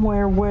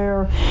somewhere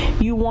where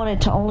you want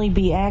it to only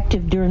be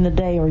active during the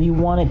day or you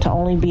want it to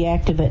only be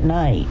active at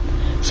night.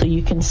 So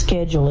you can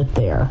schedule it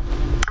there.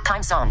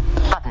 Time zone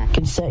button. You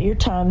can set your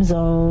time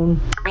zone.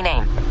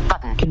 Rename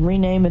button. You can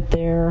rename it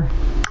there.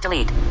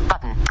 Delete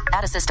button.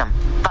 Add a system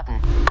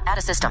button. Add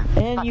a system.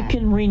 And button. you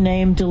can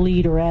rename,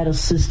 delete, or add a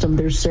system.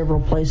 There's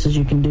several places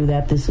you can do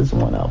that. This is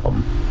one of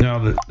them. Now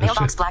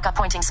Mailbox black up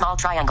pointing small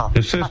triangle.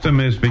 The system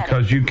is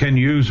because you can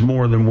use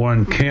more than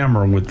one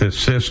camera with this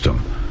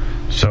system.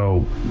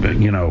 So,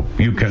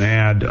 you can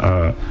add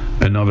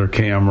another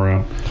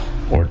camera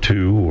or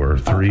two or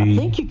three. I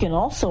think you can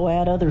also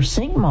add other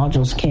sync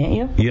modules, can't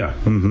you? Yeah,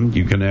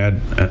 you can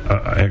add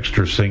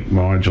extra sync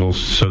modules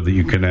so that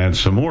you can add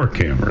some more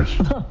cameras.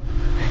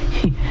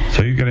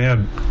 So you can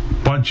add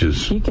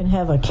bunches. You can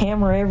have a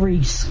camera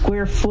every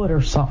square foot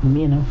or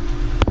something,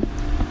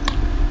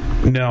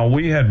 Now,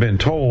 we had been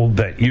told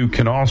that you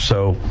can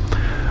also,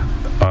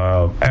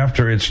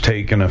 after it's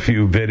taken a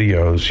few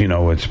videos,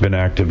 it's been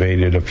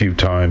activated a few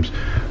times,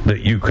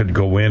 that you could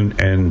go in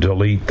and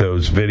delete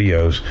those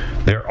videos.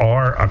 There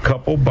are a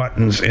couple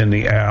buttons in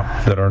the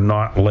app that are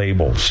not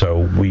labeled, so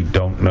we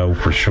don't know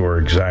for sure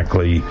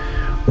exactly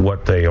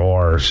what they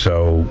are.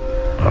 So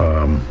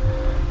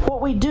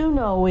what we do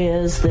know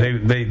is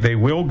that they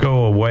will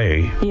go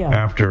away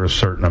after a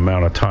certain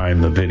amount of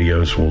time. The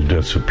videos will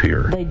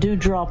disappear. They do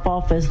drop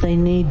off as they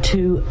need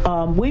to.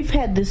 We've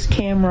had this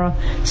camera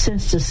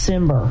since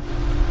December,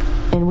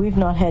 and we've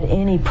not had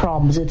any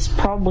problems. It's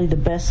probably the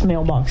best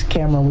mailbox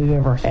camera we've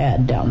ever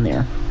had down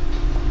there.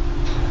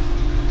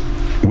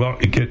 Well,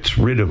 it gets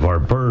rid of our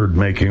bird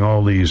making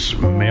all these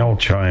mail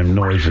chime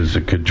noises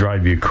that could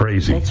drive you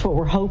crazy. That's what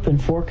we're hoping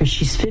for, because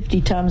she's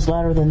 50 times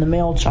louder than the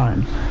mail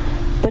chime.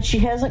 But she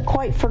hasn't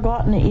quite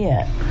forgotten it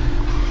yet.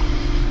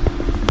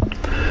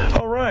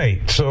 All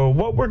right, so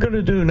what we're going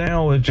to do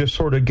now is just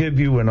sort of give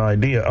you an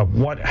idea of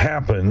what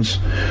happens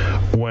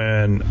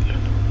when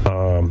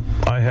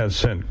I have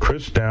sent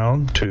Chris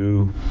down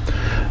to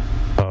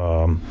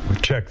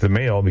check the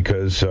mail,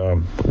 because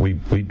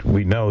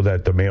we know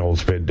that the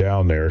mail's been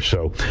down there.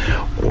 So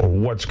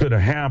what's going to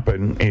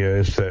happen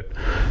is that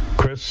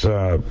Chris,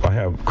 I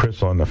have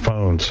Chris on the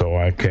phone so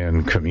I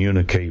can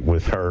communicate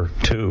with her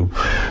too.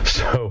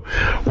 So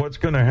what's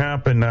going to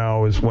happen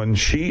now is when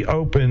she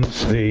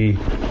opens the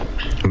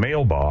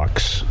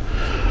mailbox,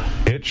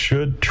 it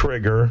should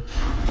trigger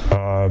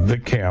the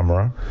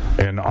camera,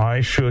 and I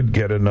should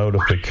get a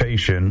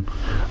notification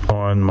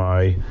on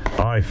my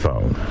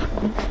iPhone.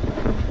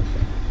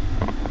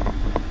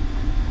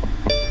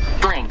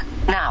 Blink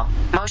now.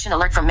 Motion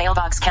alert from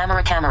mailbox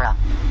camera.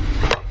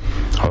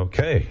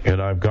 Okay,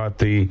 and I've got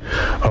the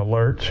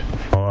alert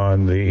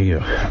on the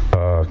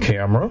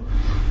camera.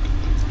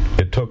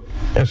 It took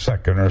a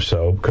second or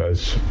so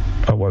because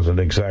I wasn't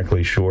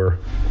exactly sure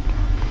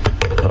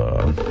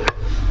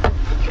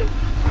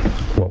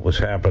what was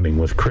happening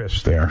with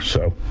Chris there.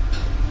 So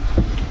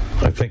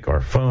I think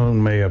our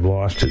phone may have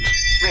lost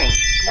its ring.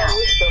 Now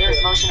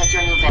there's motion at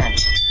your new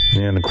bench.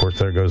 And of course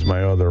there goes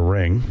my other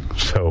ring.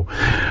 So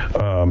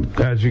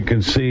as you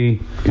can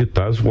see, it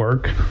does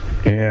work,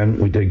 and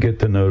we did get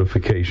the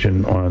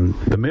notification on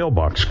the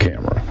mailbox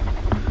camera.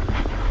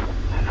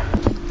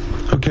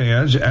 Okay,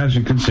 as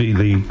you can see,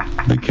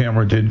 the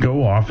camera did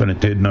go off, and it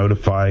did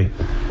notify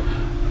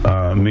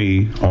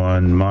me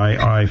on my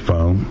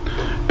iPhone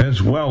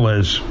as well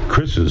as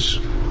Chris's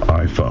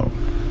iPhone.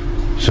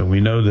 So we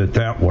know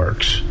that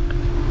works.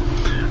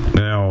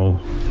 Now,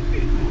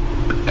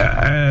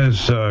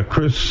 as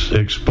Chris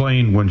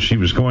explained when she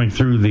was going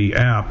through the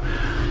app,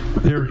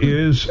 there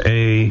is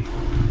a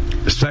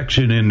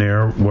section in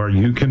there where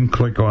you can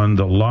click on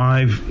the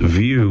live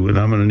view, and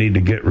I'm going to need to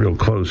get real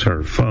close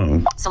her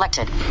phone.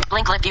 Selected.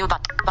 Blink live view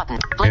button.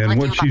 And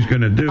what she's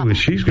going to do is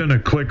she's going to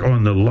click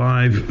on the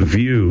live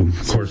view.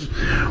 Of course,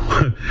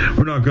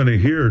 we're not going to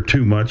hear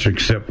too much,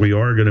 except we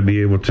are going to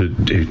be able to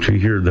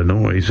hear the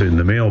noise in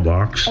the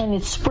mailbox. And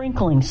it's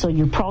sprinkling, so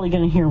you're probably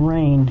going to hear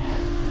rain.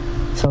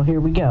 So here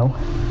we go.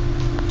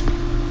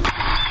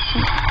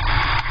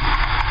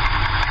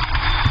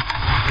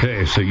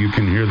 Okay, so you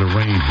can hear the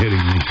rain hitting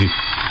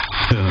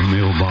the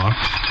mailbox.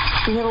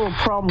 We had a little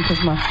problem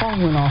because my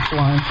phone went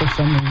offline for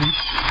some reason.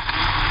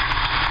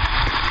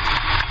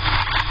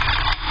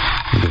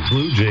 There's a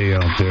blue jay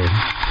out there.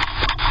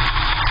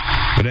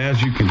 But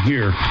as you can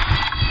hear,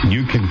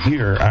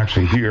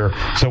 actually hear.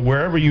 So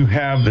wherever you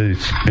have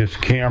this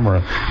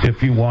camera,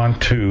 if you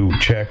want to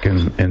check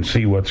and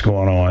see what's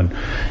going on,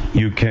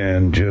 you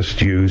can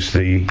just use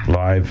the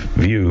live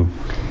view.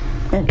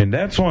 And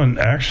that's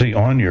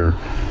on your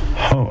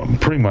home,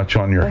 pretty much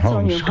on your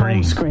home screen.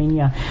 Home screen,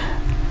 yeah.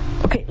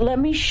 Okay, let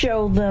me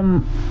show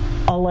them.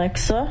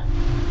 Alexa,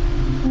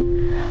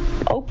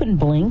 open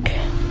Blink.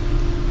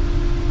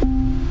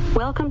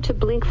 Welcome to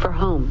Blink for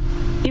Home.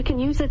 You can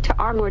use it to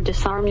arm or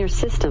disarm your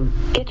system,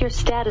 get your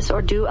status,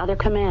 or do other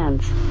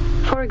commands.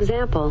 For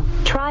example,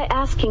 try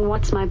asking,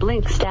 "What's my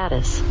Blink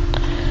status?"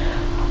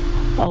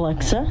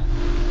 Alexa,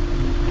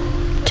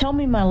 tell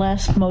me my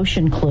last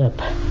motion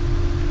clip.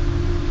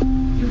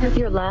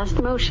 Your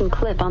last motion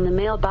clip on the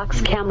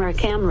mailbox camera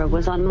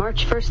was on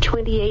March 1st,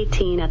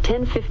 2018 at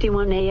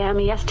 10:51 a.m.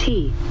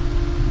 EST.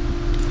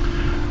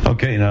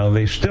 Okay, now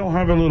they still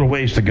have a little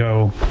ways to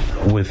go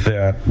with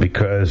that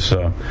because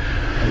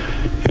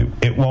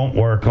it won't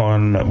work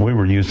on. We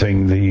were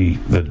using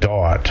the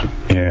dot,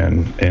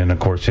 and of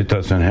course it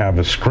doesn't have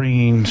a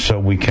screen, so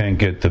we can't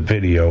get the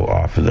video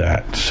off of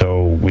that.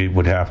 So we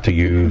would have to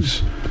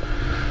use.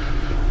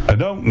 I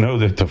don't know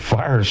that the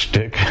Fire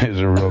Stick is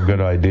a real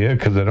good idea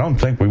because I don't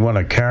think we want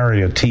to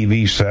carry a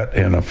TV set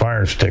and a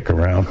Fire Stick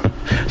around.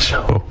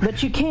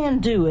 But you can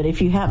do it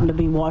if you happen to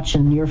be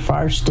watching your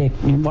Fire Stick.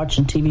 You're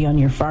watching TV on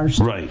your Fire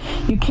Stick. Right.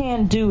 You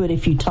can do it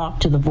if you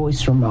talk to the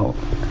voice remote.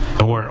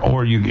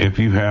 Or if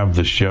you have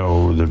the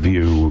show, the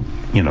view,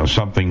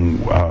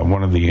 something,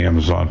 one of the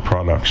Amazon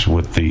products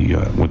with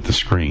the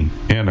screen,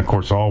 and of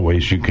course,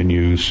 always you can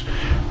use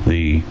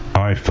the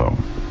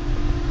iPhone.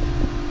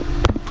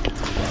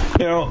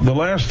 The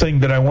last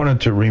thing that I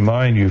wanted to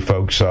remind you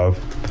folks of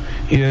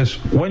is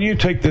when you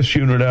take this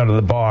unit out of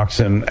the box,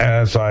 and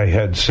as I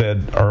had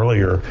said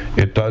earlier,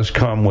 it does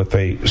come with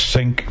a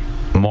sync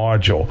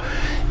module.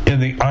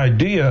 And the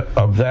idea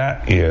of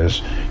that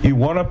is you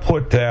want to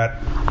put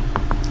that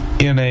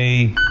in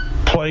a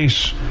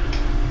place,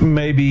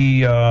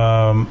 maybe,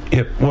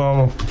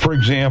 for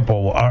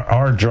example,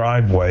 our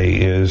driveway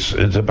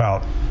is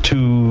about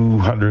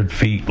 200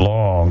 feet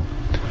long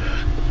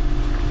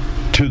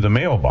to the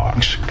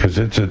mailbox because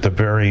it's at the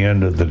very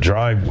end of the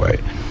driveway.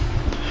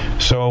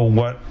 So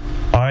what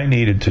I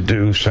needed to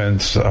do,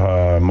 since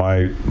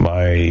my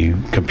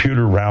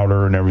computer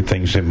router and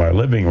everything's in my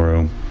living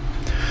room,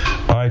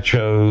 I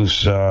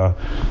chose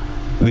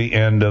the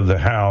end of the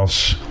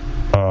house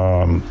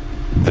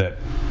that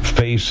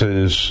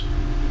faces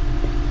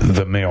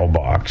the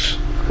mailbox,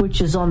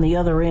 which is on the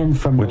other end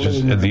from the living room.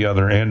 Which is at the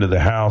other end of the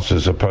house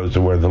as opposed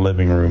to where the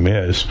living room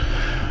is.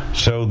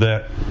 So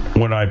that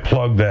when I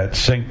plug that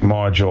sync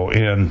module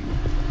in,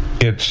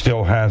 it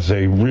still has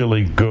a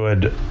really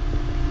good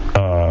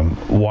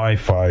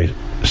Wi-Fi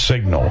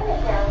signal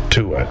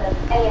to it.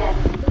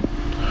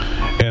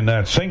 And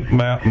that sync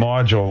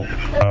module,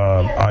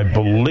 I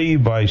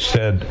believe I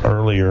said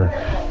earlier,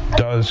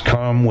 does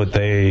come with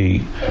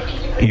a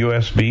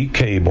USB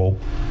cable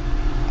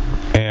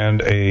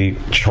and a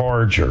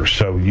charger.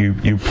 So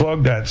you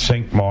plug that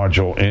sync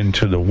module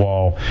into the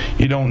wall.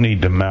 You don't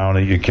need to mount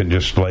it. You can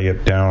just lay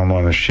it down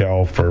on a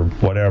shelf or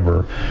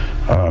whatever,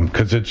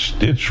 because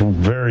it's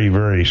very,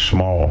 very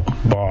small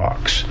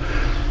box.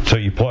 So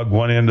you plug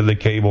one end of the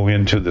cable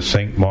into the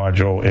sync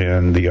module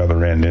and the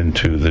other end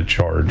into the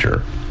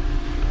charger.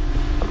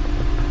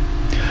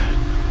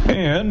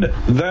 And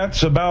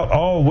that's about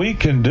all we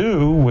can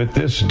do with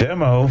this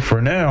demo for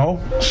now.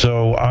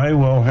 So I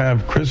will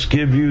have Chris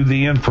give you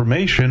the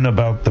information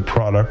about the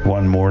product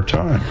one more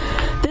time.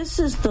 This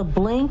is the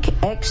Blink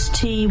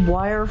XT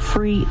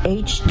wire-free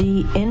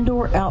HD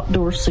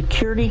indoor-outdoor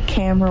security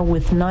camera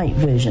with night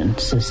vision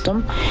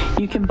system.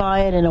 You can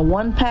buy it in a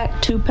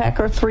 1-pack, 2-pack,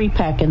 or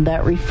 3-pack, and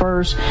that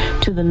refers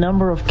to the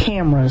number of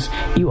cameras.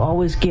 You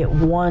always get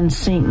one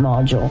sync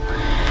module.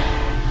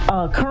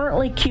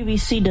 Currently,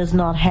 QVC does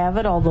not have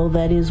it, although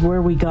that is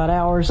where we got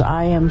ours.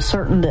 I am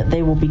certain that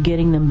they will be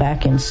getting them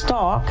back in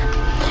stock.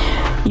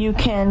 You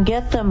can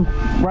get them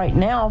right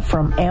now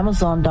from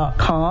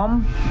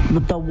Amazon.com.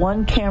 The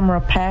one camera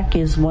pack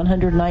is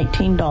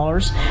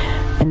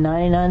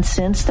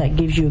 $119.99. That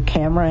gives you a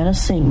camera and a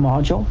sync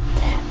module.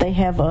 They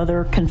have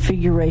other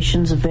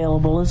configurations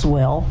available as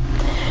well.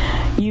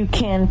 You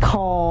can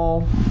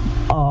call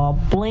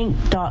Blink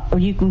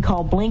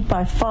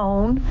by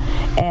phone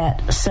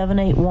at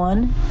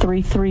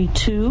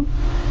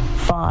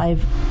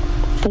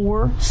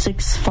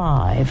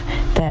 781-332-5465.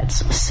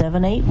 That's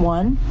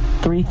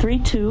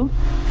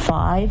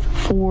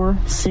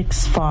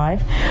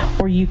 781-332-5465.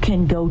 Or you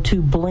can go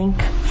to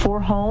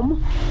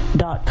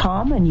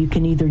blinkforhome.com, and you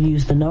can either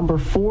use the number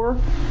 4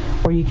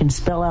 or you can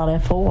spell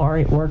out FOR.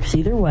 It works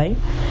either way.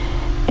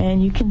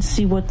 And you can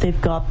see what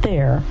they've got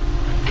there.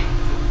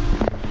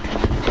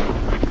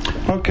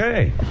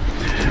 Okay.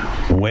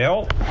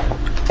 Well,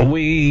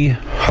 we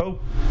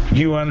hope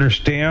you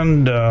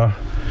understand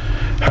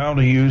how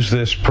to use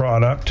this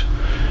product.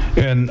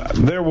 And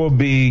there will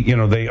be,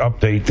 they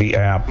update the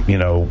app,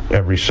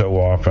 every so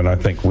often. I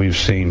think we've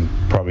seen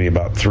probably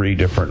about 3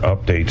 different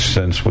updates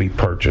since we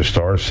purchased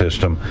our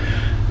system.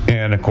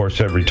 And, of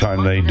course, every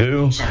time they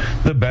do,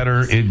 the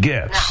better it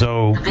gets.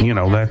 So,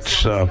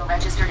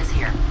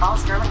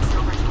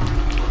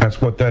 that's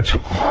what that's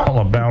all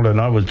about.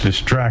 And I was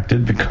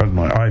distracted because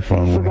my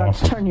iPhone went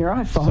off. Turn your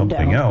iPhone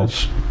something down.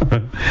 Else.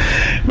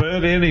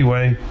 But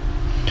anyway,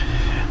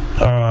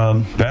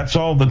 that's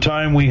all the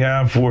time we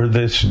have for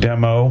this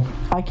demo.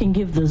 I can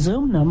give the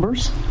Zoom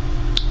numbers.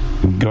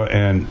 Go,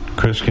 and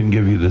Chris can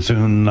give you the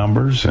Zoom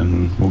numbers,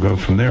 and we'll go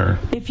from there.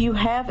 If you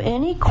have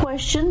any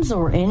questions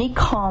or any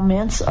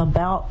comments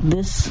about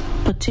this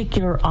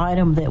particular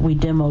item that we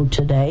demoed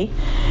today,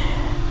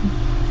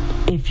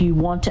 if you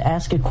want to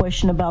ask a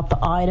question about the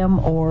item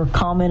or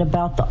comment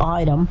about the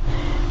item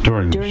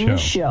during the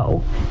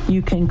show,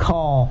 you can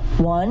call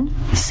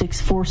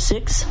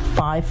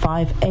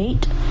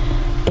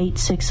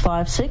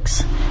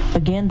 1-646-558-8656.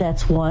 Again,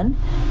 that's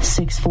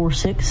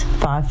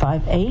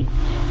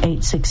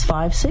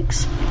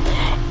 1-646-558-8656.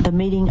 The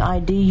meeting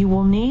ID you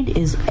will need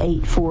is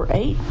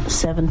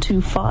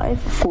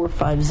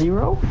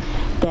 848-725-450.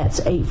 That's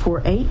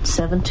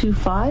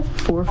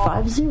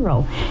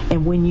 848-725-450.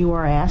 And when you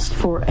are asked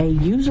for a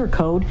user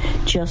code,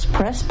 just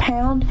press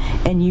pound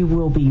and you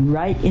will be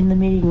right in the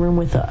meeting room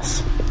with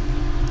us.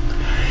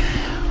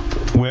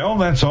 Well,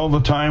 that's all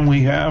the time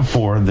we have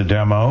for the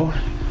demo.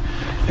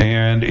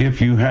 And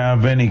if you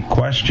have any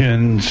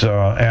questions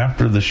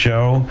after the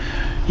show,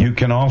 you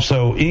can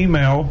also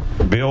email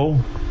Bill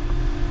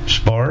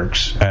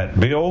Sparks at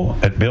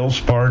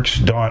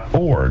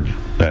bill@billsparks.org.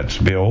 That's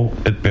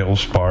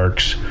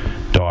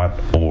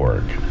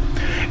bill@billsparks.org.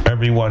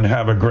 Everyone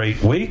have a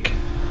great week,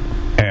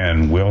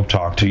 and we'll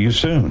talk to you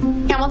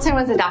soon. Hamilton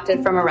was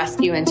adopted from a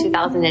rescue in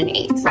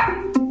 2008.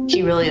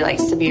 He really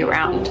likes to be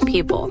around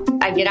people.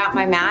 I get out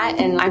my mat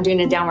and I'm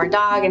doing a downward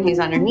dog and he's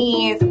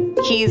underneath.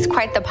 He's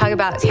quite the pug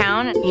about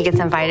town. He gets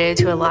invited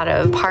to a lot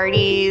of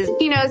parties.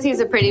 He knows he's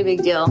a pretty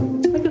big deal.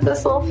 Look at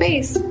this little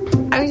face.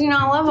 How could you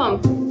not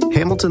love him?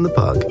 Hamilton the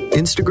Pug,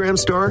 Instagram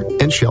star,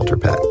 and shelter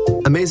pet.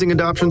 Amazing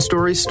adoption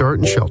stories start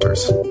in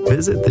shelters.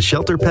 Visit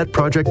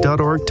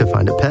theshelterpetproject.org to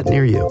find a pet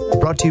near you.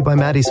 Brought to you by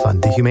Maddie's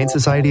Fund, the Humane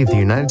Society of the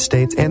United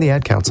States, and the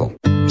Ad Council.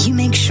 You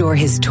make sure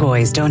his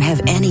toys don't have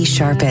any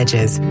sharp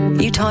edges.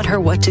 You taught her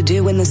what to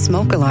do when the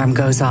smoke alarm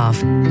goes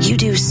off. You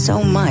do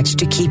so much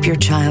to keep your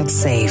child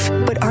safe.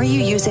 But are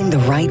you using the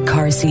right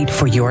car seat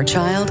for your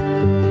child?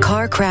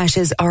 Car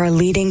crashes are a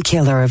leading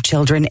killer of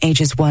children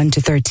ages 1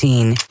 to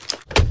 13.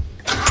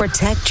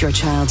 Protect your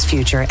child's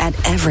future at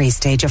every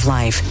stage of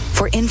life.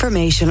 For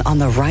information on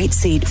the right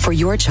seat for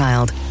your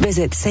child,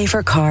 visit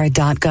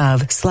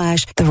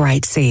safercar.gov/the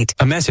right seat.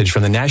 A message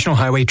from the National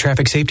Highway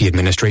Traffic Safety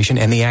Administration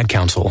and the Ad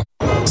Council.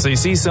 So you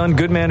see, son,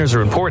 good manners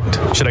are important.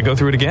 Should I go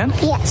through it again?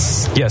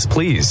 Yes. Yes,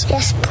 please.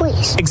 Yes,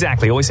 please.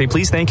 Exactly. Always say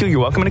please, thank you, you're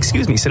welcome, and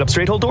excuse me. Sit up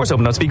straight, hold doors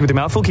open. Don't speak with your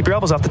mouth full. Keep your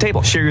elbows off the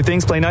table. Share your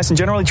things, play nice, and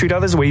generally treat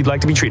others the way you'd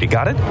like to be treated.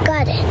 Got it?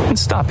 Got it. And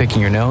stop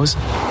picking your nose.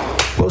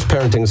 Most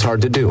parenting is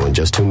hard to do in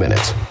just 2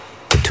 minutes.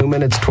 But 2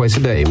 minutes twice a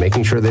day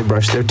making sure they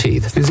brush their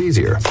teeth is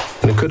easier,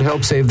 and it could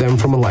help save them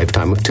from a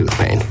lifetime of tooth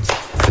pain.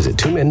 Visit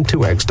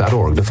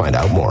 2min2x.org to find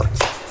out more.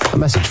 A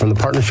message from the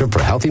Partnership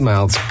for Healthy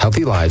Mouths,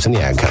 Healthy Lives, and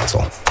the Ad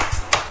Council.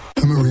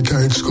 I'm a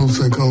retired school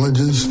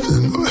psychologist,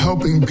 and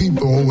helping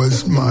people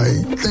was my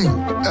thing.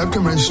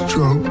 After my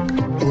stroke,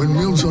 when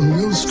Meals on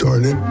Wheels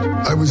started,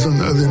 I was on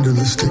the other end of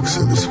the stick,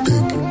 so to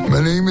speak. My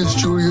name is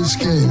Julius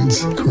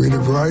Gaines,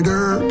 creative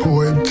writer,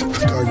 poet,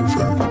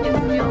 photographer.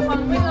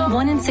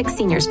 1 in 6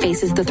 seniors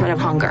faces the threat of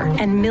hunger,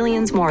 and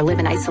millions more live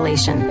in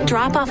isolation.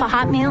 Drop off a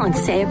hot meal and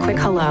say a quick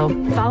hello.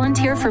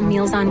 Volunteer for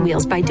Meals on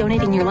Wheels by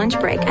donating your lunch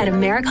break at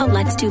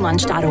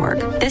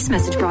americaletsdolunch.org. This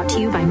message brought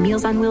to you by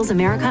Meals on Wheels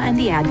America and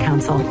the Ad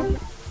Council.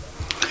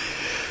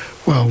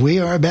 Well, we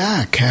are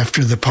back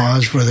after the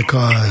pause for the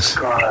cause.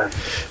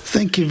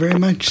 Thank you very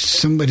much.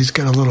 Somebody's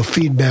got a little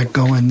feedback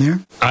going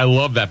there. I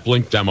love that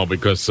Blink demo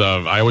because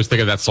I always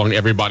think of that song,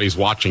 Everybody's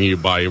Watching You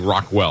by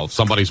Rockwell.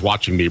 Somebody's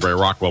Watching Me by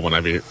Rockwell when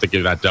I think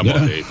of that demo,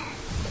 Dave.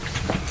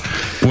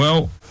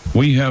 Well,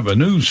 we have a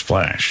news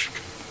flash.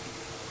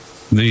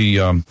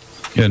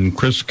 And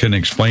Chris can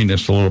explain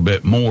this a little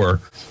bit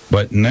more,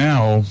 but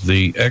now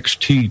the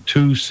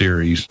XT2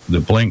 series, the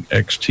Blink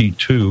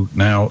XT2,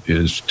 now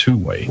is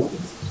two-way.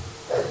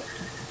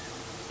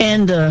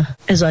 And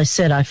as I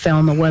said, I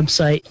found the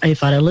website.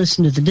 If I'd have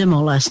listened to the demo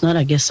last night,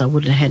 I guess I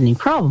wouldn't have had any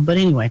problem. But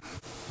anyway,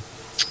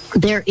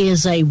 there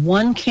is a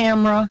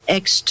one-camera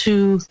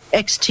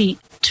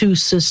XT2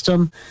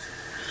 system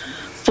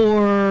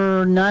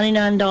for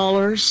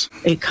 $99.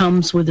 It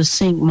comes with a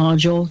sync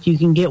module. You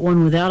can get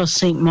one without a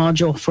sync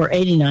module for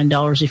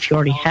 $89 if you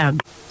already have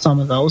some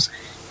of those.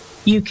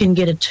 You can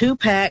get a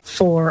 2-pack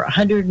for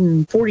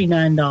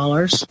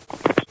 $149.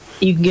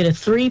 You can get a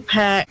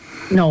 3-pack,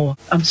 a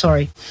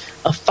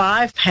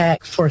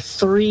 5-pack for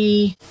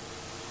 $3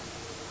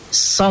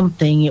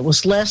 something. It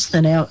was less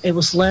than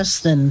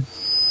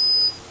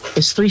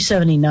It's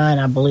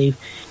 $379, I believe.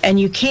 And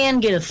you can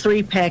get a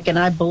 3-pack, and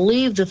I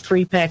believe the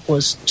 3-pack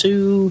was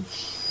 $279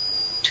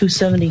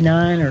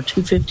 or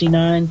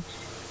 $259.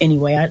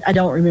 Anyway, I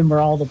don't remember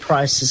all the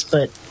prices,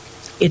 but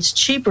it's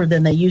cheaper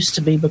than they used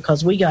to be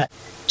because we got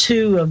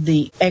 2 of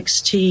the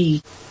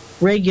XT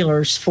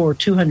regulars for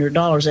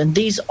 $200, and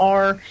these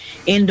are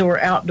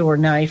indoor-outdoor.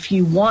 Now, if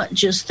you want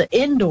just the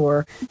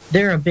indoor,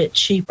 they're a bit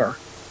cheaper.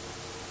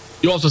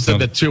 You also said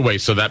that 2-way,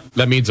 so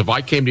that means if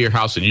I came to your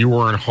house and you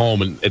weren't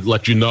home and it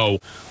let you know,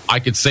 I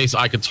could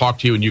talk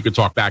to you and you could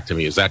talk back to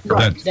me. Is that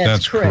correct? Right,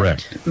 that's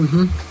correct.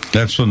 Mm-hmm.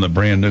 That's from the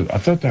brand new. I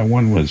thought that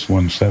one was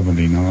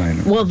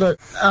 $179. Well, the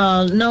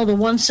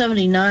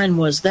 179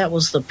 was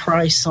the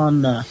price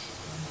on the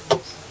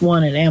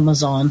one at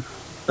Amazon,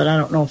 but I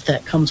don't know if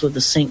that comes with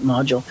the sync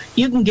module.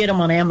 You can get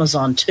them on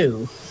Amazon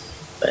too,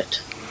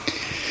 but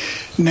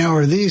now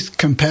are these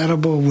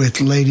compatible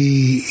with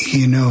Lady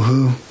You Know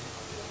Who?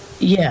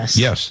 Yes.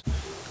 Yes.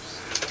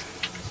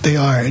 They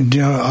are.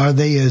 Are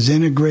they as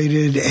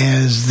integrated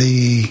as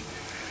the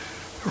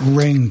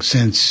Ring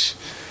since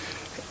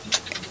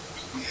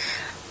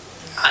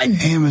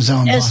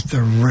Amazon bought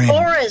the Ring? As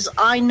far as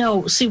I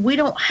know, see, we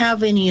don't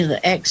have any of the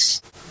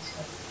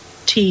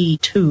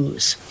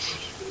XT2s.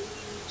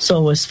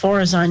 So as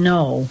far as I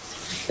know,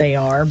 they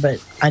are,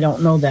 but I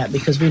don't know that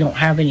because we don't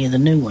have any of the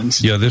new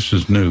ones. Yeah, this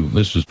is new.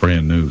 This is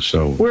brand new.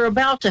 So we're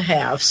about to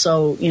have,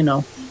 so,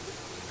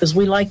 because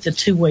we like the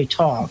 2-way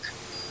talk.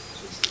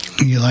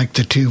 You like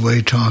the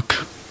 2-way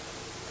talk?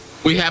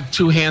 We have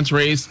 2 hands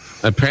raised.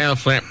 Pamela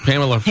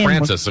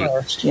Francis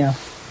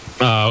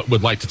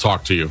would like to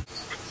talk to you.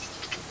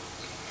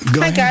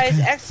 Hi, guys.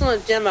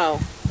 Excellent demo.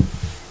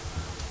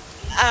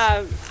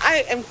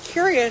 I am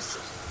curious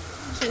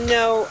to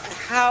know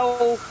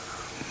how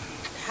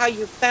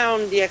you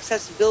found the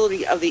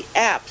accessibility of the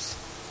apps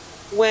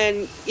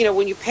when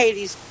you pay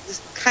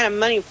this kind of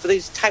money for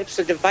these types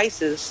of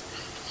devices.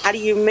 How do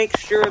you make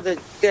sure that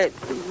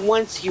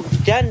once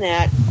you've done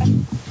that,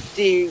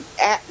 the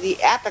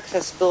app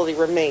accessibility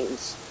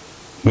remains?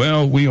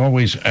 Well, we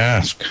always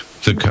ask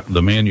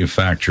the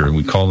manufacturer.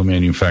 We call the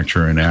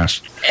manufacturer and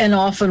ask. And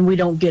often we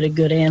don't get a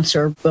good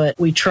answer, but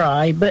we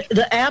try. But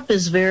the app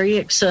is very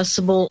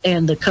accessible,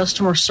 and the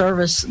customer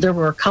service, there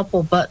were a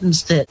couple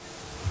buttons that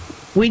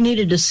we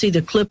needed to see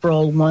the clip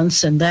roll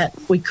once, and that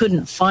we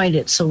couldn't find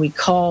it, so we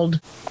called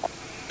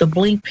the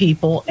Blink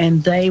people,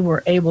 and they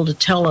were able to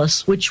tell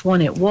us which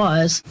one it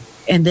was,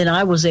 and then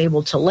I was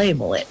able to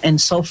label it. And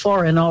so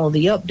far in all of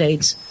the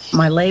updates,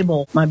 my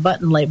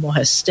button label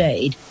has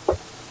stayed.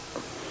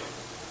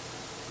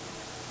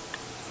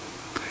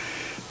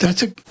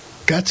 That's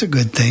a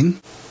good thing.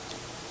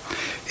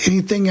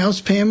 Anything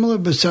else, Pamela,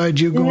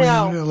 besides you going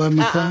out at 11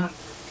 o'clock?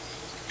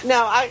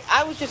 No,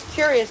 I was just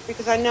curious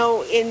because I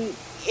know in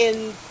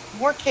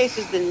more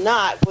cases than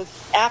not, with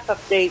app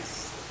updates,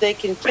 they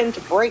can tend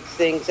to break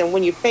things, and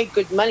when you pay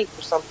good money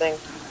for something,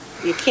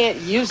 you can't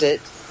use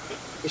it.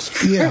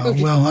 Yeah,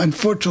 well,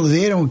 unfortunately,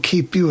 they don't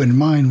keep you in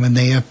mind when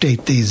they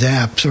update these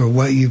apps or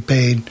what you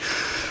paid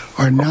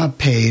or not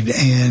paid,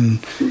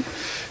 and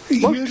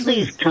most of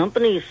these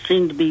companies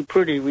seem to be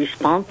pretty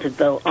responsive,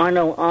 though. I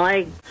know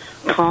I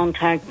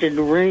contacted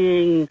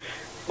Ring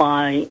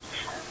by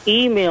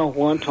email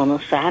once on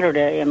a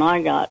Saturday, and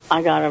I got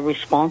a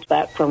response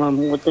back from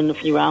them within a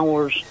few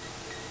hours.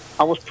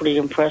 I was pretty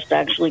impressed,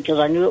 actually, because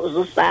I knew it was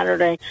a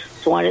Saturday,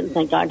 so I didn't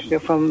think I'd hear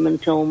from them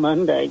until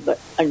Monday, but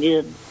I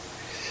did.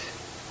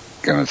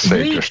 Going to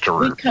say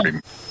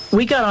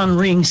we got on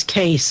Ring's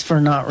case for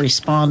not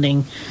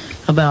responding.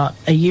 About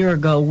a year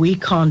ago, we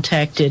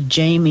contacted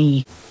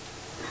Jamie,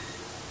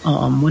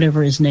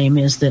 whatever his name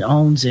is, that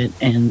owns it,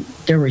 and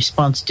their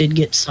response did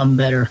get some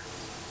better.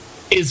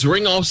 Is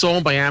Ring also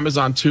owned by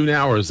Amazon too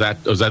now, or is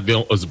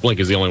Blink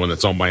is the only one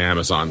that's owned by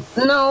Amazon?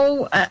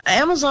 No,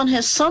 Amazon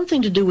has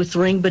something to do with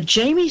Ring, but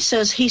Jamie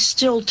says he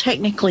still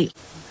technically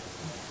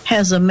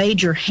has a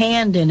major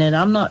hand in it.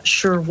 I'm not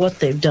sure what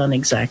they've done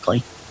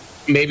exactly.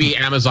 Maybe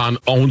Amazon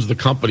owns the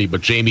company, but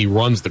Jamie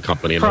runs the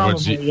company.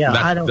 Probably, yeah.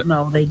 I don't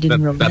know. They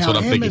didn't really. That's what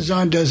I'm thinking.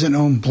 Amazon doesn't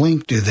own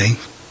Blink, do they?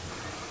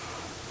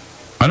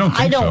 I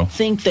don't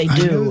think they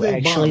do,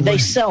 actually. They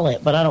sell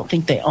it, but I don't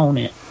think they own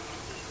it.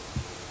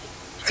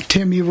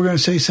 Tim, you were going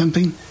to say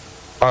something?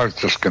 I was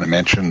just going to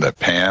mention that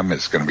Pam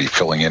is going to be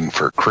filling in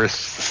for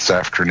Chris this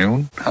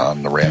afternoon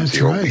on the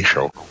Ramsey Opie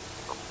show.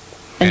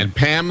 And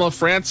Pamela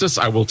Francis,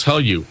 I will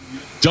tell you,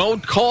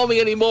 don't call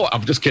me anymore.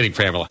 I'm just kidding,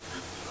 Pamela.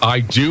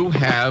 I do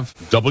have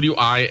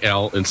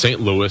WIL in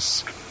St.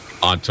 Louis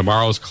on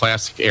tomorrow's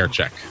Classic Air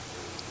Check.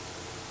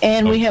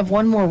 And we have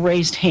one more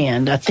raised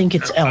hand. I think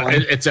it's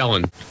Ellen. It's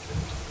Ellen.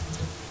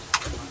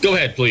 Go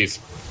ahead, please.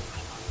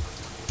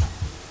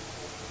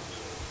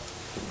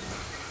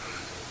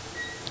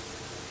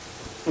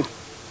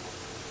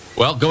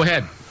 Well, go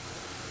ahead.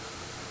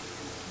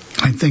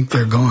 I think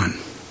they're gone.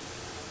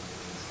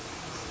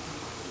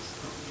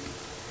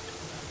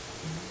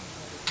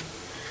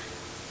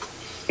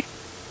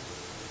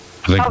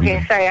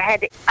 Okay, sorry, I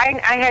had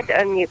to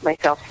unmute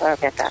myself. Sorry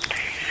about that.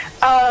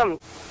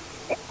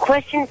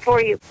 question for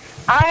you.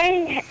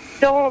 I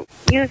don't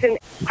use an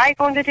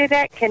iPhone to do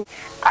that.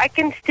 I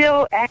can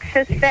still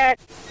access that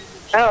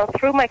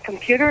through my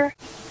computer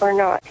or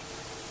not?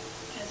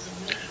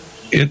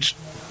 It's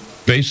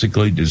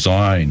basically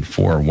designed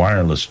for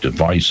wireless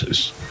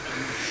devices.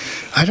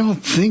 I don't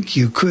think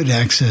you could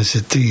access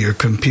it through your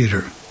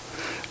computer.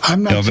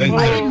 I'm not. I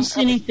didn't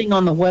see anything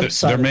on the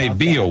website. There may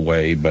be a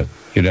way, but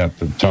you'd have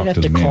to talk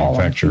to the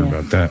manufacturer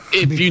about that.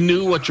 If you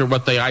knew what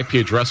the IP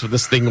address of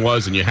this thing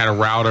was, and you had a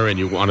router and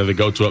you wanted to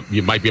go to it,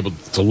 you might be able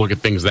to look at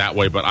things that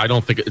way. But I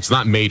don't think it's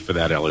not made for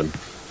that, Ellen.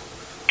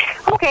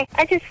 Okay,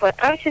 I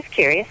was just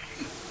curious.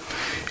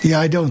 Yeah,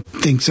 I don't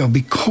think so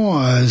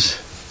because,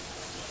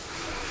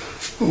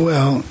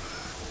 well,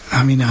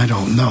 I mean, I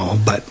don't know,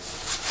 but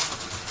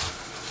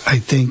I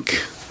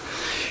think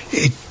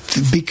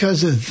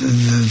because of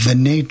the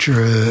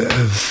nature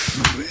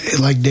of,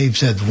 like Dave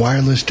said,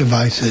 wireless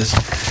devices,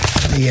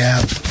 the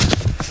app,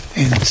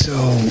 and so,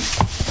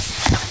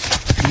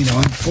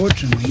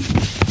 unfortunately,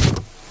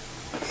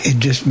 it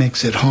just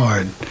makes it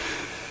hard.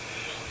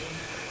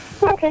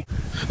 Okay.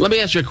 Let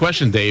me ask you a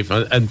question, Dave.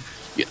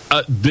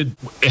 Did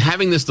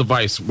having this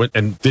device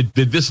did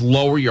this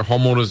lower your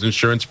homeowner's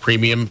insurance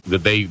premium?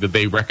 Did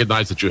they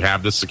recognize that you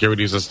have this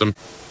security system?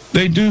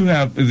 They do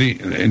have the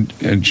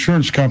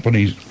insurance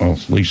companies. Well,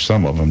 at least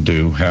some of them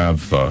do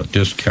have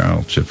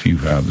discounts if you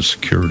have the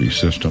security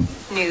system.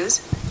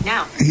 News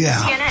now. Yeah,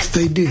 CNN.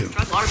 they do.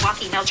 But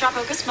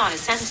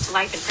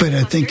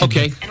I think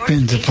it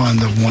depends upon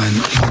the one,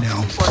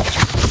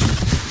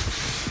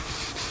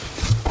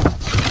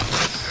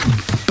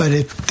 But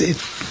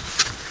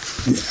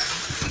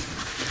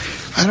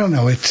I don't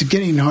know. It's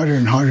getting harder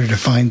and harder to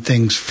find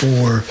things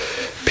for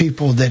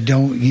people that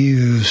don't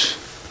use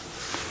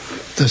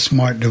the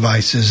smart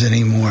devices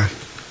anymore.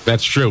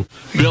 That's true.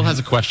 Bill has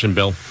a question,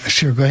 Bill.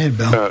 Sure, go ahead,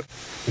 Bill.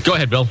 Go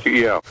ahead, Bill.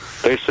 Yeah,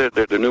 they said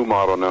that the new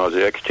model now is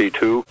the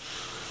XT2.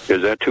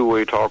 Is that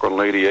two-way talk on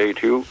Lady A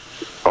too,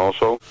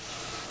 also?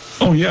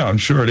 Oh yeah, I'm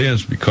sure it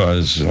is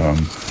because I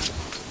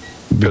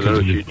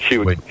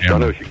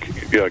know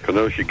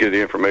she get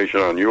the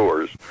information on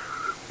yours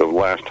the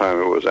last time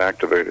it was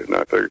activated, and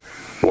I figured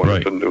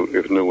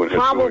if new one.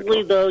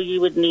 Probably though,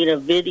 you would need a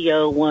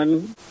video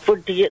one to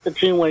get the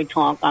two-way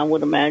talk. I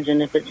would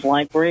imagine if it's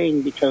like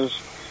Ring, because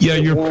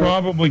you're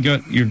probably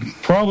going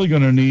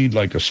to need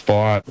like a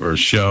spot or a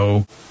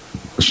show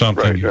or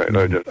something. Right.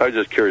 I was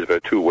just curious if I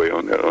had two-way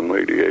on that on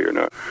Lady A or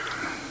not.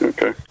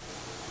 Okay.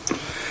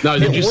 Now,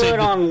 did you say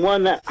on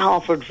one that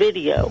offered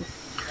video?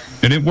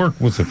 And it worked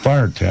with the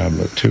Fire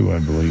tablet, too, I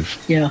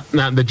believe. Yeah.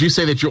 Now, did you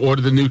say that you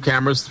ordered the new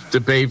cameras,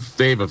 Dave?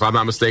 If I'm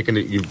not mistaken,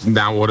 you've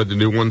now ordered the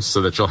new ones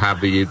so that you'll have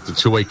the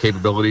two-way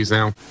capabilities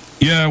now?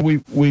 Yeah,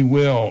 we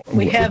will.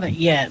 We haven't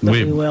yet, but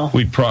we will.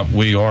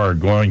 We are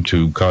going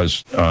to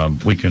because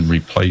we can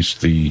replace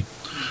the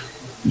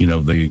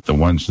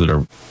ones that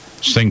are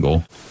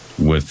single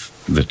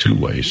with the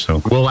two-way.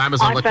 So will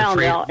Amazon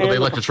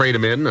let you trade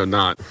them in or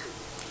not?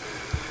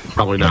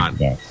 Probably not.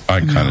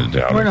 I kind of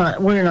doubt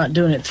it. We're not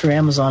doing it through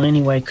Amazon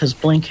anyway because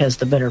Blink has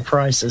the better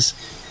prices.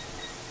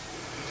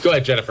 Go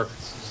ahead, Jennifer.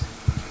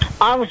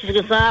 I was just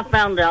going to say, I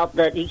found out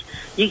that you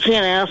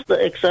can't ask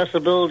the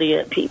accessibility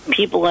at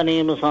people at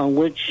Amazon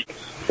which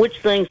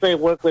things they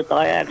work with.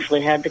 I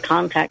actually had to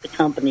contact the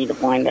company to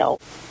find out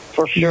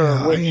for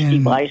sure which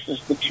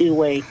devices the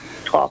two-way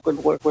talk would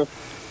work with.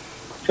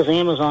 Because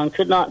Amazon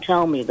could not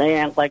tell me. They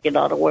act like it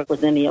ought to work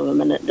with any of them,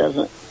 and it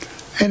doesn't.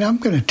 And I'm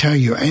going to tell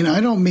you, and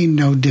I don't mean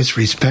no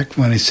disrespect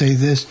when I say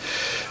this,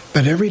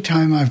 but every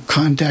time I've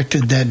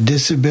contacted that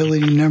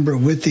disability number,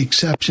 with the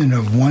exception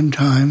of one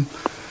time,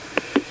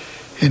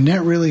 and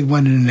that really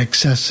wasn't an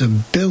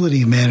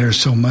accessibility matter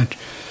so much,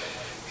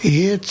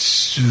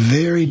 it's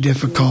very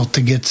difficult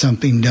to get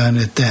something done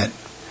at that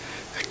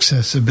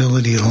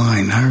accessibility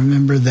line. I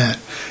remember that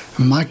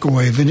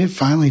microwave, and it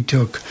finally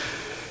took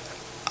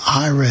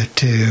Ira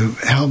to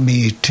help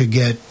me to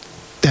get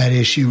that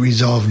issue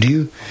resolved.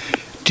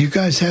 Do you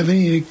guys have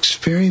any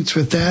experience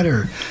with that,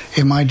 or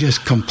am I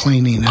just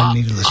complaining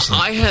needlessly?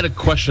 I had a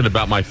question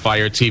about my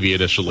Fire TV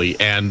initially,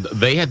 and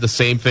they had the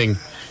same thing.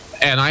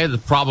 And I had the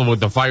problem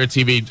with the Fire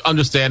TV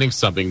understanding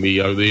something, the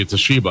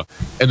Toshiba,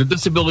 and the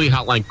disability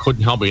hotline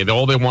couldn't help me. And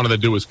all they wanted to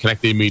do was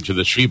connect me to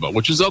the Toshiba,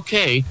 which is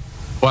okay,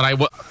 but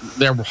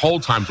their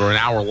hold times were an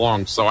hour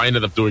long, so I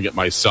ended up doing it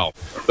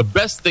myself. The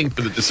best thing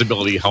for the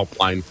disability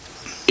helpline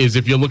is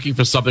if you're looking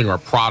for something or a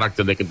product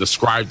and they can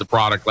describe the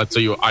product. Let's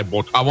say I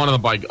wanted to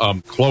buy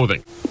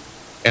clothing,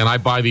 and I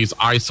buy these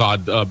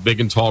ISOD big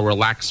and tall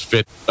relax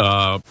fit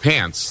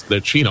pants.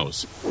 They're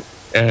chinos,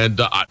 and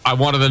I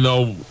wanted to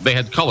know they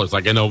had colors.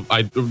 Like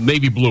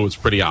navy blue is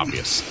pretty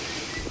obvious,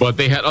 but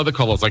they had other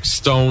colors like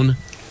stone,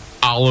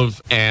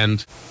 olive,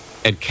 and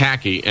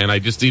khaki, and I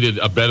just needed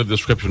a better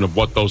description of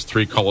what those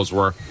three colors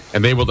were,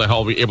 and they were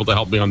able to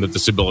help me on the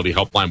disability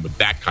helpline with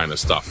that kind of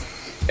stuff.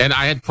 And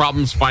I had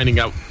problems finding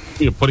out,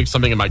 putting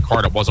something in my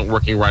cart that wasn't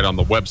working right on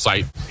the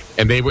website,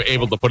 and they were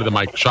able to put it in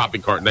my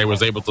shopping cart, and they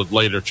was able to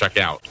later check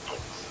out.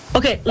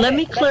 Okay, let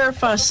me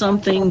clarify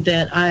something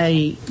that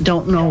I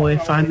don't know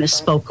if I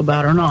misspoke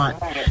about or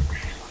not.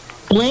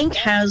 Blink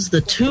has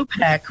the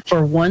 2-pack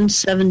for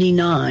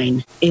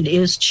 $179. It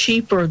is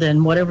cheaper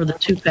than whatever the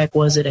 2-pack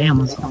was at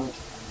Amazon.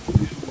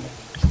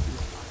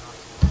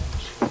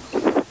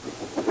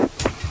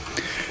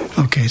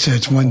 Okay, so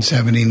it's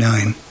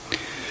 $179.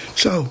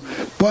 So,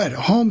 but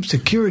home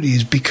security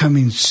is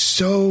becoming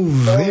so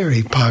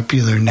very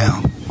popular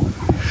now.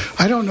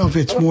 I don't know if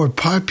it's more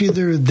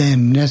popular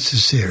than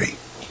necessary.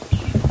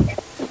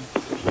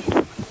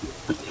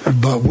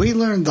 But we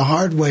learned the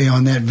hard way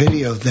on that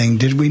video thing,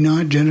 did we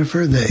not,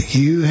 Jennifer? That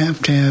you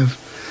have to have,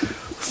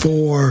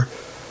 for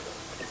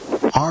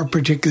our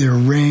particular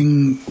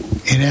ring,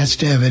 it has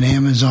to have an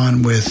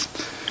Amazon with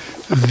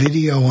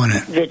video on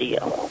it.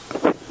 Video.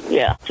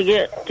 Yeah, to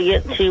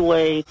get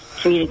two-way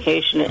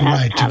communication, it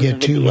has to have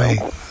get two-way.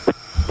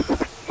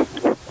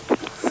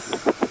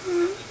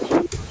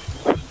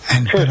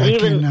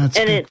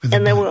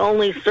 And there were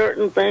only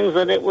certain things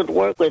that it would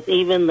work with,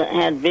 even that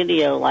had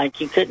video. Like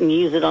you couldn't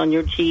use it on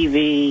your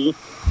TV,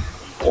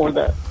 or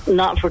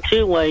not for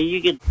two-way.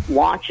 You could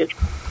watch it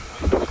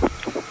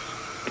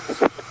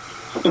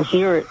and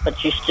hear it,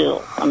 but you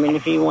still. I mean,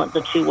 if you want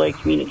the two-way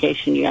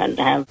communication, you had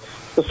to have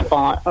the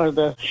spot or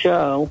the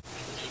show.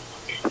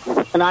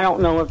 And I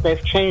don't know if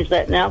they've changed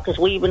that now, because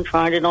we even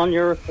tried it on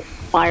your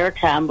Fire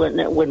tablet and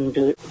it wouldn't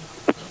do it.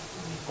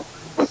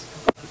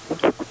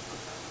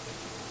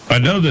 I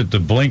know that the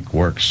Blink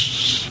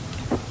works.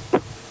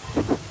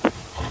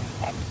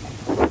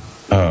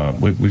 I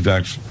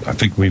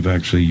think we've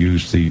actually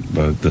used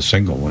the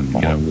single one,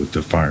 with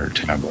the Fire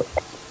tablet.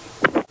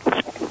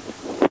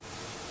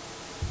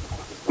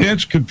 Yeah,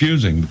 it's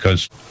confusing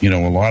because a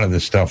lot of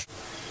this stuff,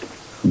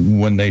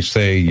 when they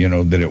say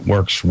that it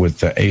works with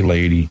the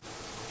A-Lady,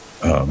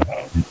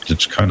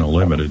 it's kind of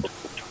limited.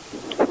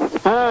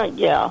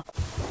 Yeah.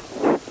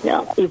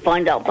 You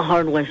find out the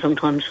hard way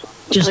sometimes.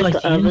 Just like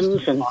the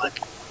ovens and.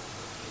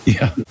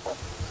 Yeah.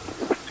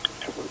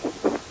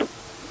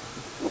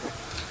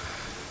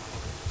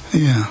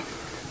 Yeah.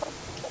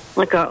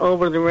 Like our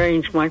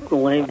over-the-range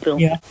microwave, Bill.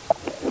 Yeah.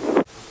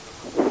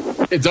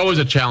 It's always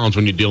a challenge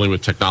when you're dealing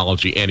with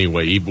technology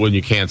anyway, even when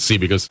you can't see,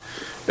 because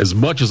as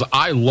much as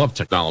I love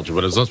technology,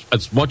 but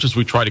as much as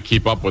we try to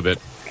keep up with it,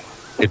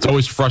 it's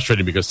always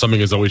frustrating because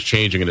something is always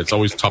changing, and it's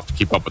always tough to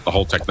keep up with the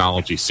whole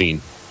technology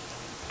scene.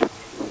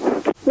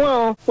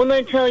 Well, when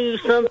they tell you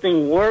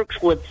something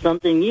works with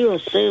something, you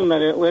assume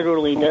that it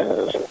literally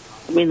does.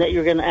 I mean, that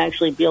you're going to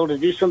actually be able to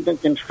do something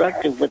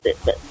constructive with it,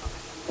 but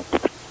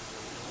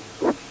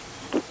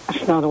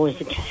that's not always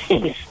the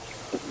case.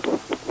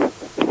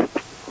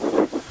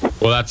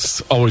 Well,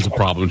 that's always a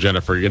problem,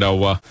 Jennifer.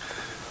 What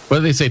do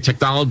they say?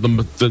 Technology,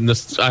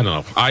 I don't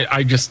know.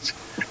 I just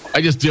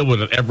deal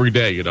with it every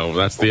day,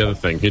 That's the other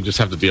thing. You just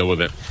have to deal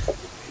with it.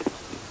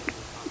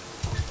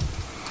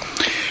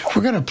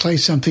 We're going to play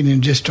something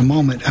in just a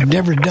moment. I've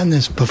never done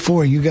this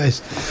before. You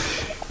guys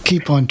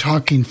keep on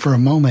talking for a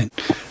moment.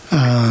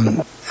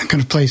 I'm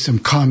going to play some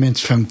comments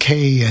from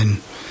Kay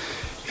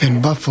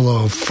in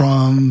Buffalo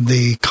from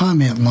the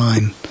comment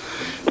line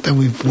that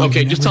we've.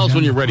 Okay, just tell us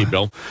when you're ready,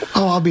 Bill.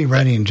 Oh, I'll be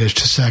ready in just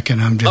a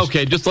second.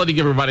 Okay, just letting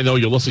everybody know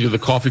you're listening to the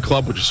Coffee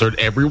Club, which is heard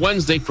every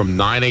Wednesday from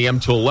 9 a.m.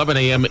 to 11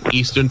 a.m.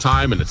 Eastern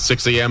Time, and it's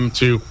 6 a.m.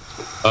 to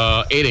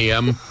 8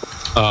 a.m.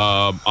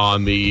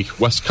 On the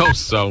West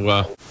Coast.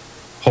 So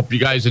hope you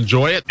guys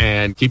enjoy it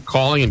and keep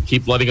calling and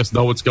keep letting us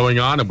know what's going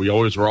on. And we're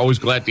always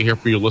glad to hear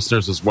from you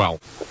listeners as well.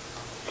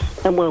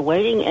 And we're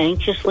waiting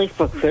anxiously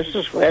for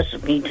Chris's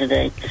recipe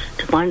today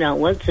to find out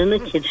what's in the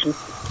kitchen.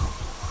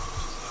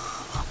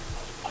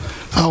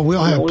 Oh,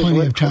 we'll have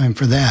plenty of time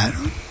for that.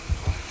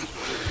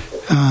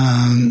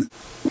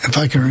 If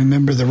I can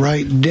remember the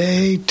right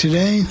day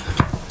today.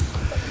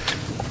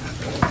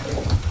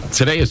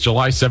 Today is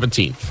July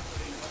 17th.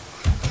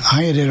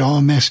 I had it all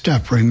messed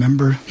up,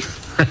 remember?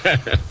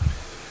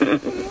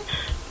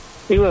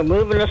 You are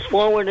moving us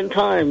forward in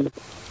time.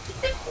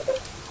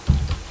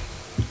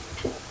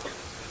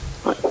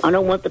 I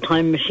don't want the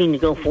time machine to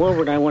go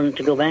forward. I want it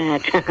to go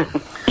back.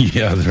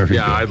 Yeah,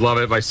 I'd love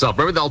it myself.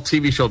 Remember the old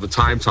TV show, The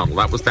Time Tunnel?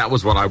 That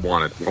was what I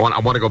wanted. I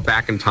want to go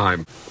back in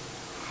time.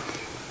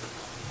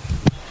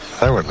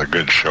 That was a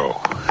good show.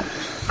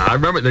 I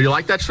remember. Do you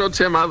like that show,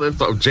 Tim?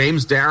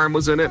 James Darren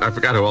was in it. I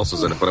forgot who else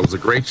was in it, but it was a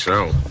great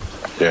show.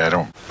 Yeah, I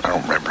don't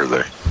remember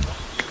the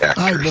actors.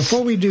 All right,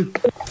 before we do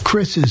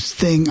Chris's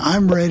thing,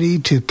 I'm ready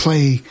to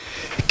play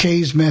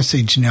Kay's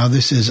message now.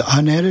 This is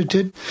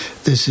unedited.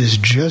 This is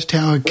just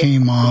how it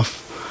came off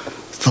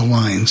the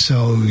line.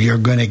 So you're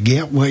going to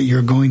get what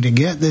you're going to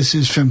get. This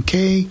is from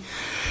Kay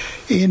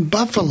in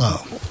Buffalo.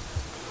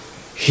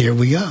 Here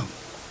we go.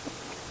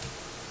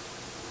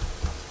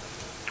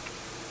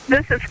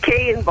 This is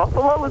Kay in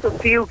Buffalo with a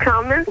few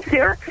comments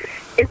here.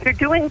 If you're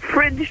doing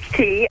fridge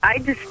tea, I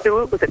just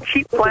do it with a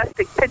cheap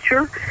plastic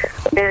pitcher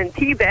and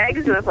tea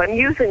bags. And if I'm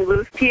using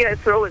loose tea, I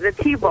throw it in a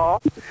tea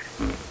ball.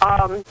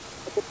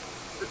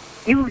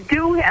 You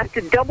do have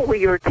to double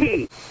your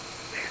tea.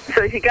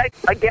 So if you got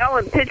a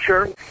gallon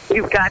pitcher,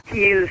 you've got to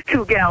use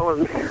 2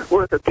 gallons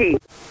worth of tea.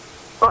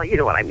 Well, you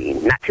know what I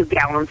mean. Not 2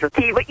 gallons of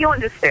tea, but you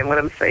understand what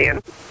I'm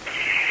saying.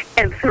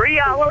 And 3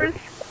 hours,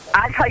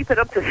 I'd hype it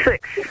up to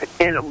 6,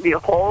 and it'll be a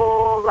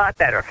whole lot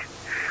better.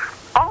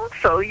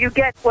 Also, you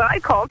get what I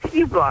call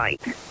tea blind.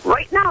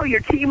 Right now, your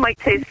tea might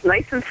taste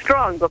nice and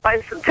strong, but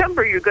by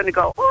September, you're going to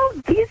go, oh,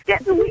 the tea's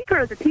getting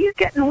weaker, the tea's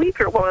getting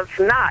weaker. Well, it's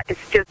not.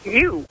 It's just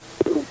you.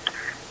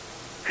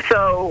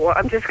 So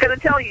I'm just going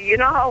to tell you, you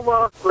know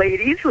how,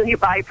 ladies, when you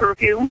buy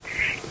perfume,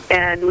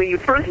 and when you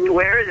first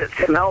wear it, it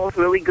smells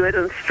really good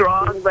and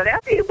strong, but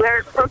after you wear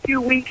it for a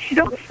few weeks, you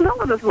don't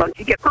smell it as much.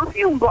 You get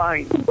perfume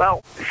blind.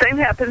 Well, the same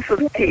happens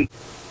with tea.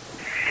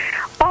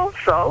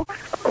 Also,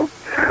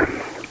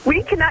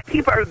 we cannot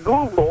keep our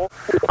Google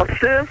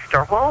Assist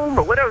or Home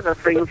or whatever the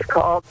thing's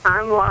called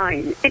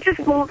online. It just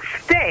won't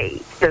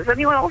stay. Does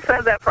anyone else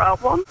have that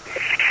problem?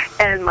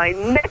 And my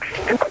next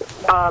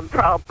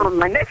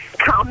my next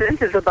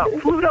comment is about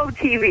Pluto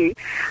TV.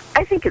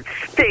 I think it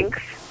stinks.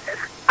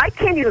 I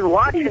can't even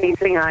watch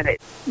anything on it.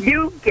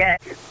 You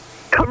get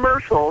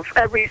commercials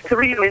every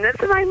 3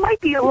 minutes, and I might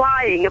be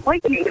lying. It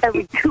might be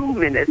every 2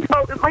 minutes.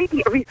 Oh, it might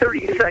be every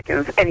 30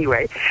 seconds.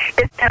 Anyway,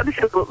 it's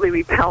absolutely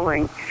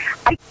repelling.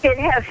 It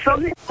has so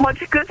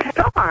much good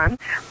stuff on,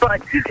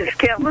 but you just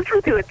can't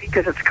listen to it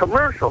because it's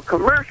commercial.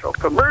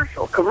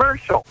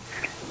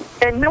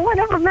 And no one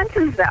ever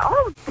mentions that.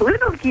 Oh,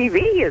 Pluto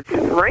TV is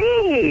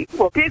free.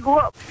 Well, big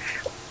whoop.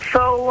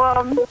 So,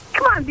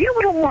 come on, be a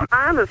little more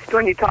honest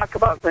when you talk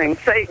about things.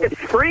 Say it's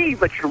free,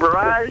 but you're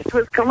barraged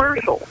with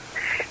commercials.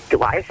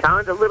 Do I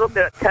sound a little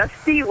bit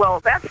testy? Well,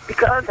 that's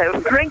because I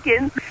was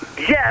drinking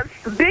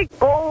Jeff's big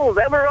bowl of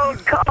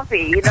Emerald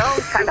coffee, you know,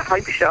 kind of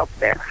hype you up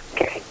there.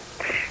 Okay.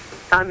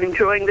 I'm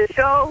enjoying the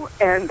show,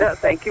 and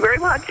thank you very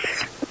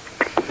much.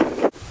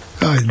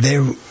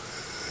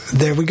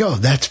 There we go.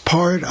 That's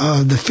part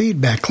of the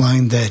feedback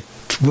line that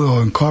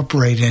we'll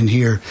incorporate in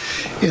here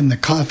in the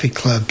Coffee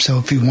Club. So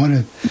if you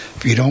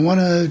don't want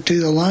to do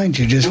the lines,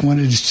 you just want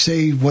to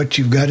say what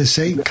you've got to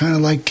say, kind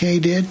of like Kay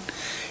did,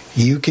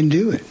 you can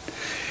do it.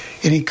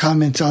 Any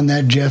comments on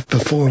that, Jeff,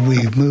 before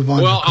we move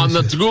on? Well, on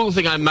the Google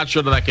thing, I'm not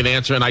sure that I can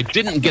answer, and I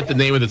didn't get the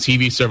name of the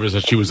TV service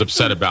that she was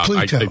upset about.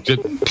 Pluto.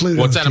 Pluto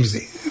what's that?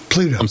 TV.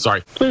 Pluto. I'm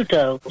sorry.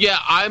 Pluto. Yeah,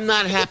 I'm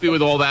not happy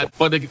with all that,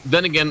 but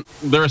then again,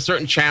 there are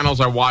certain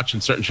channels I watch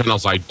and certain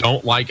channels I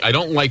don't like. I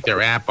don't like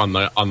their app on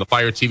the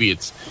Fire TV.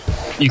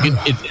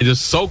 It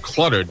is so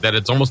cluttered that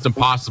it's almost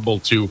impossible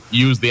to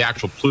use the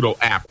actual Pluto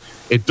app.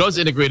 It does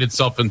integrate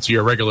itself into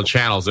your regular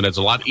channels, and it's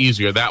a lot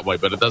easier that way,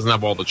 but it doesn't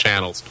have all the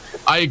channels.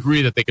 I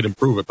agree that they could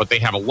improve it, but they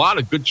have a lot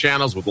of good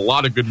channels with a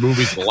lot of good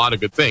movies and a lot of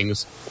good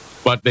things,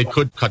 but they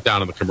could cut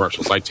down on the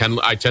commercials. I tend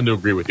to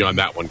agree with you on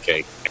that one,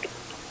 Kay.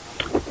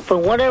 For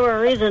whatever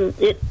reason,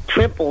 it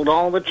tripled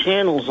all the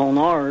channels on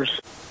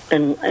ours,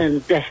 and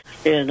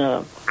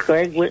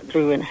Greg went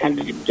through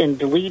and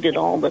deleted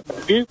all the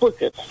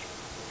duplicates.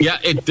 Yeah,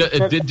 it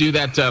did do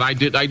that. I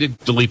did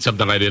delete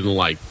something I didn't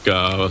like.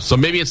 So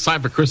maybe it's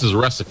time for Chris's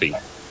recipe.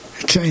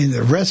 I'll tell you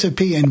the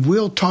recipe, and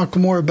we'll talk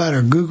more about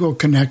our Google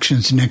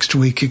connections next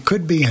week. It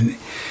could be an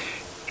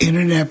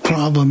internet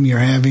problem you're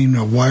having,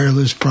 a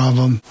wireless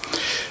problem.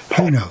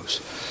 Who knows?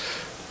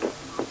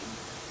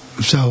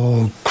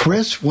 So,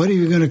 Chris, what are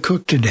you going to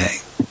cook today?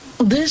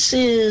 This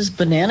is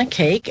banana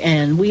cake,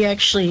 and we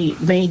actually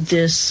made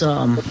this,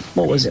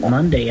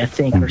 Monday, I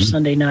think, or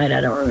Sunday night,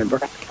 I don't remember.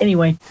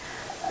 Anyway,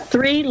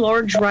 3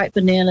 large ripe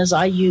bananas.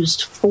 I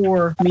used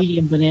 4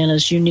 medium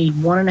bananas. You need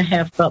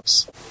 1.5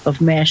 cups of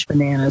mashed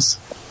bananas,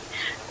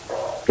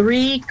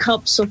 3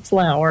 cups of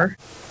flour,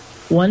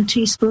 1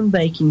 teaspoon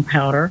baking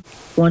powder,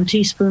 1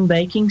 teaspoon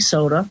baking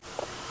soda,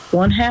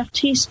 1/2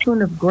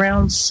 teaspoon of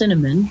ground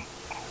cinnamon,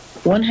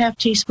 1/2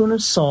 teaspoon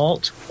of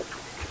salt,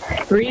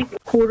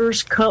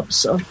 3/4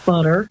 cups of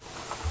butter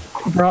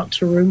brought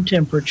to room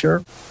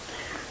temperature,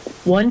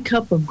 1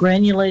 cup of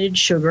granulated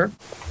sugar,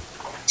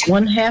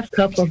 1/2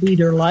 cup of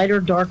either light or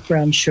dark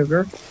brown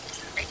sugar,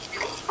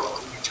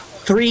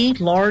 3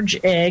 large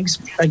eggs,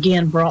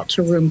 again brought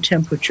to room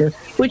temperature,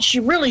 which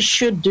you really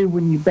should do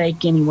when you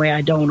bake anyway.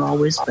 I don't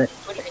always, but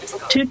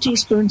 2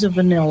 teaspoons of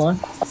vanilla,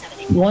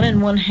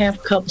 1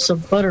 1/2 cups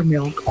of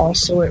buttermilk,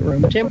 also at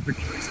room temperature.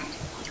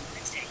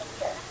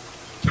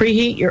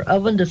 Preheat your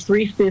oven to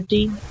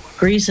 350.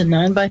 Grease a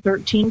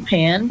 9x13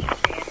 pan.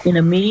 In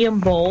a medium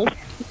bowl,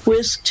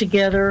 whisk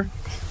together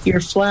your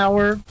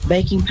flour,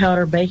 baking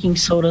powder, baking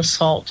soda,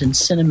 salt, and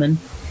cinnamon,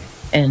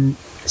 and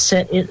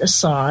set it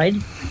aside.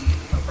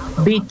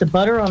 Beat the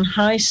butter on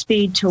high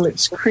speed till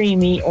it's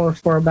creamy or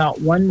for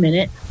about 1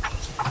 minute.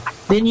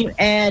 Then you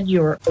add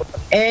your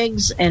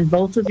eggs and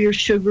both of your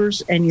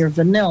sugars and your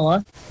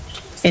vanilla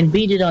and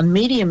beat it on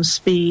medium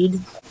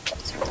speed,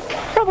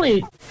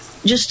 probably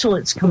just till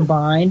it's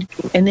combined,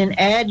 and then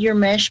add your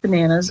mashed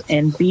bananas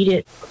and beat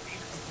it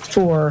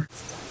for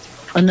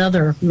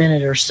another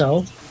minute or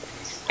so.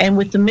 And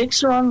with the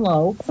mixer on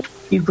low,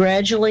 you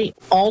gradually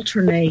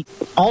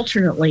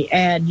alternately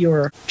add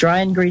your dry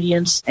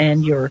ingredients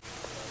and your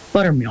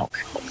buttermilk.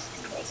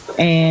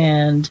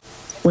 And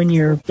when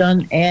you're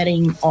done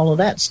adding all of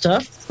that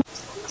stuff,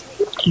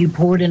 you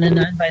pour it in a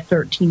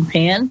 9x13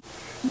 pan,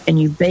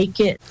 and you bake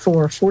it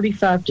for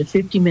 45 to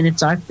 50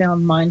 minutes. I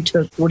found mine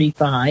took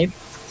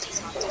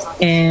 45.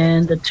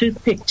 And the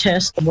toothpick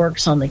test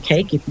works on the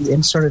cake. If you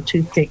insert a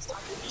toothpick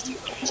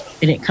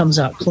and it comes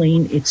out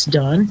clean, it's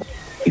done.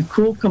 You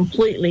cool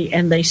completely,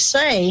 and they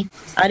say,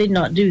 I did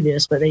not do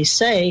this, but they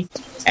say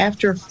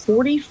after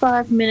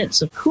 45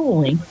 minutes of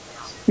cooling,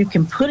 you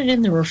can put it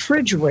in the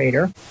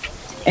refrigerator,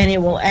 and it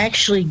will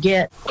actually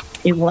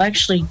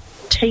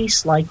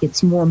taste like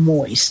it's more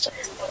moist.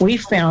 We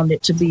found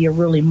it to be a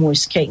really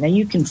moist cake. Now,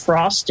 you can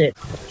frost it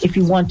if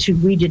you want to.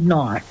 We did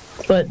not,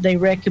 but they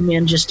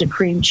recommend just a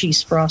cream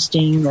cheese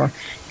frosting, or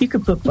you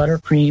could put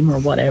buttercream or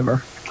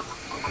whatever.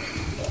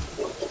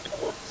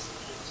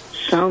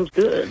 Sounds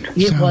good.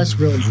 It was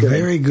really good.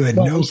 Very good.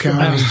 No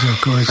calories,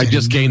 of course. I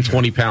just gained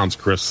 20 pounds,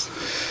 Chris.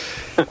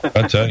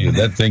 I tell you,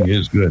 that thing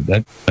is good.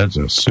 That's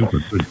a super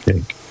good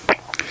cake.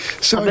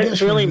 So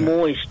it's really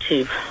moist,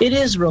 too. It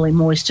is really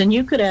moist, and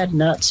you could add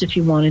nuts if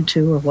you wanted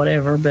to or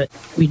whatever, but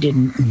we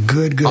didn't.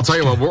 Good. I'll tell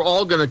you what, we're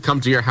all going to come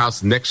to your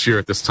house next year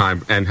at this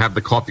time and have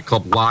the Coffee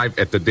Club live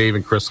at the Dave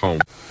and Chris home.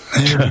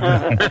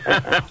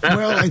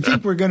 Well, I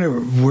think we're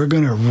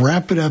gonna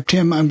wrap it up,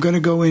 Tim. I'm going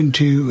to go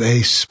into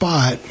a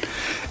spot,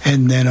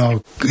 and then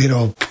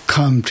it'll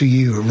come to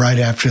you right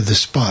after the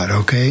spot.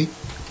 Okay?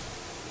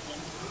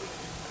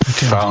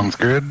 Sounds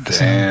good.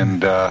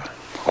 And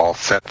all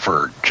set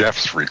for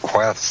Jeff's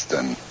request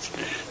and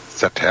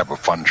set to have a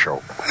fun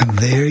show. And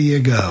there you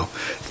go.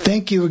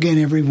 Thank you again,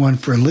 everyone,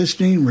 for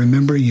listening.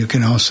 Remember, you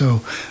can also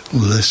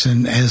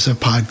listen as a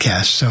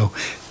podcast. So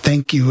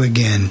thank you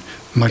again.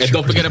 Much and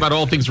don't forget about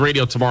All Things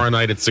Radio tomorrow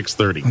night at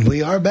 6:30.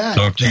 We are back.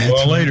 Talk to you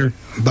all later.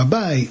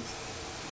 Bye-bye.